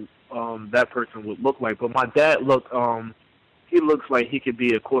that person would look like, but my dad he looks like he could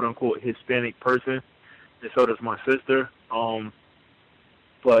be a quote-unquote Hispanic person, and so does my sister.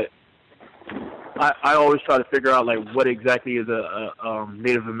 But I always try to figure out like what exactly is a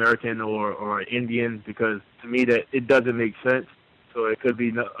Native American or Indian, because to me that it doesn't make sense. So it could be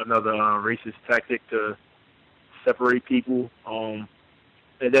another racist tactic to separate people. And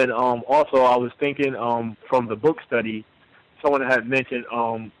then also I was thinking from the book study, someone had mentioned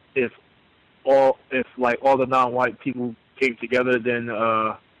if all the non-white people came together, then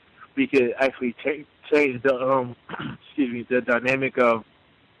we could actually change the the dynamic of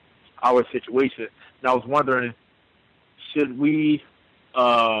our situation. And I was wondering, should we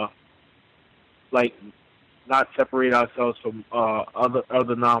not separate ourselves from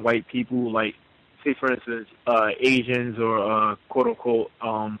other non-white people, like say for instance Asians or quote unquote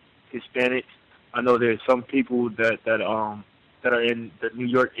Hispanics? I know there's some people that are in the New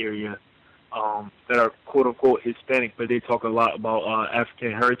York area that are quote unquote Hispanic, but they talk a lot about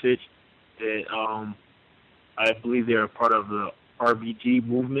African heritage. And I believe they're a part of the RBG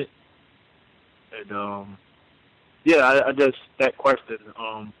movement. And I just that question.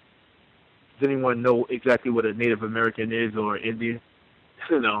 Does anyone know exactly what a Native American is or Indian?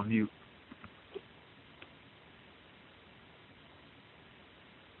 No, you.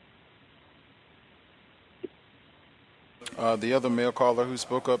 The other male caller who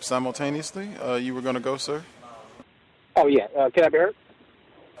spoke up simultaneously, you were going to go, sir? Oh, yeah. Can I be heard?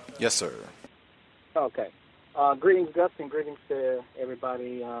 Yes, sir. Okay. Greetings, Gus, and greetings to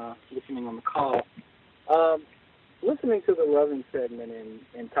everybody listening on the call. Listening to the Loving segment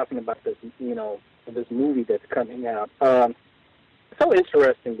and talking about this, this movie that's coming out, so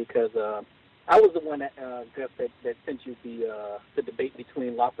interesting because I was the one that, Gus, that sent you the debate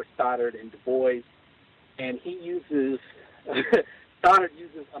between Lawford Stoddard and Du Bois, and he uses Stoddard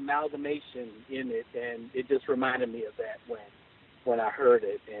uses amalgamation in it, and it just reminded me of that when I heard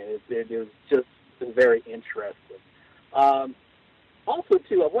it, and it was just very interesting. Also,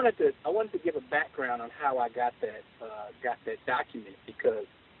 too, I wanted to give a background on how I got that document, because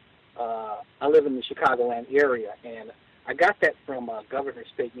I live in the Chicagoland area, and I got that from Governor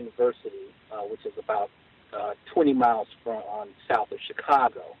State University, which is about 20 miles south of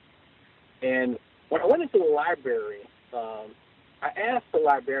Chicago. And when I went into the library, I asked the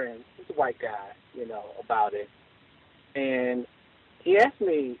librarian, he's a white guy, about it, and he asked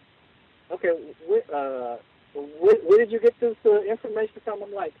me, okay, where did you get this information from?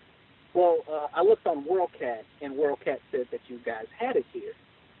 I'm like, well, I looked on WorldCat, and WorldCat said that you guys had it here.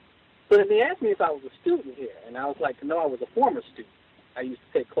 So then he asked me if I was a student here, and I was like, no, I was a former student. I used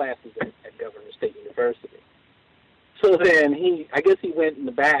to take classes at Governor State University. So then I guess he went in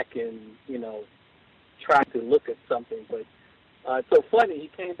the back and, tried to look at something, but it's so funny, he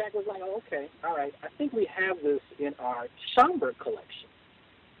came back and was like, oh, okay, all right, I think we have this in our Schomburg collection.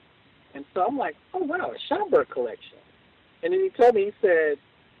 And so I'm like, oh, wow, a Schomburg collection. And then he told me, he said,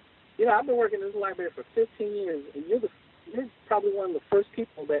 I've been working in this library for 15 years, and you're probably one of the first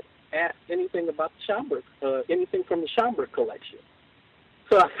people that asked anything about the Schomburg, anything from the Schomburg collection.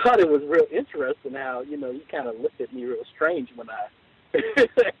 So I thought it was real interesting how, he kind of looked at me real strange when I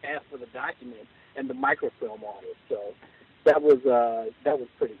asked for the document and the microfilm on it. So that was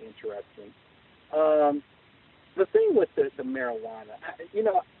pretty interesting. The thing with the marijuana,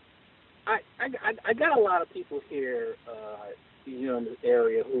 I got a lot of people here, in this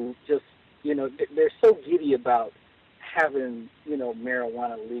area who just, they're so giddy about having,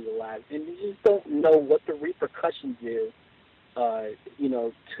 marijuana legalized, and you just don't know what the repercussions is,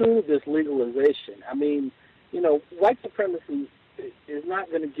 to this legalization. I mean, white supremacy is not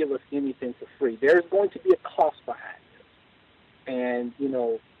going to give us anything for free. There's going to be a cost behind it. And,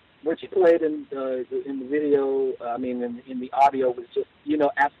 what you played in the video, in the audio was just,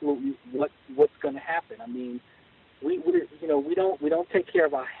 absolutely what's going to happen. I mean, we don't take care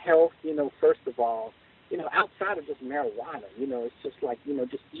of our health, first of all, outside of just marijuana. It's just like,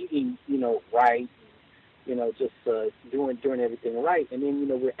 just eating, right, just doing everything right. And then,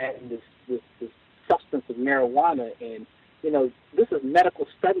 we're adding this substance of marijuana, and, this is medical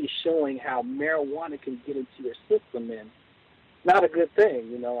studies showing how marijuana can get into your system, and not a good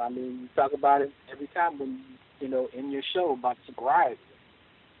thing. You talk about it every time when, in your show about sobriety.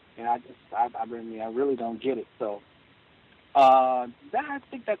 and I really don't get it. So, I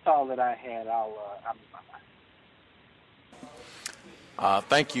think that's all that I had.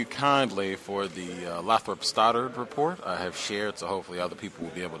 Thank you kindly for the Lathrop Stoddard report. I have shared, so hopefully other people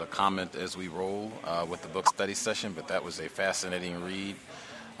will be able to comment as we roll with the book study session, but that was a fascinating read.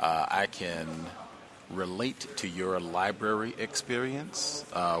 I can relate to your library experience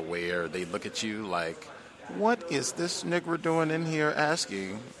where they look at you like, what is this nigger doing in here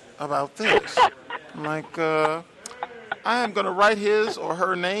asking about this? Like, I am going to write his or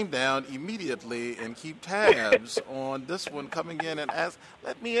her name down immediately and keep tabs on this one coming in and ask,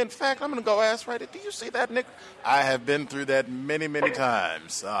 I'm going to go ask right it. Do you see that, Nick? I have been through that many, many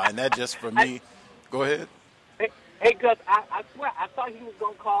times. And that just for me. Go ahead. Hey, Gus, I swear, I thought he was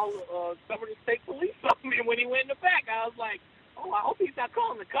going to call some of the state police on me. And when he went in the back, I was like, oh, I hope he's not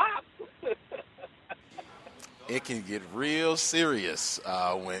calling the cops. It can get real serious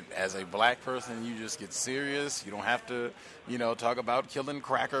when, as a black person, you just get serious. You don't have to, talk about killing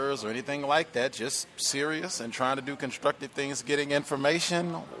crackers or anything like that. Just serious and trying to do constructive things, getting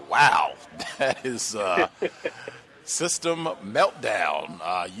information. Wow, that is system meltdown.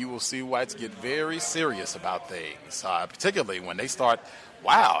 You will see whites get very serious about things, particularly when they start,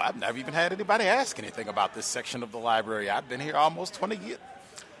 wow, I've never even had anybody ask anything about this section of the library. I've been here almost 20 years.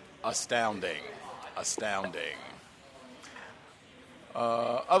 Astounding.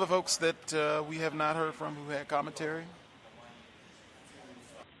 Other folks that we have not heard from who had commentary?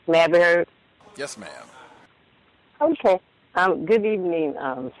 May I be heard? Yes, ma'am. Okay. Good evening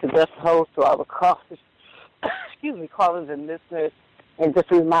to the host, to all the callers, callers and listeners. And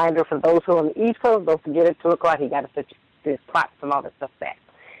just a reminder for those who are on the East Coast, don't forget at 2 o'clock, you got to put your clocks and all that stuff back.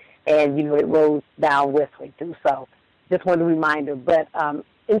 And, it rolls down westward too. So just one reminder. But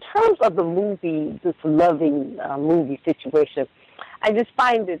in terms of the movie, this loving movie situation, I just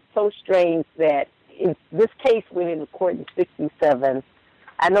find it so strange that in this case went into court in 1967.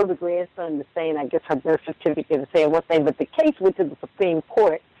 I know the grandson is saying, I guess her birth certificate is saying one thing, but the case went to the Supreme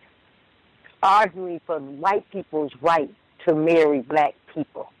Court arguing for white people's right to marry black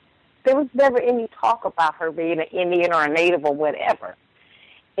people. There was never any talk about her being an Indian or a Native or whatever.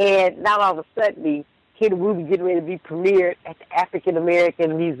 And now all of a sudden, here the movie getting ready to be premiered at the African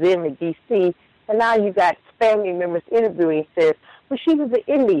American Museum in D.C., and now you got family members interviewing says, well, she was an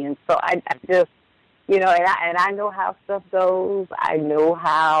Indian. So I just, and I know how stuff goes. I know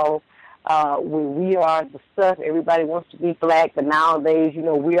how when we are the stuff, everybody wants to be black, but nowadays,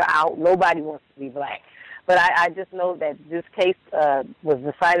 we're out. Nobody wants to be black. But I just know that this case was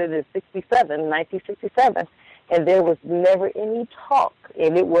decided in 1967, and there was never any talk.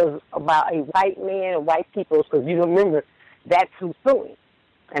 And it was about a white man and white people, because you remember, that's who's suing.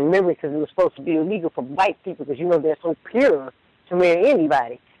 And remember, because it was supposed to be illegal for white people, because they're so pure to marry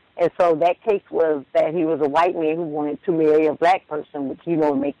anybody. And so that case was that he was a white man who wanted to marry a black person, which,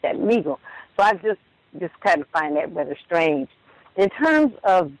 make that legal. So I just kind of find that rather strange. In terms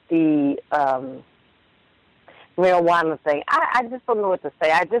of the marijuana thing, I just don't know what to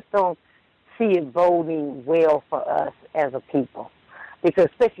say. I just don't see it boding well for us as a people. Because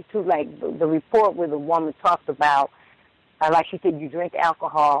especially, too, like the report where the woman talked about, like she said, you drink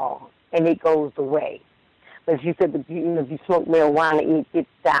alcohol and it goes away. But she said that if you smoke marijuana, it gets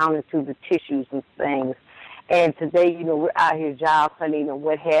down into the tissues and things. And today, we're out here job hunting and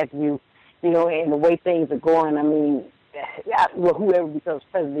what have you, and the way things are going, I mean, whoever becomes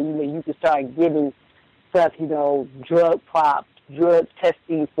president, you can start getting stuff, drug props, drug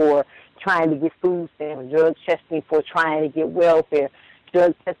testing for trying to get food stamps, drug testing for trying to get welfare,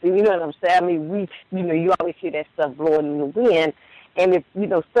 drug testing, you know what I'm saying? I mean, you always hear that stuff blowing in the wind. And if,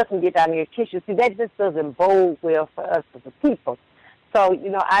 stuff can get down in your tissue, see, that just doesn't bode well for us as a people. So,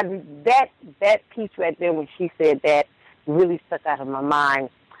 that piece right there when she said that really stuck out of my mind.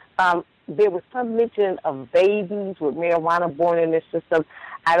 There was some mention of babies with marijuana born in their system.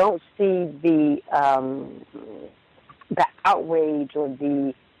 I don't see the outrage or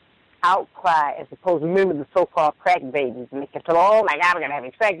the outcry as opposed to, remember, the so-called crack babies. And they kept saying, oh, my God, we're going to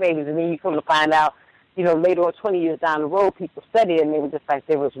have crack babies. And then you come to find out, later on, 20 years down the road, people studied it, and they were just like,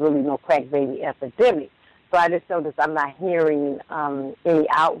 there was really no crack baby epidemic. So I just noticed I'm not hearing any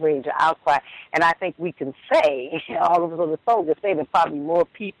outrage or outcry. And I think we can say, all of us on the phone can say that probably more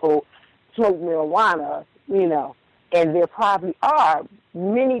people smoke marijuana, and there probably are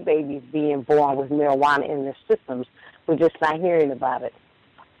many babies being born with marijuana in their systems. We're just not hearing about it.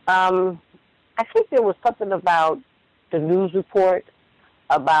 I think there was something about the news report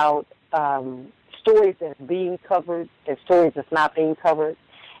about stories that's being covered and stories that's not being covered.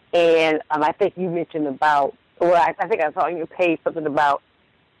 And I think you mentioned about, I think I saw on your page something about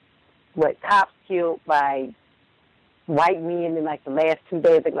cops killed by white men in like the last 2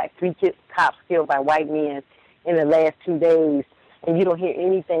 days, like 3 cops killed by white men in the last 2 days, and you don't hear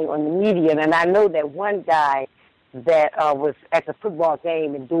anything on the media. And I know that one guy that was at the football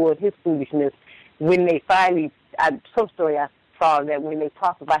game and doing his foolishness, when they finally, some story I saw that when they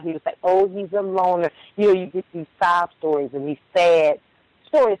talked about, he was like, oh, he's a loner. You know, you get these sob stories and these sad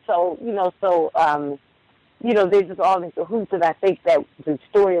stories. So, there's just all these hoops, and I think that the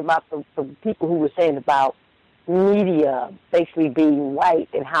story about the people who were saying about media basically being white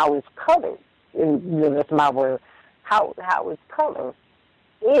and how it's colored, and that's my word, how it's colored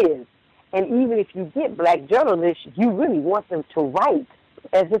is. And even if you get black journalists, you really want them to write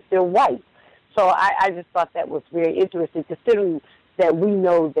as if they're white. So I just thought that was very interesting, considering that we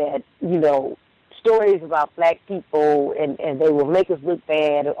know that, stories about black people and they will make us look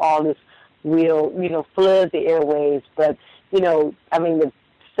bad and all this will, flood the airwaves. But, the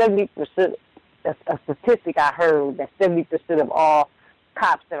 70%, a statistic I heard that 70% of all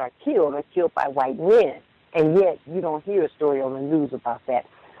cops that are killed by white men. And yet you don't hear a story on the news about that.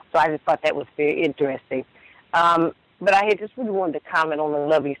 So I just thought that was very interesting. But I had just really wanted to comment on the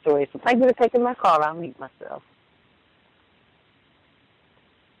lovely story. So thank you for taking my call. I'll mute myself.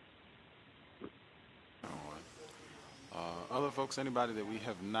 Other folks, anybody that we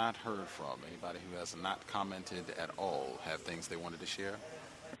have not heard from, anybody who has not commented at all, have things they wanted to share?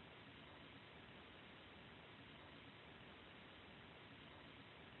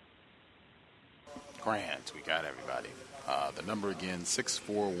 Grant, we got everybody. The number again,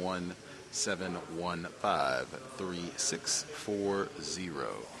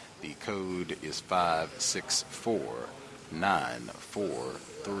 641-715-3640. The code is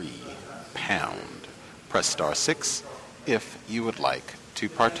 564-943#. Press star 6 if you would like to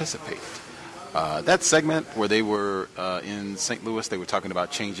participate. That segment where they were in St. Louis, they were talking about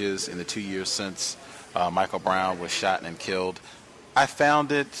changes in the 2 years since Michael Brown was shot and killed. I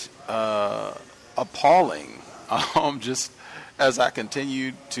found it appalling. Just as I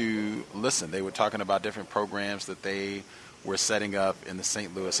continued to listen, they were talking about different programs that they were setting up in the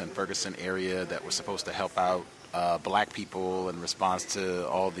St. Louis and Ferguson area that were supposed to help out black people in response to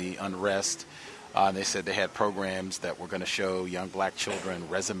all the unrest. They said they had programs that were going to show young black children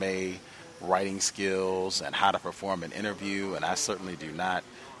resume writing skills and how to perform an interview, and I certainly do not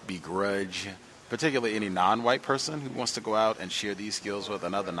begrudge particularly any non-white person who wants to go out and share these skills with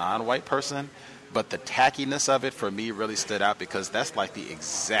another non-white person. But the tackiness of it for me really stood out, because that's like the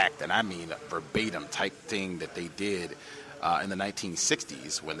exact, and I mean verbatim type thing that they did in the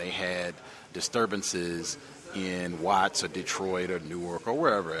 1960s when they had disturbances in Watts or Detroit or Newark or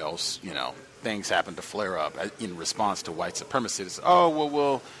wherever else, things happened to flare up in response to white supremacy. It's,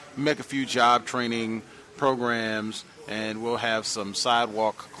 we'll make a few job training programs and we'll have some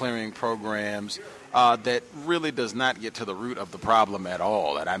sidewalk clearing programs. That really does not get to the root of the problem at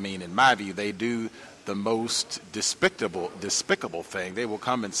all. And I mean, in my view, they do the most despicable thing. They will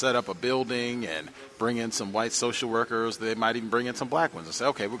come and set up a building and bring in some white social workers. They might even bring in some black ones and say,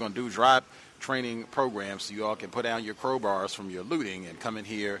 okay, we're going to do job training programs so you all can put down your crowbars from your looting and come in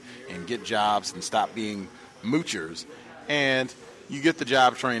here and get jobs and stop being moochers. And you get the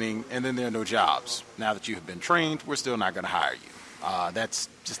job training, and then there are no jobs. Now that you have been trained, we're still not going to hire you. That's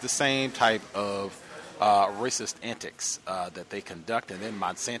just the same type of racist antics that they conduct. And then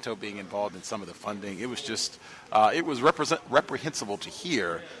Monsanto being involved in some of the funding, it was just, it was reprehensible to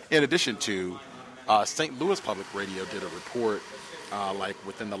hear. In addition to, St. Louis Public Radio did a report like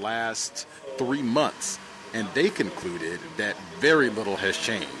within the last 3 months, and they concluded that very little has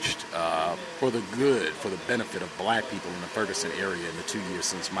changed for the good, for the benefit of black people in the Ferguson area in the 2 years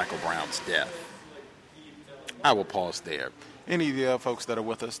since Michael Brown's death. I will pause there. Any of the folks that are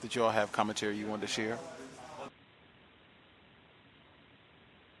with us, did you all have commentary you wanted to share?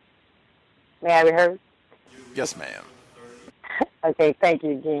 May I be heard? Yes, ma'am. Okay, thank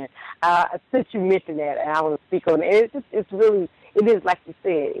you again. Since you mentioned that, and I want to speak on it, it's really, it is like you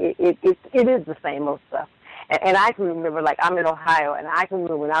said, it is the same old stuff. And I can remember, like, I'm in Ohio, and I can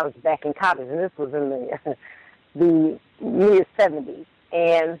remember when I was back in college, and this was in the mid-'70s,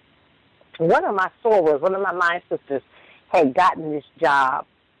 and one of my line sisters had gotten this job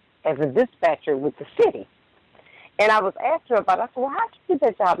as a dispatcher with the city. And I was asked her about it. I said, well, how did you get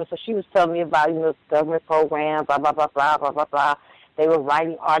that job? And so she was telling me about, government programs, blah, blah, blah, blah, blah, blah, blah. They were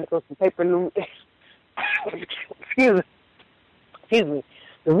writing articles in paper news. Excuse me.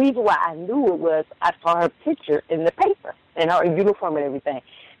 The reason why I knew it was I saw her picture in the paper and her uniform and everything.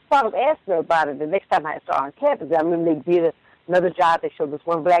 So I was asking her about it. The next time I saw her on campus, I remember they did another job. They showed this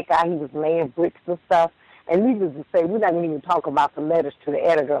one black guy. He was laying bricks and stuff. And needless to say, we're not going to even talk about the letters to the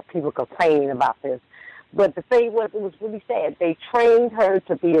editor of people complaining about this. But the thing was, it was really sad. They trained her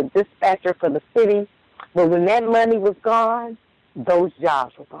to be a dispatcher for the city, but when that money was gone, those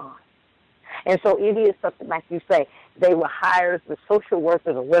jobs were gone. And so it is something like you say, they were hired as social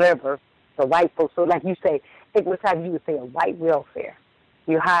workers or whatever, the white folks. So like you say, it was how you would say a white welfare.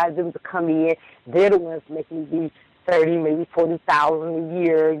 You hired them to come in. They're the ones making these 30, maybe 40,000 a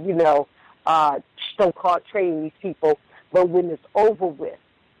year, you know, so-called training these people. But when it's over with,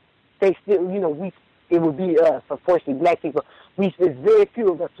 they still, you know, it would be us, unfortunately, black people. There's very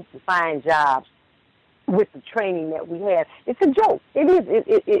few of us who can find jobs with the training that we have. It's a joke. It is.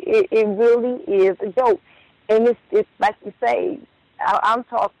 It really is a joke. And it's like you say, I'm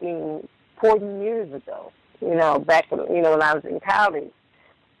talking 40 years ago, you know, back when, you know, when I was in college,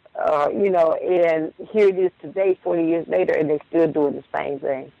 you know, and here it is today, 40 years later, and they're still doing the same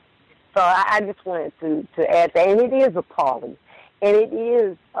thing. So I just wanted to add that. And it is appalling. And it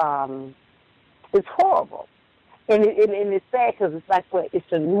is, it's horrible. And it's sad because it's like, it's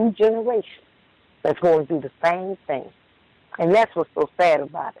a new generation that's going to do the same thing. And that's what's so sad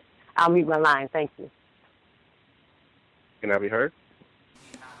about it. I'll mute my line. Thank you. Can I be heard?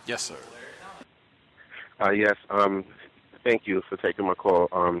 Yes, sir. Yes. Thank you for taking my call.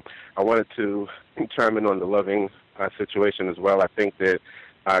 I wanted to chime in on the Loving situation as well. I think that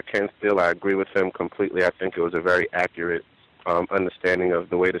Ken Steele, I agree with him completely. I think it was a very accurate understanding of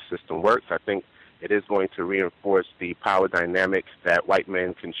the way the system works. I think it is going to reinforce the power dynamic that white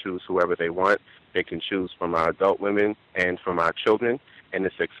men can choose whoever they want. They can choose from our adult women and from our children, and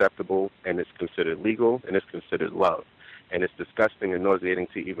it's acceptable, and it's considered legal, and it's considered love. And it's disgusting and nauseating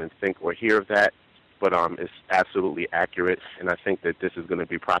to even think or hear of that, but it's absolutely accurate, and I think that this is going to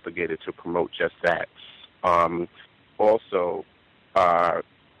be propagated to promote just that. Also,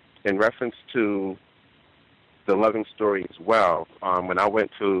 in reference to the Loving story as well, when I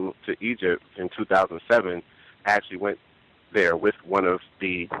went to Egypt in 2007, I actually went there with one of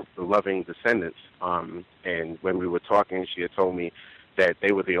the Loving descendants, and when we were talking, she had told me that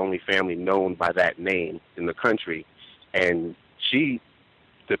they were the only family known by that name in the country, and she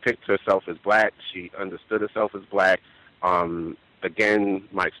depicts herself as black. She understood herself as black. Again,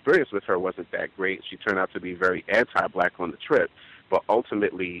 my experience with her wasn't that great. She turned out to be very anti-black on the trip, but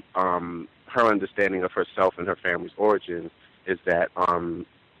ultimately, her understanding of herself and her family's origins is that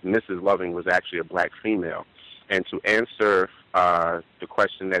Mrs. Loving was actually a black female. And to answer the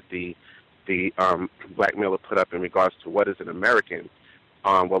question that the black mailer put up in regards to what is an American,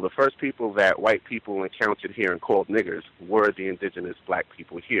 well, the first people that white people encountered here and called niggers were the indigenous black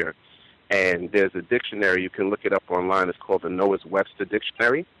people here. And there's a dictionary, you can look it up online, it's called the Noah's Webster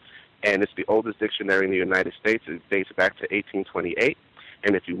Dictionary, and it's the oldest dictionary in the United States. It dates back to 1828.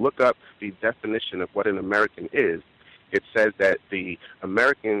 And if you look up the definition of what an American is, it says that the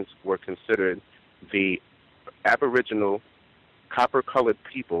Americans were considered the Aboriginal, copper-colored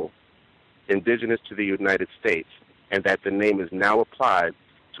people indigenous to the United States, and that the name is now applied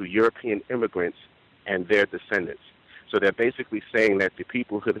to European immigrants and their descendants. So they're basically saying that the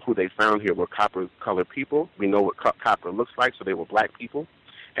people who they found here were copper-colored people. We know what copper looks like, so they were black people,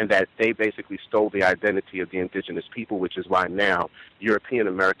 and that they basically stole the identity of the indigenous people, which is why now European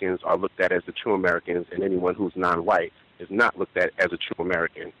Americans are looked at as the true Americans, and anyone who's non-white is not looked at as a true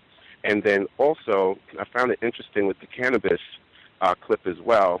American. And then also, I found it interesting with the cannabis clip as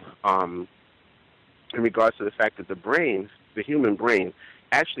well, in regards to the fact that the brain, the human brain,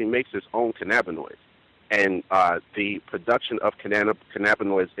 actually makes its own cannabinoids. And the production of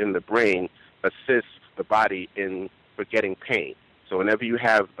cannabinoids in the brain assists the body in forgetting pain. So whenever you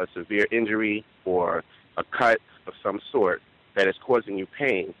have a severe injury or a cut of some sort that is causing you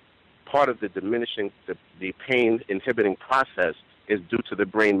pain, part of the diminishing, the pain-inhibiting process is due to the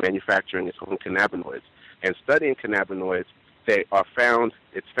brain manufacturing its own cannabinoids. And studying cannabinoids,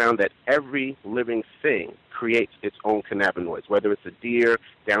 it's found that every living thing creates its own cannabinoids, whether it's a deer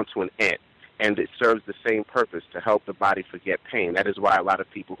down to an ant. And it serves the same purpose to help the body forget pain. That is why a lot of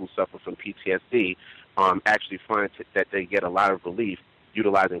people who suffer from PTSD actually find that they get a lot of relief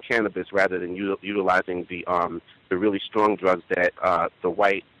utilizing cannabis rather than utilizing the really strong drugs that the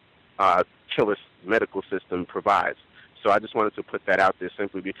white killer medical system provides. So I just wanted to put that out there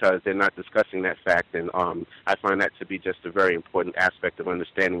simply because they're not discussing that fact, and I find that to be just a very important aspect of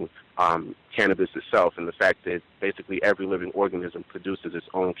understanding cannabis itself, and the fact that basically every living organism produces its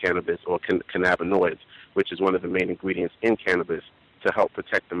own cannabis or cannabinoids, which is one of the main ingredients in cannabis to help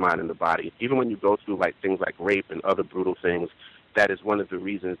protect the mind and the body. Even when you go through like things like rape and other brutal things, that is one of the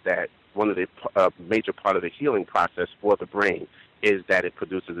reasons that one of the major part of the healing process for the brain is that it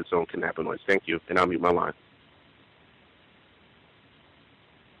produces its own cannabinoids. Thank you, and I'll mute my line.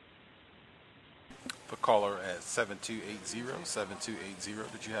 The caller at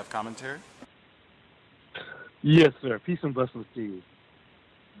 7280, did you have commentary? Yes, sir. Peace and blessings to you.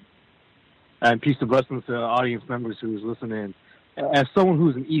 And peace and blessings to audience members who's listening. As someone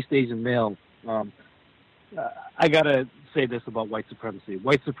who's an East Asian male, I got to say this about white supremacy.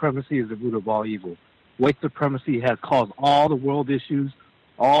 White supremacy is the root of all evil. White supremacy has caused all the world issues,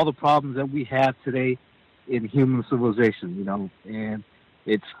 all the problems that we have today in human civilization, you know. And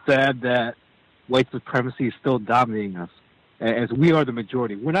it's sad that white supremacy is still dominating us, as we are the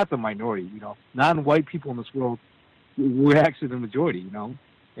majority. We're not the minority, you know. Non-white people in this world, we're actually the majority, you know.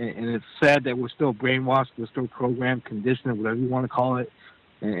 And it's sad that we're still brainwashed, we're still programmed, conditioned, whatever you want to call it,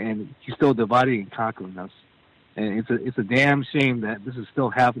 and he's still dividing and conquering us. And it's a damn shame that this is still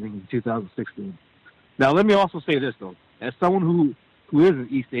happening in 2016. Now, let me also say this, though. As someone who is an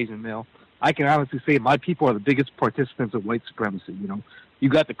East Asian male, I can honestly say my people are the biggest participants of white supremacy, you know. You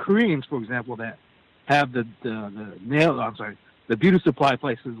got the Koreans, for example, that have the beauty supply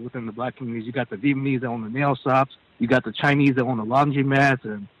places within the black communities. You got the Vietnamese that own the nail shops. You got the Chinese that own the laundromats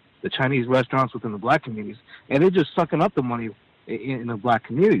and the Chinese restaurants within the black communities. And they're just sucking up the money in the black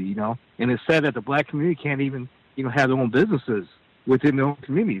community, you know. And it's sad that the black community can't even, you know, have their own businesses within their own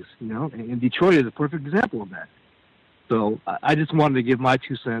communities, you know. And Detroit is a perfect example of that. So I just wanted to give my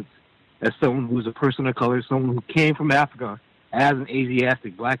 2 cents as someone who's a person of color, someone who came from Africa as an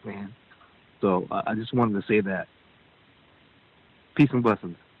Asiatic black man. So I just wanted to say that. Peace and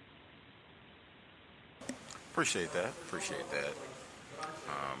blessings. Appreciate that.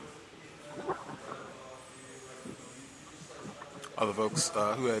 Other folks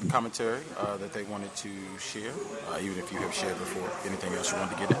who had commentary that they wanted to share, even if you have shared before. Anything else you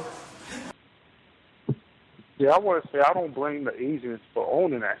wanted to get in? Yeah, I want to say I don't blame the Asians for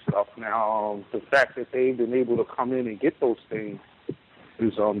owning that stuff. Now, the fact that they've been able to come in and get those things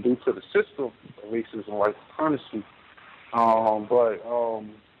is due to the system, racism, white supremacy. But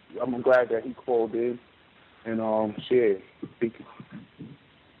I'm glad that he called in and shared. Thank you.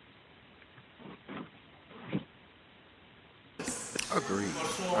 Agreed.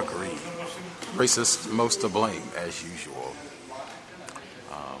 Racists most to blame, as usual.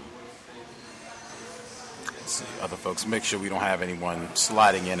 Let's see, other folks, make sure we don't have anyone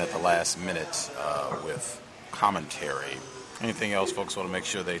sliding in at the last minute with commentary. Anything else folks want to make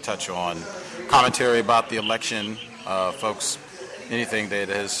sure they touch on? Commentary about the election, folks, anything that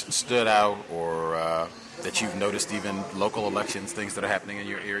has stood out or that you've noticed, even local elections, things that are happening in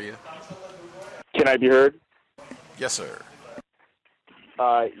your area? Can I be heard? Yes, sir.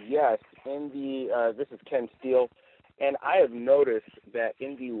 Yes. This is Ken Steele, and I have noticed that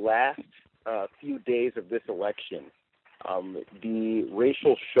in the last few days of this election, the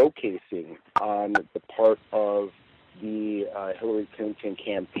racial showcasing on the part of the Hillary Clinton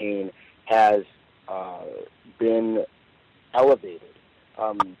campaign has been elevated.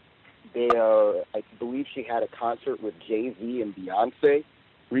 I believe she had a concert with Jay-Z and Beyonce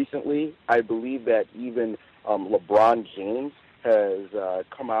recently. I believe that even LeBron James has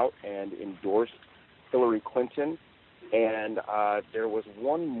come out and endorsed Hillary Clinton. And there was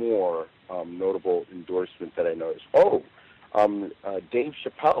one more notable endorsement that I noticed. Dave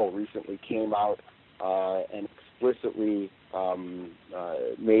Chappelle recently came out and explicitly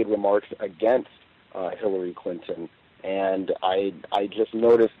made remarks against Hillary Clinton. And I just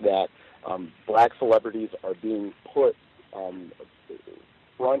noticed that black celebrities are being put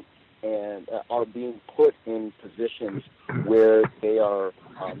front and are being put in positions where they are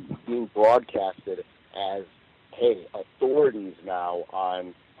being broadcasted as, hey, authorities now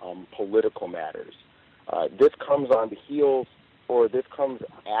on political matters. This comes on the heels, or this comes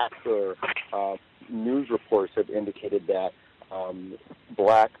after news reports have indicated that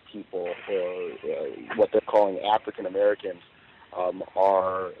black people, or what they're calling African Americans,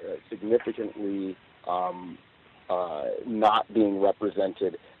 are significantly not being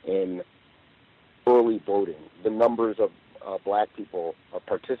represented in early voting. The numbers of black people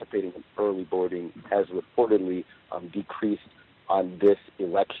participating in early voting has reportedly decreased on this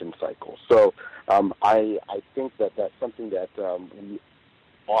election cycle. So I think that that's something that we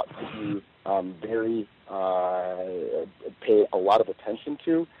ought to pay a lot of attention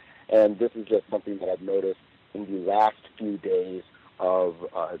to, and this is just something that I've noticed in the last few days of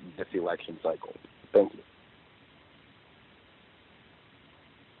this election cycle. Thank you.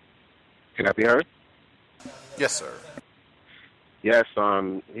 Can I be heard? Yes, sir. Yes,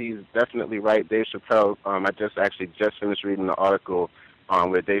 he's definitely right. Dave Chappelle, I just finished reading the article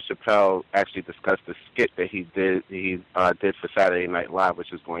where Dave Chappelle actually discussed the skit that he did for Saturday Night Live,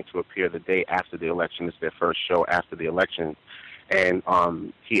 which is going to appear the day after the election. It's their first show after the election. And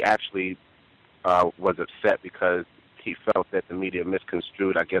he actually was upset because he felt that the media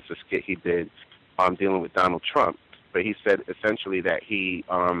misconstrued, I guess, a skit he did dealing with Donald Trump. But he said essentially that he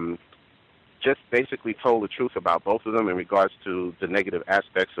just basically told the truth about both of them in regards to the negative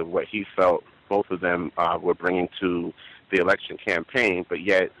aspects of what he felt both of them were bringing to the election campaign, but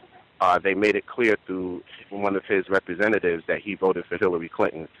yet they made it clear through one of his representatives that he voted for Hillary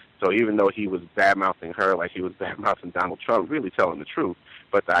Clinton. So even though he was bad-mouthing her like he was bad-mouthing Donald Trump, really telling the truth,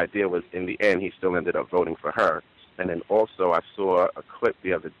 but the idea was in the end he still ended up voting for her. And then also I saw a clip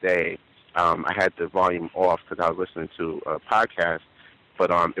the other day. I had the volume off because I was listening to a podcast, but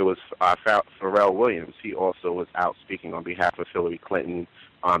it was Pharrell Williams. He also was out speaking on behalf of Hillary Clinton.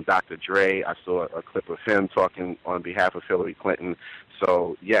 Dr. Dre, I saw a clip of him talking on behalf of Hillary Clinton.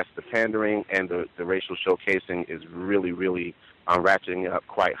 So, yes, the pandering and the racial showcasing is really, really ratcheting it up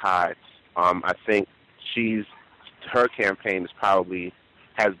quite high. I think her campaign is probably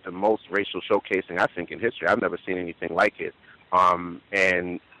has the most racial showcasing, I think, in history. I've never seen anything like it.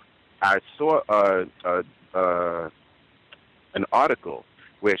 And I saw an article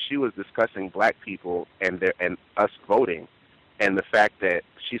where she was discussing black people and us voting, and the fact that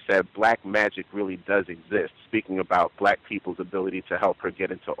she said black magic really does exist, speaking about black people's ability to help her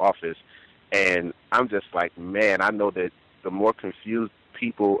get into office. And I'm just like, man, I know that the more confused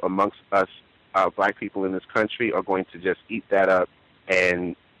people amongst us, black people in this country, are going to just eat that up.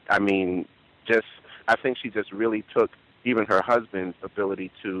 And, I mean, I think she just really took even her husband's ability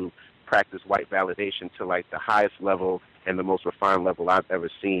to practice white validation to, like, the highest level and the most refined level I've ever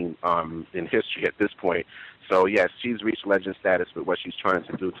seen in history at this point. So, yes, she's reached legend status with what she's trying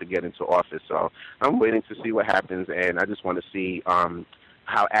to do to get into office. So I'm waiting to see what happens, and I just want to see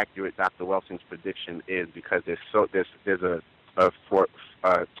how accurate Dr. Welsing's prediction is, because there's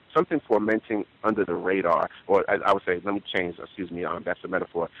something fermenting under the radar, or I would say, let me change, that's a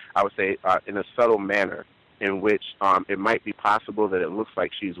metaphor. I would say in a subtle manner, in which it might be possible that it looks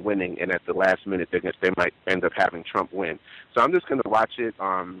like she's winning, and at the last minute they might end up having Trump win. So I'm just going to watch it.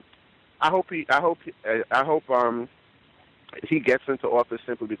 I hope he gets into office,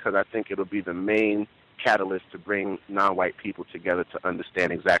 simply because I think it'll be the main catalyst to bring non-white people together to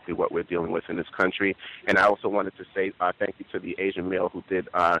understand exactly what we're dealing with in this country. And I also wanted to say thank you to the Asian male who did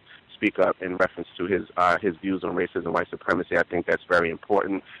speak up in reference to his views on racism and white supremacy. I think that's very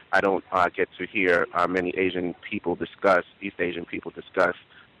important. I don't get to hear many East Asian people discuss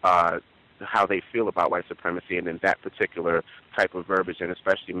how they feel about white supremacy, and in that particular type of verbiage, and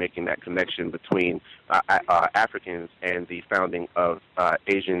especially making that connection between Africans and the founding of the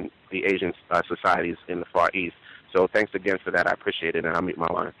Asian societies in the Far East. So thanks again for that. I appreciate it, and I'll mute my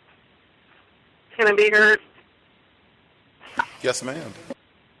line. Can it be heard? Yes, ma'am.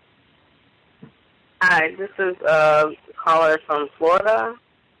 Hi, this is a caller from Florida.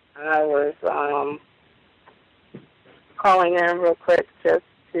 I was calling in real quick just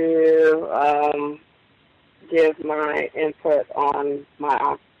to give my input on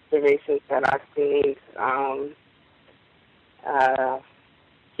my observations that I've seen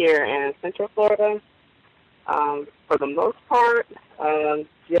here in Central Florida. For the most part,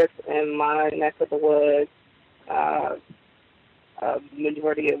 just in my neck of the woods, a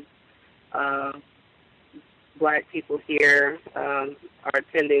majority of black people here are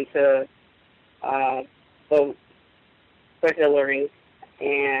tending to vote for Hillary,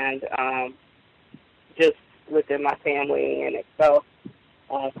 and just within my family and itself,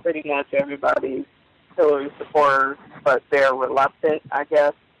 pretty much everybody's Hillary supporters, but they're reluctant, I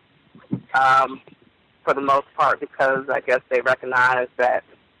guess, for the most part, because I guess they recognize that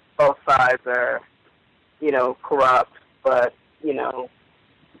both sides are, corrupt, but,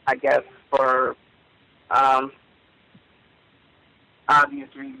 I guess for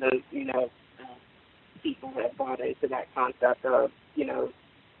obvious reasons, people have bought into that concept of,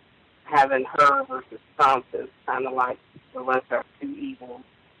 having her versus Trump is kind of like the lesser of two evils.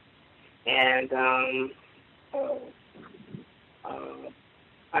 And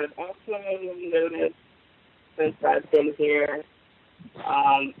I've also noticed, since I've been here,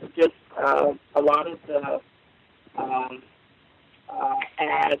 just a lot of the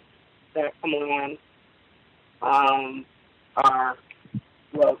ads that come on are,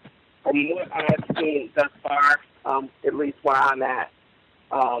 well, from what I've seen thus far, at least where I'm at,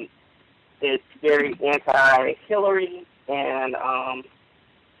 it's very anti-Hillary, and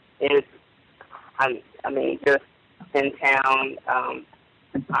it's, just in town.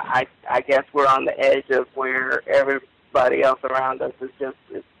 I guess we're on the edge of where everybody else around us is just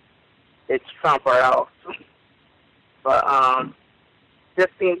it's Trump or else. But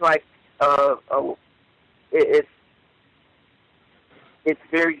just seems like it's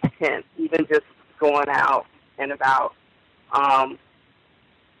very tense, even just going out and about. I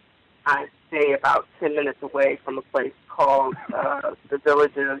stay about 10 minutes away from a place called the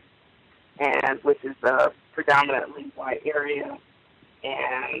Villages, and which is a predominantly white area,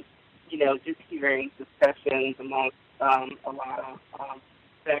 and just hearing discussions amongst a lot of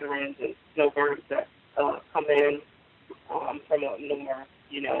veterans and snowbirds that come in from up north.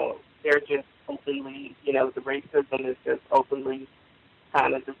 They're just openly, the racism is just openly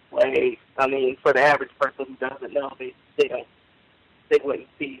kind of displayed. I mean, for the average person who doesn't know, they wouldn't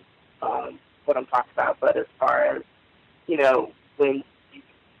see what I'm talking about. But as far as, when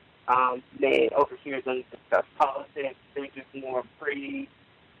they overhear them discuss politics, they're just more free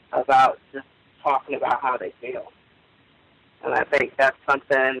about just talking about how they feel. And I think that's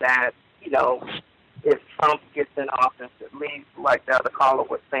something that, if Trump gets in office, at least like the other caller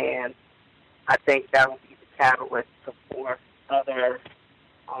was saying, I think that will be the catalyst to force other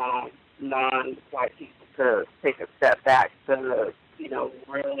non-white people to take a step back to,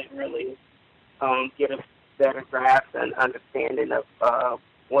 really, really get a better grasp and understanding of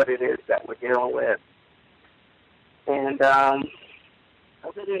what it is that we're dealing with. And other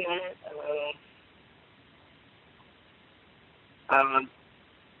than that,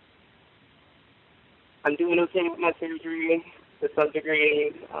 I'm doing okay with my surgery to some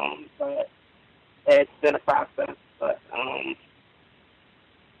degree, but it's been a process. But I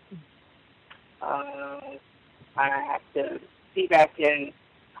have to be back in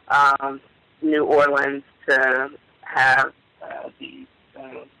New Orleans to have these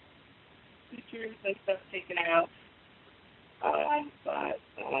sutures and stuff taken out. But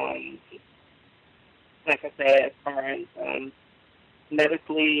like I said, as far as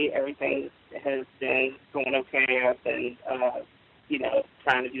medically, everything has been going okay. I've been,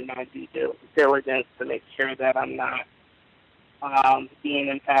 trying to do my due diligence to make sure that I'm not being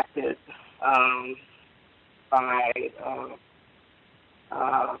impacted by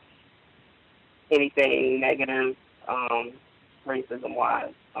anything negative,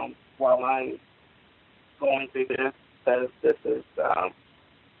 racism-wise, while I'm going through this, because this is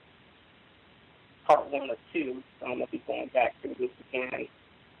part 1 of 2, so I'm going to be going back through this again,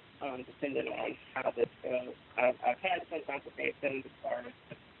 depending on how this goes. I've had some complications as far as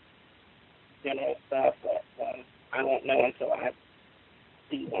general stuff, but I won't know until I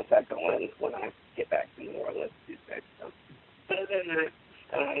see once I go in, when I get back to New Orleans Tuesday. So, other than that,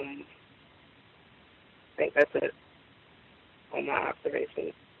 I think that's it on my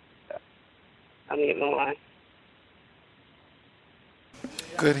observations. So, I'll leave it alone.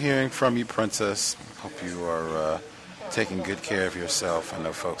 Good hearing from you, Princess. Hope you are taking good care of yourself. I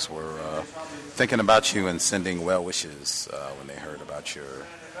know folks were thinking about you and sending well wishes when they heard about your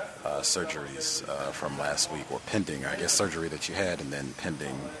surgeries from last week, or pending, I guess, surgery that you had, and then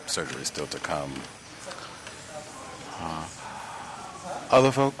pending surgery still to come.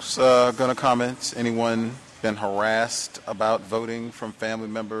 Other folks going to comment? Anyone been harassed about voting from family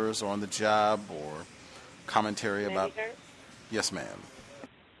members or on the job, or commentary about? Yes, ma'am.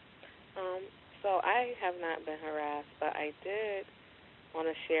 So I have not been harassed, but I did want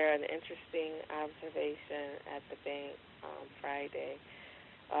to share an interesting observation at the bank Friday.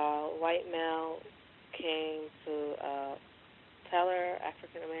 White male came to a teller,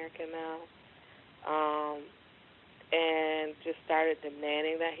 African-American male, and just started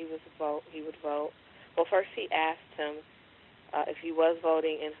demanding that he would vote. Well, first he asked him if he was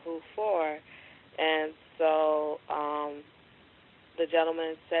voting and who for, and so the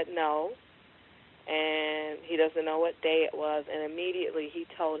gentleman said no, and he doesn't know what day it was, and immediately he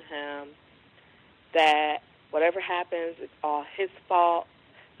told him that whatever happens, it's all his fault.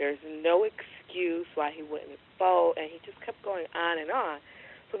 There's no excuse why he wouldn't vote, and he just kept going on and on.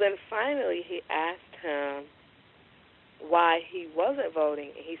 So then finally he asked him why he wasn't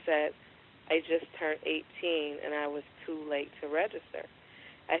voting, and he said, I just turned 18 and I was too late to register.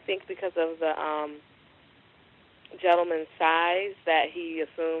 I think because of the gentleman's size, that he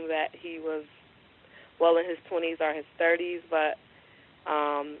assumed that he was well in his 20s or his 30s, but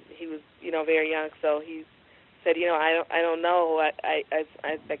he was, very young. So he said, I don't know, I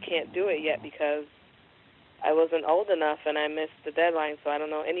can't do it yet because I wasn't old enough and I missed the deadline, so I don't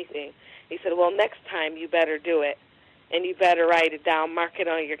know anything. He said, well, next time you better do it, and you better write it down, mark it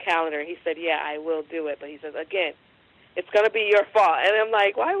on your calendar. He said, yeah, I will do it. But he says, again, it's going to be your fault. And I'm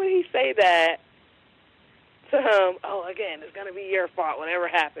like, why would he say that to him, oh, again, it's going to be your fault, whatever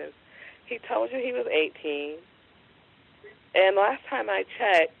happens. He told you he was 18. And last time I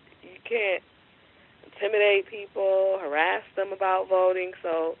checked, you can't intimidate people, harass them about voting.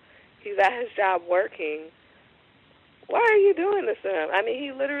 So he's at his job working. Why are you doing this to him? I mean,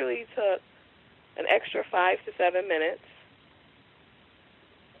 he literally took an extra 5 to 7 minutes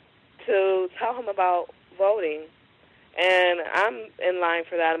to tell him about voting. And I'm in line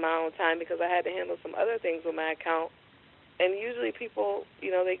for that amount of time because I had to handle some other things with my account. And usually people,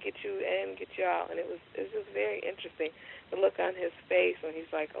 they get you in, get you out. And it was just very interesting. The look on his face when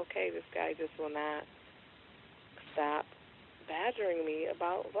he's like, okay, this guy just will not stop badgering me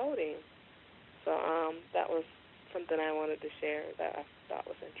about voting. So that was something I wanted to share that I thought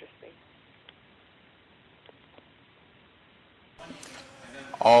was interesting.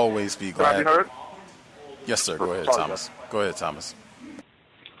 Always be glad. Can I be heard? Yes, sir. Go ahead, Thomas. Go ahead, Thomas.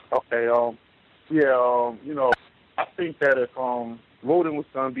 Okay. I think that if voting was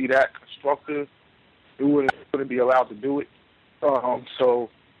going to be that constructive, it wouldn't be allowed to do it. So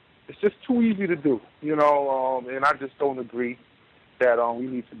it's just too easy to do, and I just don't agree that we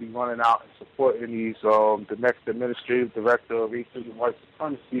need to be running out and supporting these the next administrative director of racism and white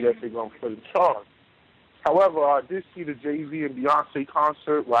supremacy that they're going to put in charge. However, I did see the Jay-Z and Beyonce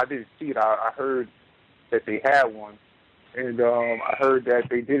concert. Well, I didn't see it. I heard that they had one. And I heard that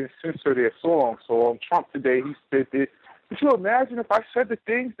they didn't censor their song. So Trump today, he said that, could you imagine if I said the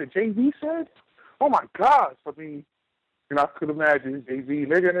things that Jay-Z said? Oh, my gosh. I mean, I could imagine Jay-Z,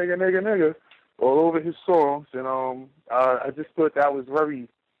 nigga, nigga, nigga, nigga, all over his songs. And I just thought that was very,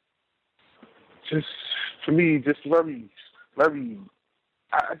 very,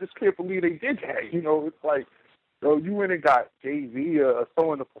 I just can't believe they did that. It's like, you went and got Jay-Z or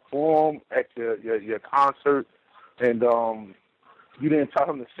someone to perform at your concert, and you didn't tell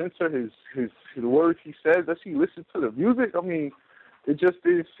him to censor his words he says. Does he listen to the music? I mean, it just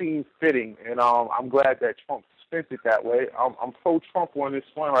didn't seem fitting, and I'm glad that Trump spent it that way. I'm pro-Trump on this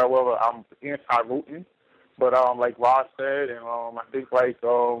one. However, I'm anti-voting, but like Ross said, and I think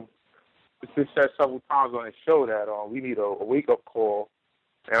it's been said several times on the show that we need a wake-up call.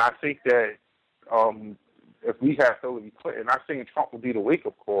 And I think that if we have Hillary Clinton, not saying Trump will be the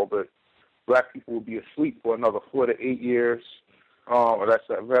wake-up call, but black people will be asleep for another 4 to 8 years. That's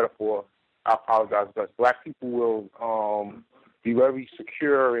a metaphor. I apologize, but black people will be very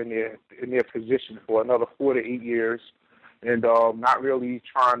secure in their position for another 4 to 8 years, and not really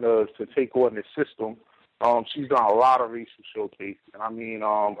trying to take on the system. She's done a lot of racial showcase, and I mean,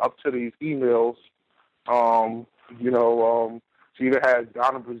 up to these emails, she either had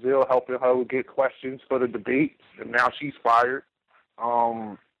Donna Brazile helping her get questions for the debate, and now she's fired.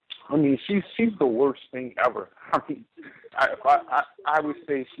 I mean, she's the worst thing ever. I mean, I would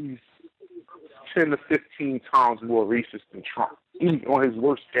say she's 10 to 15 times more racist than Trump, even on his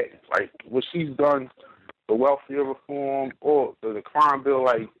worst day. Like, what she's done, the welfare reform or the crime bill,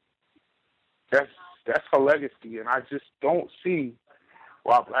 like, that's her legacy, and I just don't see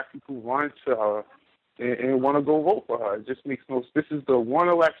why black people run to her and want to go vote for her. It just makes no sense. This is the one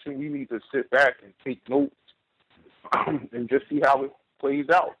election we need to sit back and take notes and just see how it plays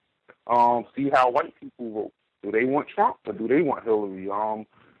out. See how white people vote. Do they want Trump or do they want Hillary?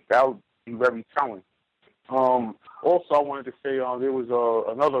 That would be very telling. Also, I wanted to say there was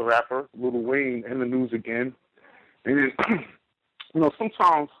another rapper, Lil Wayne, in the news again. And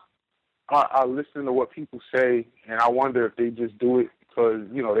sometimes I listen to what people say, and I wonder if they just do it because,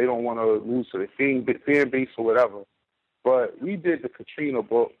 they don't want to lose to the fan base or whatever. But we did the Katrina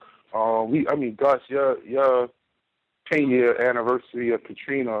book. Gus, your 10-year anniversary of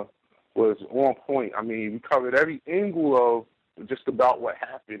Katrina was on point. I mean, we covered every angle of just about what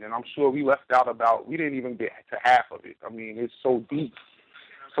happened, and I'm sure we left out we didn't even get to half of it. I mean, it's so deep,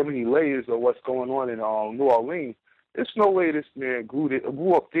 so many layers of what's going on in New Orleans. There's no way this man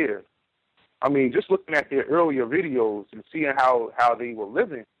grew up there. I mean, just looking at their earlier videos and seeing how they were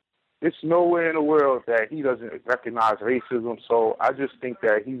living, it's nowhere in the world that he doesn't recognize racism. So I just think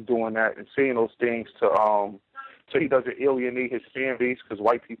that he's doing that and saying those things so he doesn't alienate his fan base, because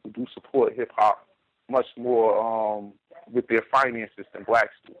white people do support hip-hop much more with their finances than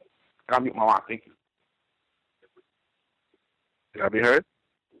blacks do. And I'll mute my line. Thank you. Can I be heard?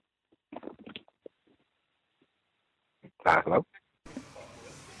 Hello?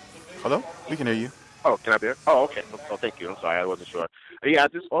 Hello? We can hear you. Oh, can I be heard? Oh, okay. Oh, thank you. I'm sorry. I wasn't sure. Yeah, I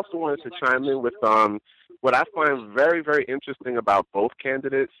just also wanted to chime in with what I find very, very interesting about both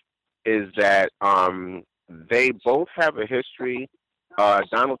candidates is that they both have a history.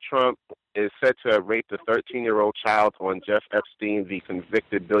 Donald Trump is said to have raped a 13-year-old child on Jeff Epstein, the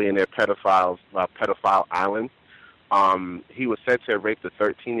convicted billionaire pedophile island. He was said to have raped a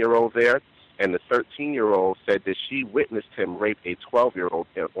 13-year-old there, and the 13-year-old said that she witnessed him rape a 12-year-old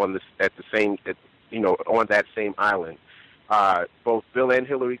on that same island. Both Bill and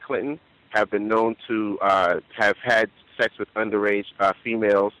Hillary Clinton have been known to have had sex with underage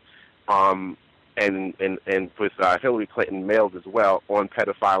females, and with Hillary Clinton males as well on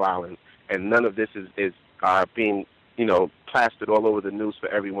pedophile island. And none of this is being, plastered all over the news for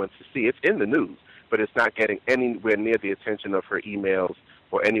everyone to see. It's in the news, but it's not getting anywhere near the attention of her emails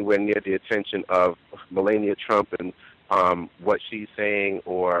or anywhere near the attention of Melania Trump and what she's saying,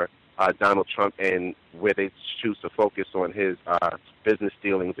 or Donald Trump and where they choose to focus on his business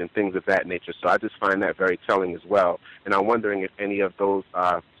dealings and things of that nature. So I just find that very telling as well. And I'm wondering if any of those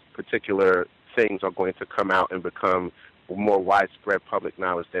particular things are going to come out and become more widespread public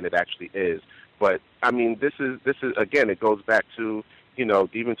knowledge than it actually is. But I mean, this is again, it goes back to,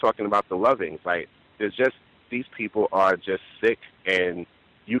 even talking about the Lovings. Like, there's just, these people are just sick, and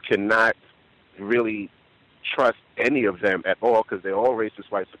you cannot really trust any of them at all, because they're all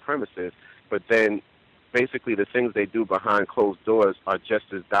racist white supremacists. But then basically the things they do behind closed doors are just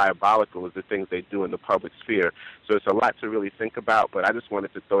as diabolical as the things they do in the public sphere. So it's a lot to really think about, but I just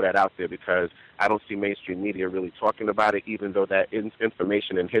wanted to throw that out there because I don't see mainstream media really talking about it, even though that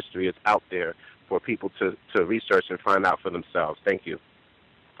information and history is out there for people to research and find out for themselves. Thank you.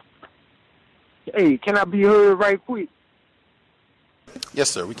 Hey, can I be heard right quick? Yes,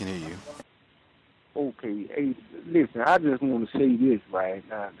 sir, we can hear you. Okay. Hey, listen, I just want to say this right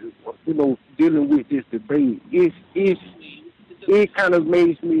now. Dealing with this debate, it kind of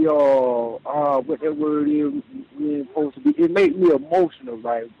makes me, what that word is supposed to be, it makes me emotional,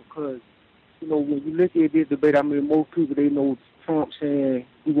 right? Because, when you look at this debate, I mean, most people, they know Trump saying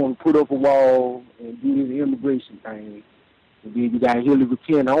he want to put up a wall and do this immigration thing. And then you got Hillary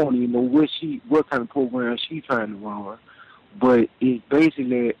Clinton. I don't even know what kind of program she's trying to run. But it's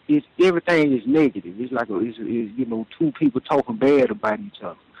basically, everything is negative. It's like two people talking bad about each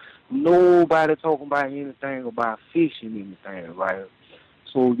other. Nobody talking about anything about fixing anything, right?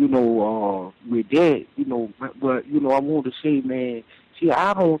 So, with that, but, I want to say, man, see,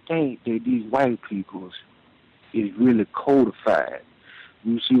 I don't think that these white people is really codified.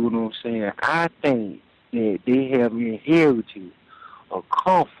 You see what I'm saying? I think that they have inherited a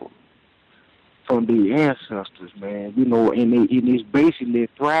comfort from their ancestors, man, and it's basically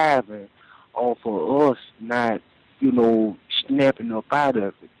thriving off of us not, snapping up out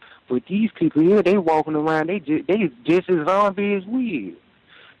of it. But these people here, they walking around, they just as zombie as we is,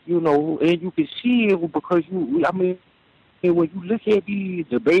 and you can see it because when you look at these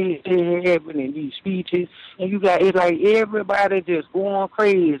debates they're having and these speeches, and it's like everybody just going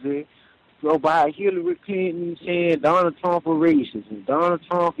crazy about Hillary Clinton saying Donald Trump is racist and Donald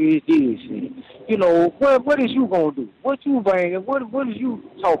Trump is this, and what is you gonna do? What you bringing? What is you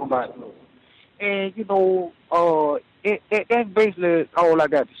talking about? And that's basically all I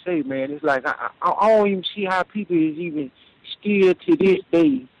got to say, man. It's like I don't even see how people is even still to this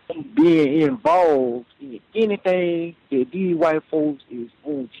day being involved in anything that these white folks is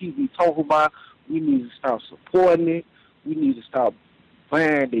on TV talking about. We need to stop supporting it. We need to stop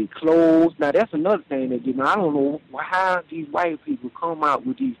buying their clothes. Now, that's another thing that, I don't know how these white people come out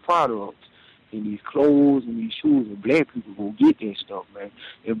with these products and these clothes and these shoes, and black people go get that stuff, man.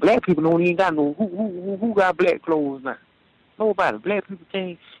 And black people don't even got who got black clothes now? Nobody. Black people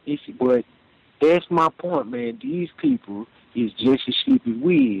can't. But that's my point, man. These people is just as sleep as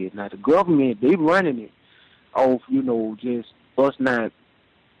we is. Now, the government, they running it off, just us not,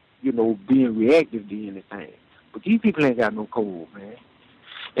 being reactive to anything. But these people ain't got no code, man.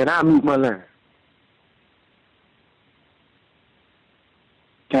 And I mute my line.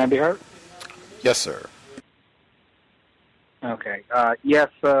 Can I be heard? Yes, sir. Okay. Yes,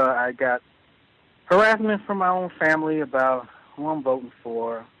 I got harassment from my own family about who I'm voting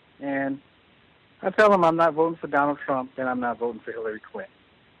for. And I tell them I'm not voting for Donald Trump and I'm not voting for Hillary Clinton.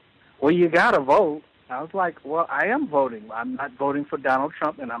 Well, you got to vote. I was like, well, I am voting. I'm not voting for Donald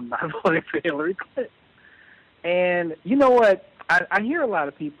Trump and I'm not voting for Hillary Clinton. And you know what? I hear a lot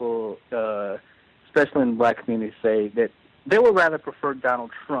of people, especially in the black community, say that they would rather prefer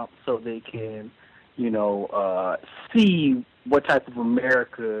Donald Trump so they can, see what type of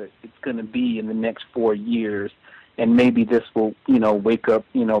America it's going to be in the next 4 years, and maybe this will, wake up,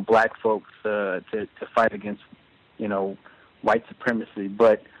 black folks to fight against, white supremacy.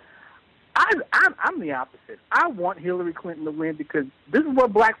 But I'm the opposite. I want Hillary Clinton to win because this is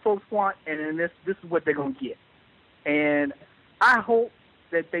what black folks want, and then this is what they're going to get. And I hope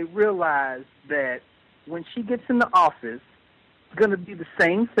that they realize that when she gets into office, it's going to be the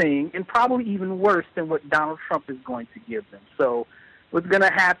same thing and probably even worse than what Donald Trump is going to give them. So what's going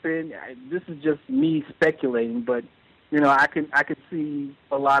to happen, this is just me speculating, but, I could see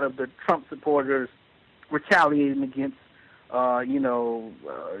a lot of the Trump supporters retaliating against, in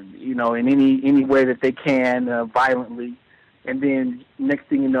any way that they can, violently. And then next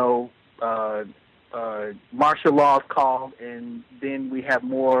thing you know, martial law is called, and then we have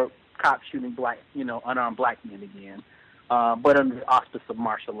more cops shooting unarmed black men again, but under the auspice of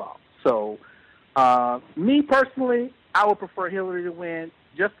martial law. So, me personally, I would prefer Hillary to win,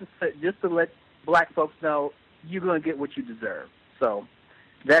 just to let black folks know you're going to get what you deserve. So,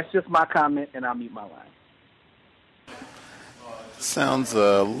 that's just my comment, and I'll mute my line. Sounds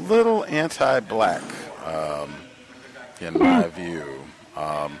a little anti-black, in my view.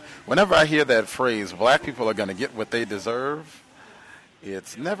 Whenever I hear that phrase, black people are going to get what they deserve,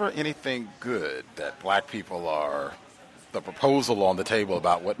 it's never anything good that black people are, the proposal on the table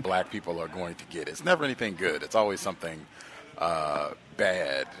about what black people are going to get. It's never anything good. It's always something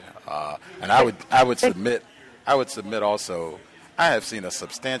bad. And I would submit also, I have seen a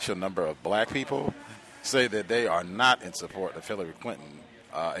substantial number of black people say that they are not in support of Hillary Clinton,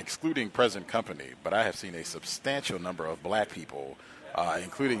 excluding present company, but I have seen a substantial number of black people,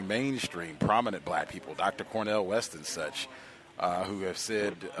 including mainstream prominent black people, Dr. Cornel West and such, who have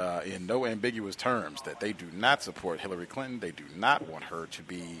said in no ambiguous terms that they do not support Hillary Clinton. They do not want her to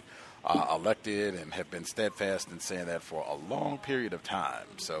be elected, and have been steadfast in saying that for a long period of time.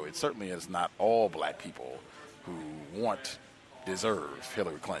 So it certainly is not all black people who deserve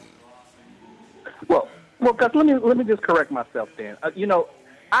Hillary Clinton. Well, Gus, let me just correct myself, Dan. I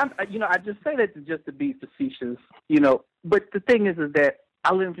just say that just to be facetious, But the thing is that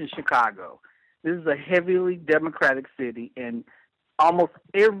I live in Chicago. This is a heavily Democratic city, and almost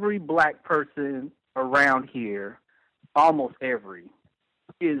every black person around here, almost every,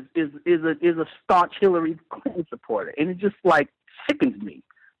 is a staunch Hillary Clinton supporter, and it just sickens me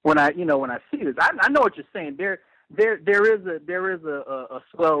when I see this. I know what you're saying. There is a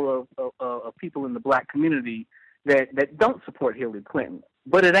swell of people in the black community that don't support Hillary Clinton,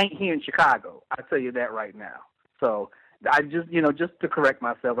 but it ain't here in Chicago. I tell you that right now. So I just to correct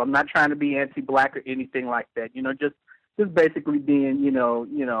myself, I'm not trying to be anti-black or anything like that. Just basically being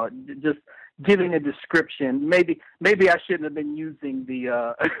just giving a description. Maybe I shouldn't have been using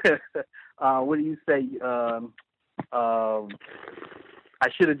the what do you say? I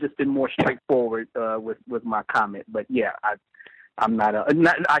should have just been more straightforward with my comment. But yeah, I'm not.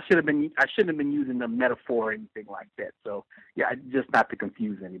 I shouldn't have been using the metaphor or anything like that. So yeah, just not to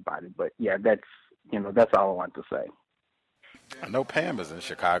confuse anybody. But yeah, that's all I want to say. I know Pam is in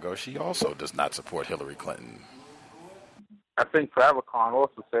Chicago. She also does not support Hillary Clinton. I think Farrakhan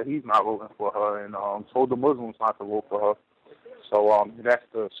also said he's not voting for her, and told the Muslims not to vote for her. So that's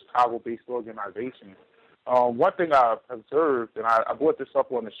the Chicago-based organization. One thing I've observed, and I brought this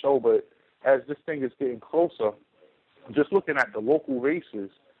up on the show, but as this thing is getting closer, just looking at the local races,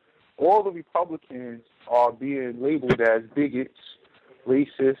 all the Republicans are being labeled as bigots,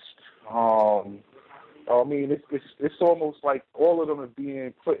 racist. It's almost like all of them are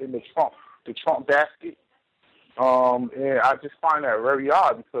being put in the Trump basket. And I just find that very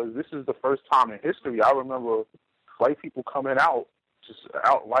odd, because this is the first time in history I remember white people coming out, just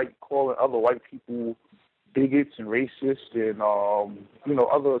outright calling other white people bigots and racist, and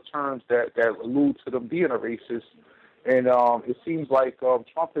other terms that allude to them being a racist. And it seems like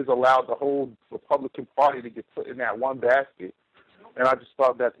Trump has allowed the whole Republican Party to get put in that one basket, and I just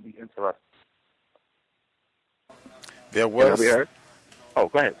thought that to be interesting. There was. Oh,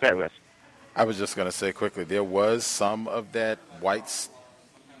 go ahead, Wes. I was just going to say quickly, there was some of that whites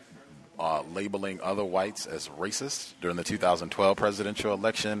labeling other whites as racist during the 2012 presidential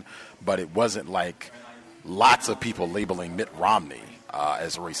election, but it wasn't like lots of people labeling Mitt Romney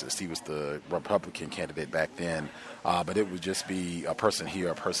as racist. He was the Republican candidate back then, but it would just be a person here,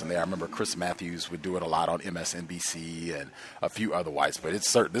 a person there. I remember Chris Matthews would do it a lot on MSNBC and a few other whites, but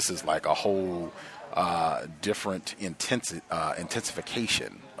this is like a whole different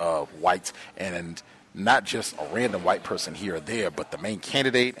intensification of whites, and not just a random white person here or there, but the main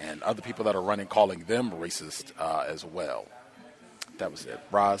candidate and other people that are running calling them racist as well. That was it.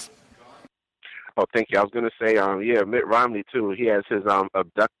 Roz? Oh, thank you. I was going to say, Mitt Romney, too. He has his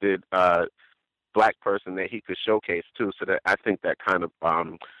abducted black person that he could showcase, too, so that I think that kind of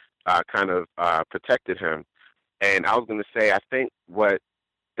protected him. And I was going to say, I think what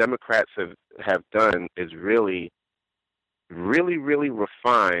Democrats have done is really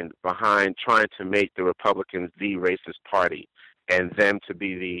refined behind trying to make the Republicans the racist party. and them to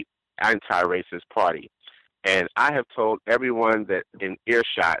be the anti-racist party. And I have told everyone that in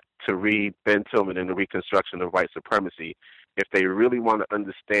earshot to read Ben Tillman in The Reconstruction of White Supremacy if they really want to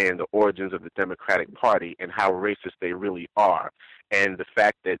understand the origins of the Democratic Party and how racist they really are, and the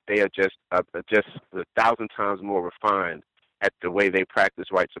fact that they are just 1,000 times more refined at the way they practice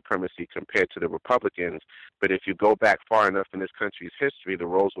white supremacy compared to the Republicans. But if you go back far enough in this country's history, the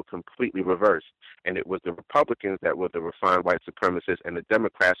roles were completely reversed. And it was the Republicans that were the refined white supremacists, and the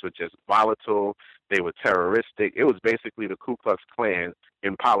Democrats were just volatile. They were terroristic. It was basically the Ku Klux Klan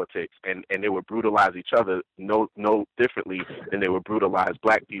in politics, and they would brutalize each other no differently than they would brutalize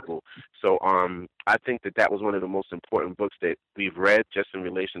black people. So I think that was one of the most important books that we've read just in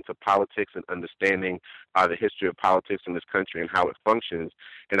relation to politics and understanding the history of politics in this country and how it functions.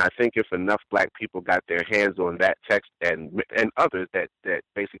 And I think if enough black people got their hands on that text and others that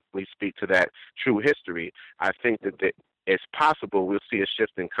basically speak to that true history, I think that it's possible we'll see a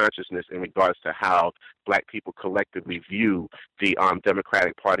shift in consciousness in regards to how black people collectively view the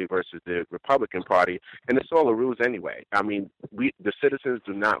Democratic Party versus the Republican Party. And it's all a ruse anyway. I mean, the citizens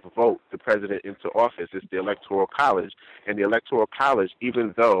do not vote the president into office. It's the Electoral College. And the Electoral College,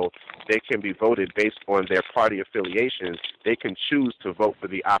 even though they can be voted based on their party affiliations, they can choose to vote for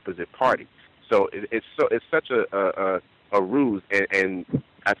the opposite party. So it's such a ruse, and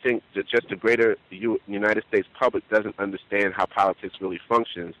I think that just the greater United States public doesn't understand how politics really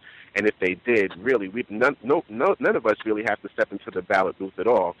functions. And if they did, really, none of us really have to step into the ballot booth at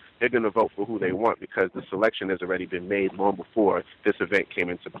all. They're going to vote for who they want because the selection has already been made long before this event came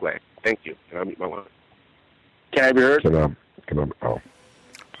into play. Thank you. And I'll mute my line. Can I be heard?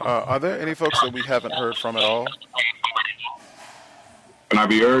 Are there any folks that we haven't heard from at all? Can I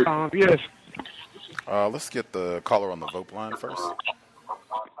be heard? Yes. Let's get the caller on the vote line first.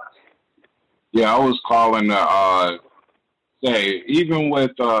 Yeah, I was calling to say, even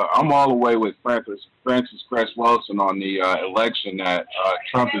with, I'm all the way with Francis Cress Wilson on the election that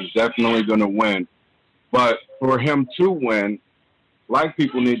Trump is definitely going to win. But for him to win, black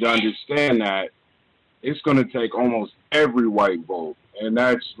people need to understand that it's going to take almost every white vote. And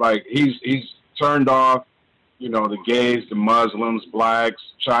that's like, he's turned off, the gays, the Muslims, blacks,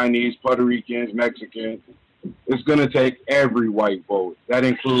 Chinese, Puerto Ricans, Mexicans. It's going to take every white vote. That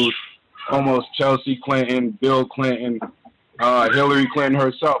includes almost Chelsea Clinton, Bill Clinton, Hillary Clinton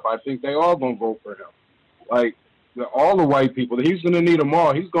herself. I think they all going to vote for him. Like, all the white people, he's going to need them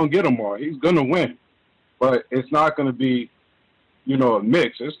all. He's going to get them all. He's going to win. But it's not going to be, a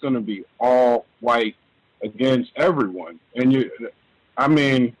mix. It's going to be all white against everyone. And I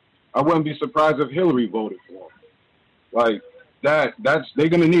wouldn't be surprised if Hillary voted for him. Like, they're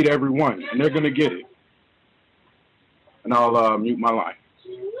going to need everyone, and they're going to get it. And I'll mute my line.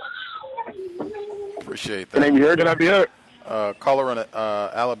 Appreciate that. Can I be heard? Caller in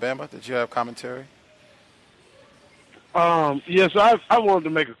Alabama, did you have commentary? Yes, I wanted to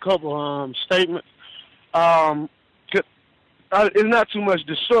make a couple statements. It's not too much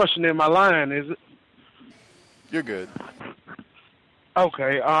distortion in my line, is it? You're good.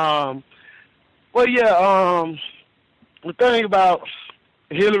 Okay. The thing about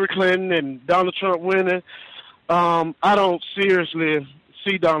Hillary Clinton and Donald Trump winning, I don't seriously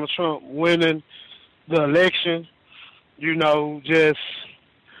see Donald Trump winning the election, just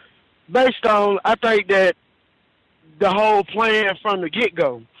based on, I think that the whole plan from the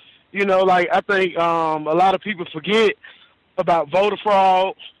get-go, I think a lot of people forget about voter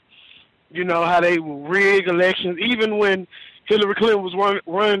fraud, how they will rig elections. Even when Hillary Clinton was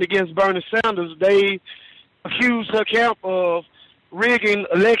running against Bernie Sanders, they accused her camp of rigging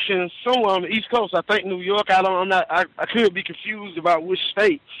elections somewhere on the East Coast. I think New York. I could be confused about which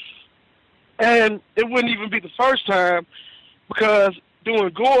state. And it wouldn't even be the first time, because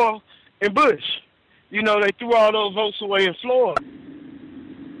during Gore and Bush, they threw all those votes away in Florida.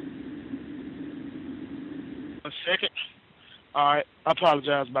 A second. All right, I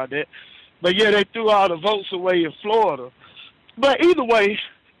apologize about that. But yeah, they threw all the votes away in Florida. But either way,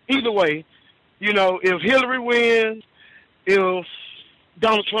 if Hillary wins, if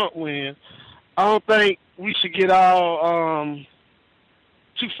Donald Trump wins, I don't think we should get all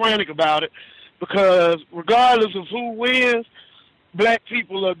too frantic about it, because regardless of who wins, black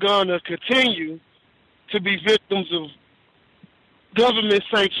people are going to continue to be victims of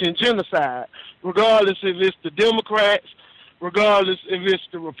government-sanctioned genocide, regardless if it's the Democrats, regardless if it's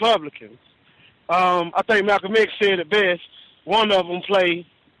the Republicans. I think Malcolm X said it best. One of them play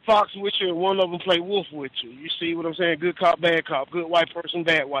fox with you and one of them play wolf with you. You see what I'm saying? Good cop, bad cop. Good white person,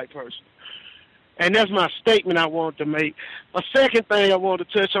 bad white person. And that's my statement I want to make. A second thing I want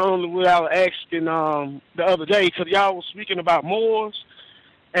to touch on what I was asking the other day, because y'all was speaking about Moors,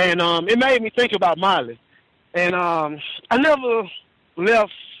 and it made me think about Miley. And I never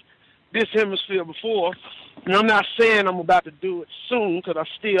left this hemisphere before, and I'm not saying I'm about to do it soon, because I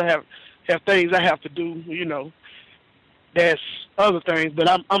still have things I have to do, you know. That's other things, but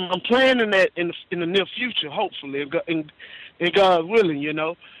I'm planning that in the near future, hopefully, and God willing, you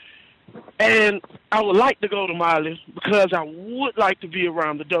know. And I would like to go to Mali because I would like to be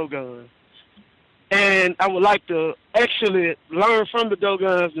around the Dogons. And I would like to actually learn from the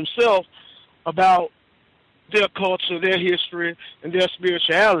Dogons themselves about their culture, their history, and their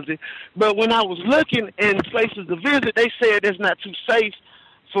spirituality. But when I was looking in places to visit, they said it's not too safe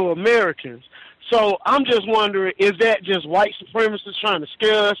for Americans. So I'm just wondering, is that just white supremacists trying to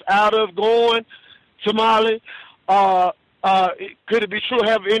scare us out of going to Mali? Could it be true?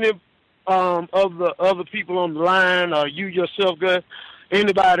 Have any of the other people on the line, or you yourself, Gus,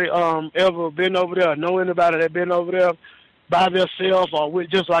 anybody ever been over there, or know anybody that been over there by themselves or with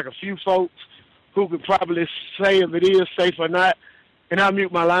just like a few folks who could probably say if it is safe or not? And I'll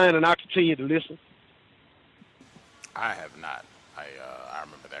mute my line and I'll continue to listen. I have not. I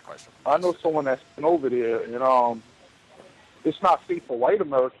remember that question. I know someone that's been over there, and it's not safe for white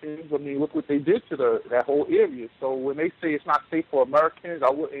Americans. I mean, look what they did to that whole area. So when they say it's not safe for Americans, I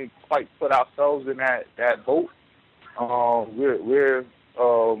wouldn't quite put ourselves in that boat. We're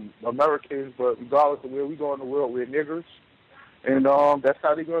Americans, but regardless of where we go in the world, we're niggers. And that's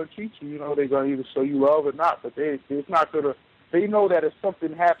how they're going to treat you. You know, they're going to either show you love or not. But it's not going to. They know that if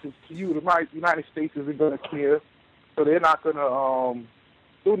something happens to you, the United States isn't going to care. So they're not going to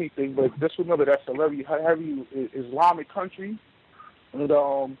do anything. But just remember, that's a very heavy Islamic country. And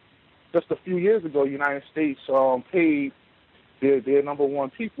just a few years ago, the United States paid their number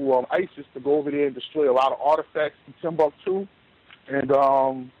one people, ISIS, to go over there and destroy a lot of artifacts in Timbuktu. And,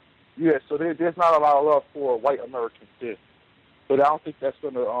 so there's not a lot of love for white Americans there. But I don't think that's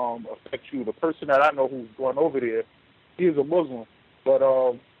going to affect you. The person that I know who's going over there, he is a Muslim, but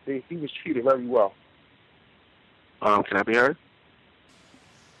he was treated very well. Can I be heard?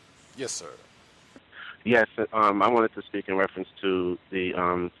 Yes, sir. Yes, I wanted to speak in reference to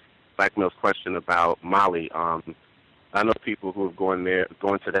the black male's question about Mali. I know people who have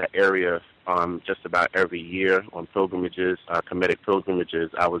gone to that area just about every year on pilgrimages, comedic pilgrimages.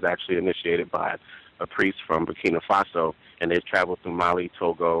 I was actually initiated by a priest from Burkina Faso, and they've traveled through Mali,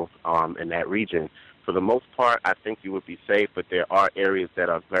 Togo, in that region. For the most part, I think you would be safe, but there are areas that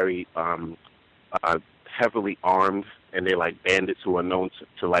are very heavily armed, and they're like bandits who are known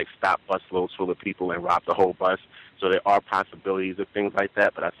to like stop busloads full of people and rob the whole bus. So there are possibilities of things like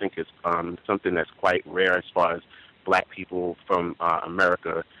that, but I think it's something that's quite rare as far as black people from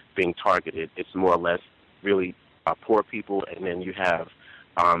America being targeted. It's more or less really poor people, and then you have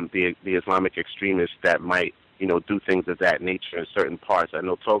the Islamic extremists that might, do things of that nature in certain parts. I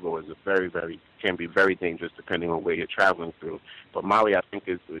know Togo is can be very dangerous depending on where you're traveling through. But Mali, I think,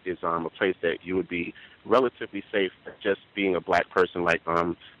 is a place that you would be relatively safe just being a black person. Like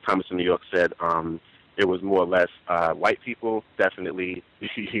Thomas in New York said, it was more or less white people. Definitely,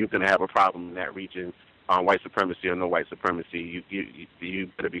 you're going to have a problem in that region. White supremacy or no white supremacy,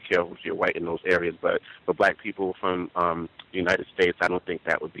 you better be careful if you're white in those areas. But for black people from the United States, I don't think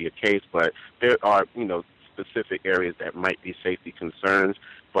that would be a case. But there are, specific areas that might be safety concerns.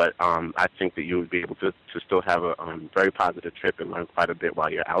 But I think that you would be able to still have a very positive trip and learn quite a bit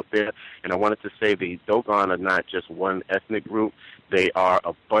while you're out there. And I wanted to say the Dogon are not just one ethnic group. They are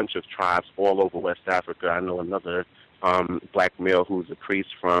a bunch of tribes all over West Africa. I know another black male who's a priest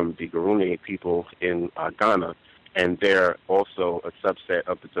from the Guruni people in Ghana, and they're also a subset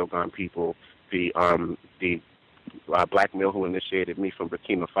of the Dogon people. The black male who initiated me from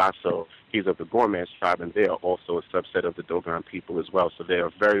Burkina Faso, he's of the Gormans tribe, and they're also a subset of the Dogon people as well. So they're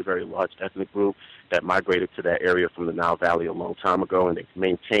a very, very large ethnic group that migrated to that area from the Nile Valley a long time ago, and they've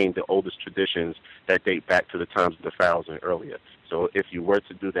maintained the oldest traditions that date back to the times of the pharaohs and earlier. So if you were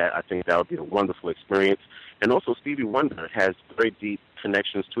to do that, I think that would be a wonderful experience. And also, Stevie Wonder has very deep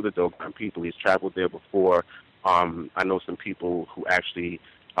connections to the Dogon people. He's traveled there before. I know some people who actually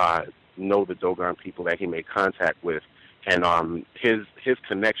know the Dogon people that he made contact with. And his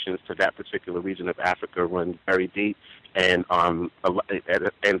connections to that particular region of Africa run very deep. And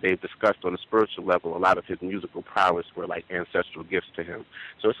they've discussed on a spiritual level, a lot of his musical prowess were like ancestral gifts to him.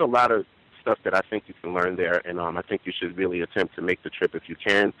 So it's a lot of stuff that I think you can learn there, and I think you should really attempt to make the trip if you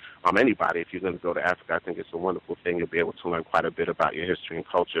can. Anybody, if you're going to go to Africa, I think it's a wonderful thing. You'll be able to learn quite a bit about your history and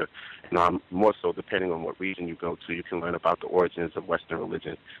culture, and more so depending on what region you go to, you can learn about the origins of Western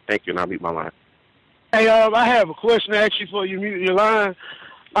religion. Thank you, and I'll meet my line. Hey, I have a question actually for you. Mute your line.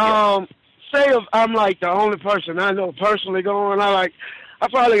 Say if I'm like the only person I know personally going, I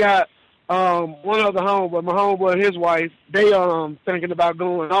probably got one other homeboy, my homeboy and his wife. They thinking about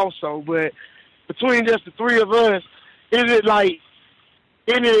going also, but between just the three of us, is it like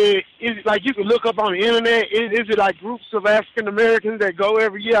you can look up on the internet? Is it like groups of African Americans that go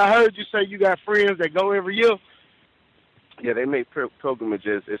every year? I heard you say you got friends that go every year. Yeah, they make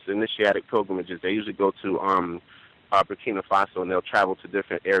pilgrimages. It's initiatic pilgrimages. They usually go to Burkina Faso, and they'll travel to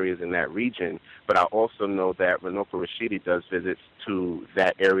different areas in that region. But I also know that Renoko Rashidi does visits to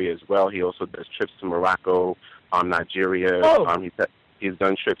that area as well. He also does trips to Morocco, Nigeria. He's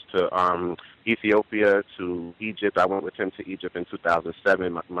done trips to Ethiopia, to Egypt. I went with him to Egypt in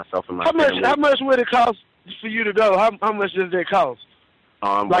 2007, myself and my family. How much would it cost for you to go? How much does that cost?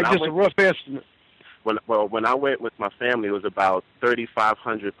 Just a rough estimate. When I went with my family, it was about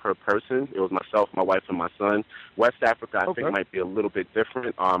 $3,500 per person. It was myself, my wife, and my son. West Africa, I think, might be a little bit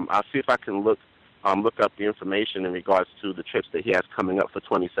different. I'll see if I can look up the information in regards to the trips that he has coming up for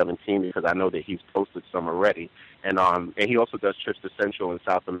 2017, because I know that he's posted some already. And he also does trips to Central and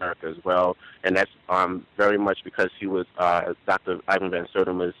South America as well. And that's very much because he was Dr. Ivan Van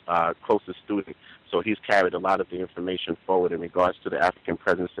Sertima's closest student. So he's carried a lot of the information forward in regards to the African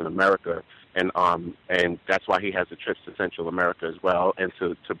presence in America. And that's why he has the trips to Central America as well, and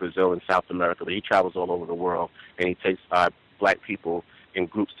to Brazil and South America. But he travels all over the world, and he takes black people in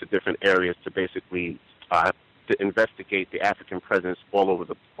groups to different areas to basically to investigate the African presence all over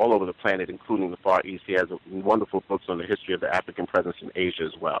the planet, including the Far East. He has wonderful books on the history of the African presence in Asia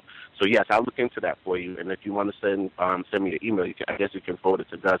as well. So yes, I'll look into that for you. And if you want to send me an email, I guess you can forward it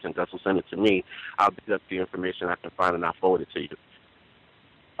to Gus, and Gus will send it to me. I'll dig up the information I can find, and I'll forward it to you.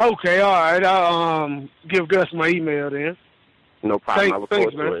 Okay, all right. I'll give Gus my email then. No problem. I look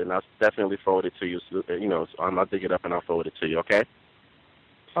forward to it, and I'll definitely forward it to you. So, I'll dig it up and I'll forward it to you. Okay.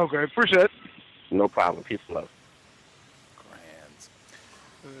 Okay, appreciate it. No problem. Peace and love.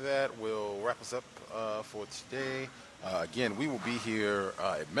 That will wrap us up for today. Again, we will be here,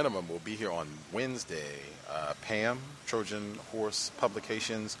 at minimum, we'll be here on Wednesday. Pam, Trojan Horse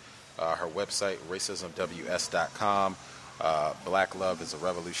Publications, her website, racismws.com. Black Love is a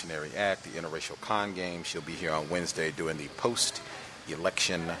Revolutionary Act, the Interracial Con Game. She'll be here on Wednesday doing the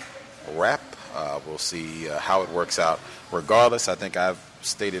post-election wrap. We'll see how it works out. Regardless, I think I've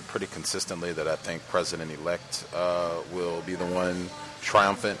stated pretty consistently that I think President-elect will be the one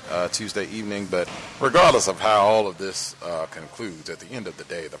triumphant Tuesday evening. But regardless of how all of this concludes, at the end of the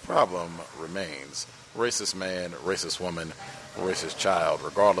day, the problem remains. Racist man, racist woman, racist child.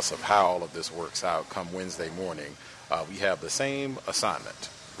 Regardless of how all of this works out, come Wednesday morning, we have the same assignment: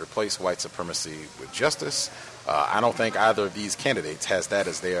 replace white supremacy with justice. I don't think either of these candidates has that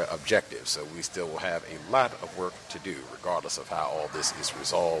as their objective, so we still will have a lot of work to do, regardless of how all this is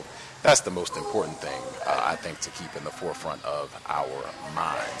resolved. That's the most important thing, I think, to keep in the forefront of our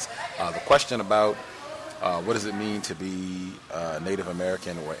minds. The question about what does it mean to be Native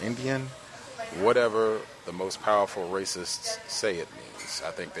American or Indian, whatever the most powerful racists say it means,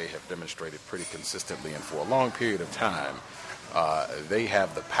 I think they have demonstrated pretty consistently and for a long period of time, they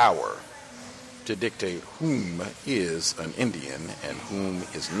have the power to dictate whom is an Indian and whom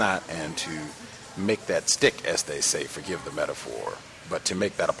is not, and to make that stick, as they say, forgive the metaphor, but to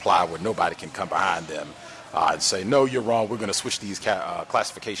make that apply where nobody can come behind them and say, no, you're wrong, we're going to switch these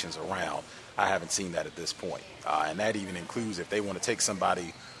classifications around. I haven't seen that at this point. And that even includes if they want to take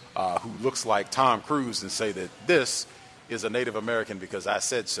somebody who looks like Tom Cruise and say that this is a Native American because I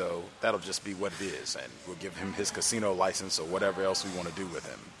said so, that'll just be what it is, and we'll give him his casino license or whatever else we want to do with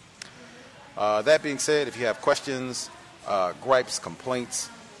him. That being said, if you have questions, gripes, complaints,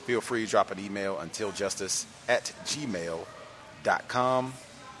 feel free to drop an email, untiljustice@gmail.com.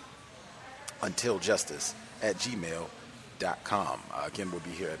 Untiljustice@gmail.com. Again, we'll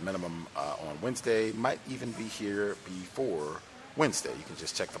be here at minimum on Wednesday. Might even be here before Wednesday. You can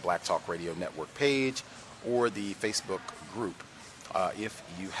just check the Black Talk Radio Network page or the Facebook group if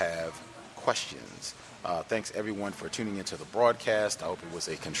you have questions. Thanks, everyone, for tuning into the broadcast. I hope it was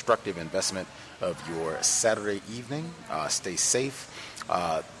a constructive investment of your Saturday evening. Stay safe.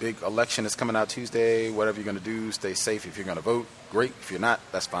 Big election is coming out Tuesday. Whatever you're going to do, stay safe. If you're going to vote, great. If you're not,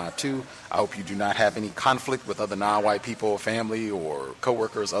 that's fine, too. I hope you do not have any conflict with other non-white people, family, or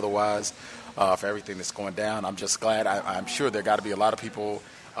coworkers otherwise for everything that's going down. I'm just glad. I'm sure there got to be a lot of people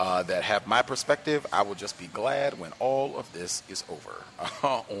that have my perspective. I will just be glad when all of this is over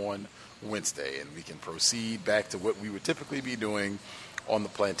on Wednesday, and we can proceed back to what we would typically be doing on the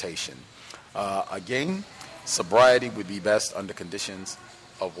plantation. Again, sobriety would be best under conditions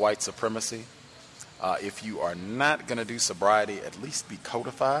of white supremacy. If you are not going to do sobriety, at least be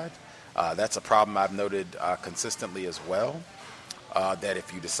codified. That's a problem I've noted consistently as well. That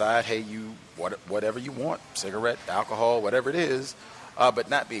if you decide, hey, whatever you want, cigarette, alcohol, whatever it is, but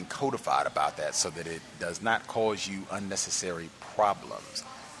not being codified about that so that it does not cause you unnecessary problems.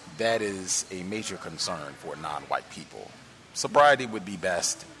 That is a major concern for non-white people. Sobriety would be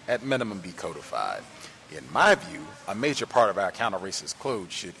best, at minimum be codified. In my view, a major part of our counter-racist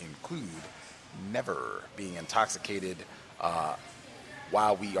code should include never being intoxicated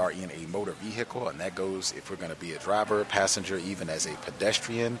while we are in a motor vehicle, and that goes if we're going to be a driver, passenger, even as a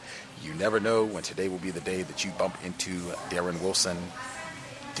pedestrian. You never know when today will be the day that you bump into Darren Wilson,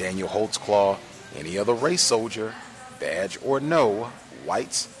 Daniel Holtzclaw, any other race soldier, badge or no,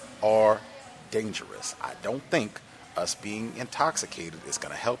 whites are dangerous. I don't think us being intoxicated is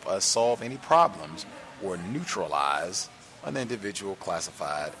going to help us solve any problems or neutralize an individual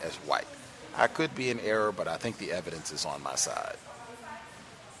classified as white. I could be in error, but I think the evidence is on my side.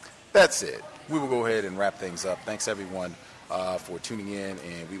 That's it. We will go ahead and wrap things up. Thanks, everyone, for tuning in,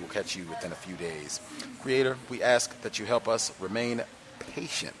 and we will catch you within a few days. Creator, we ask that you help us remain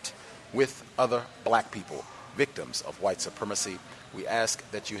patient with other black people, victims of white supremacy. We ask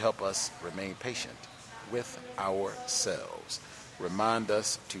that you help us remain patient with ourselves. Remind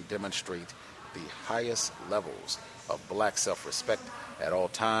us to demonstrate the highest levels of black self-respect at all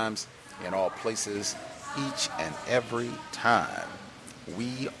times, in all places, each and every time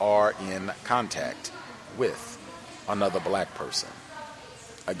we are in contact with another black person.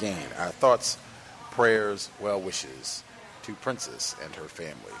 Again, our thoughts, prayers, well wishes to Princess and her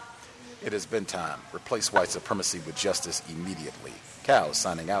family. It has been time. Replace white supremacy with justice immediately. Cal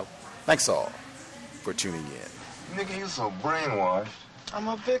signing out. Thanks all for tuning in. Nigga, you so brainwashed. I'm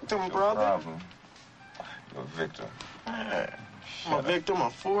a victim, brother. Problem. You're a victim. I'm a victim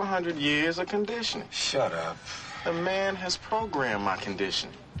of 400 years of conditioning. Shut up. The man has programmed my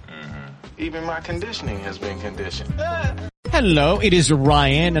conditioning. Even my conditioning has been conditioned. Hello, it is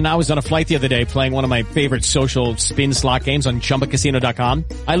Ryan, and I was on a flight the other day playing one of my favorite social spin slot games on ChumbaCasino.com.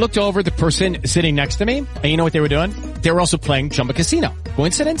 I looked over the person sitting next to me, and you know what they were doing? They were also playing Chumba Casino.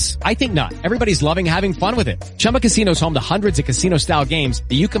 Coincidence? I think not. Everybody's loving having fun with it. Chumba Casino is home to hundreds of casino-style games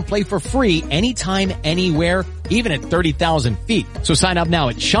that you can play for free anytime, anywhere, even at 30,000 feet. So sign up now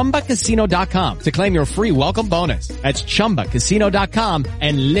at ChumbaCasino.com to claim your free welcome bonus. That's ChumbaCasino.com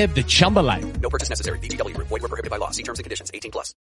and live the Chumba life. No purchase necessary. VGW. Void where prohibited by law. See terms and conditions. 18+.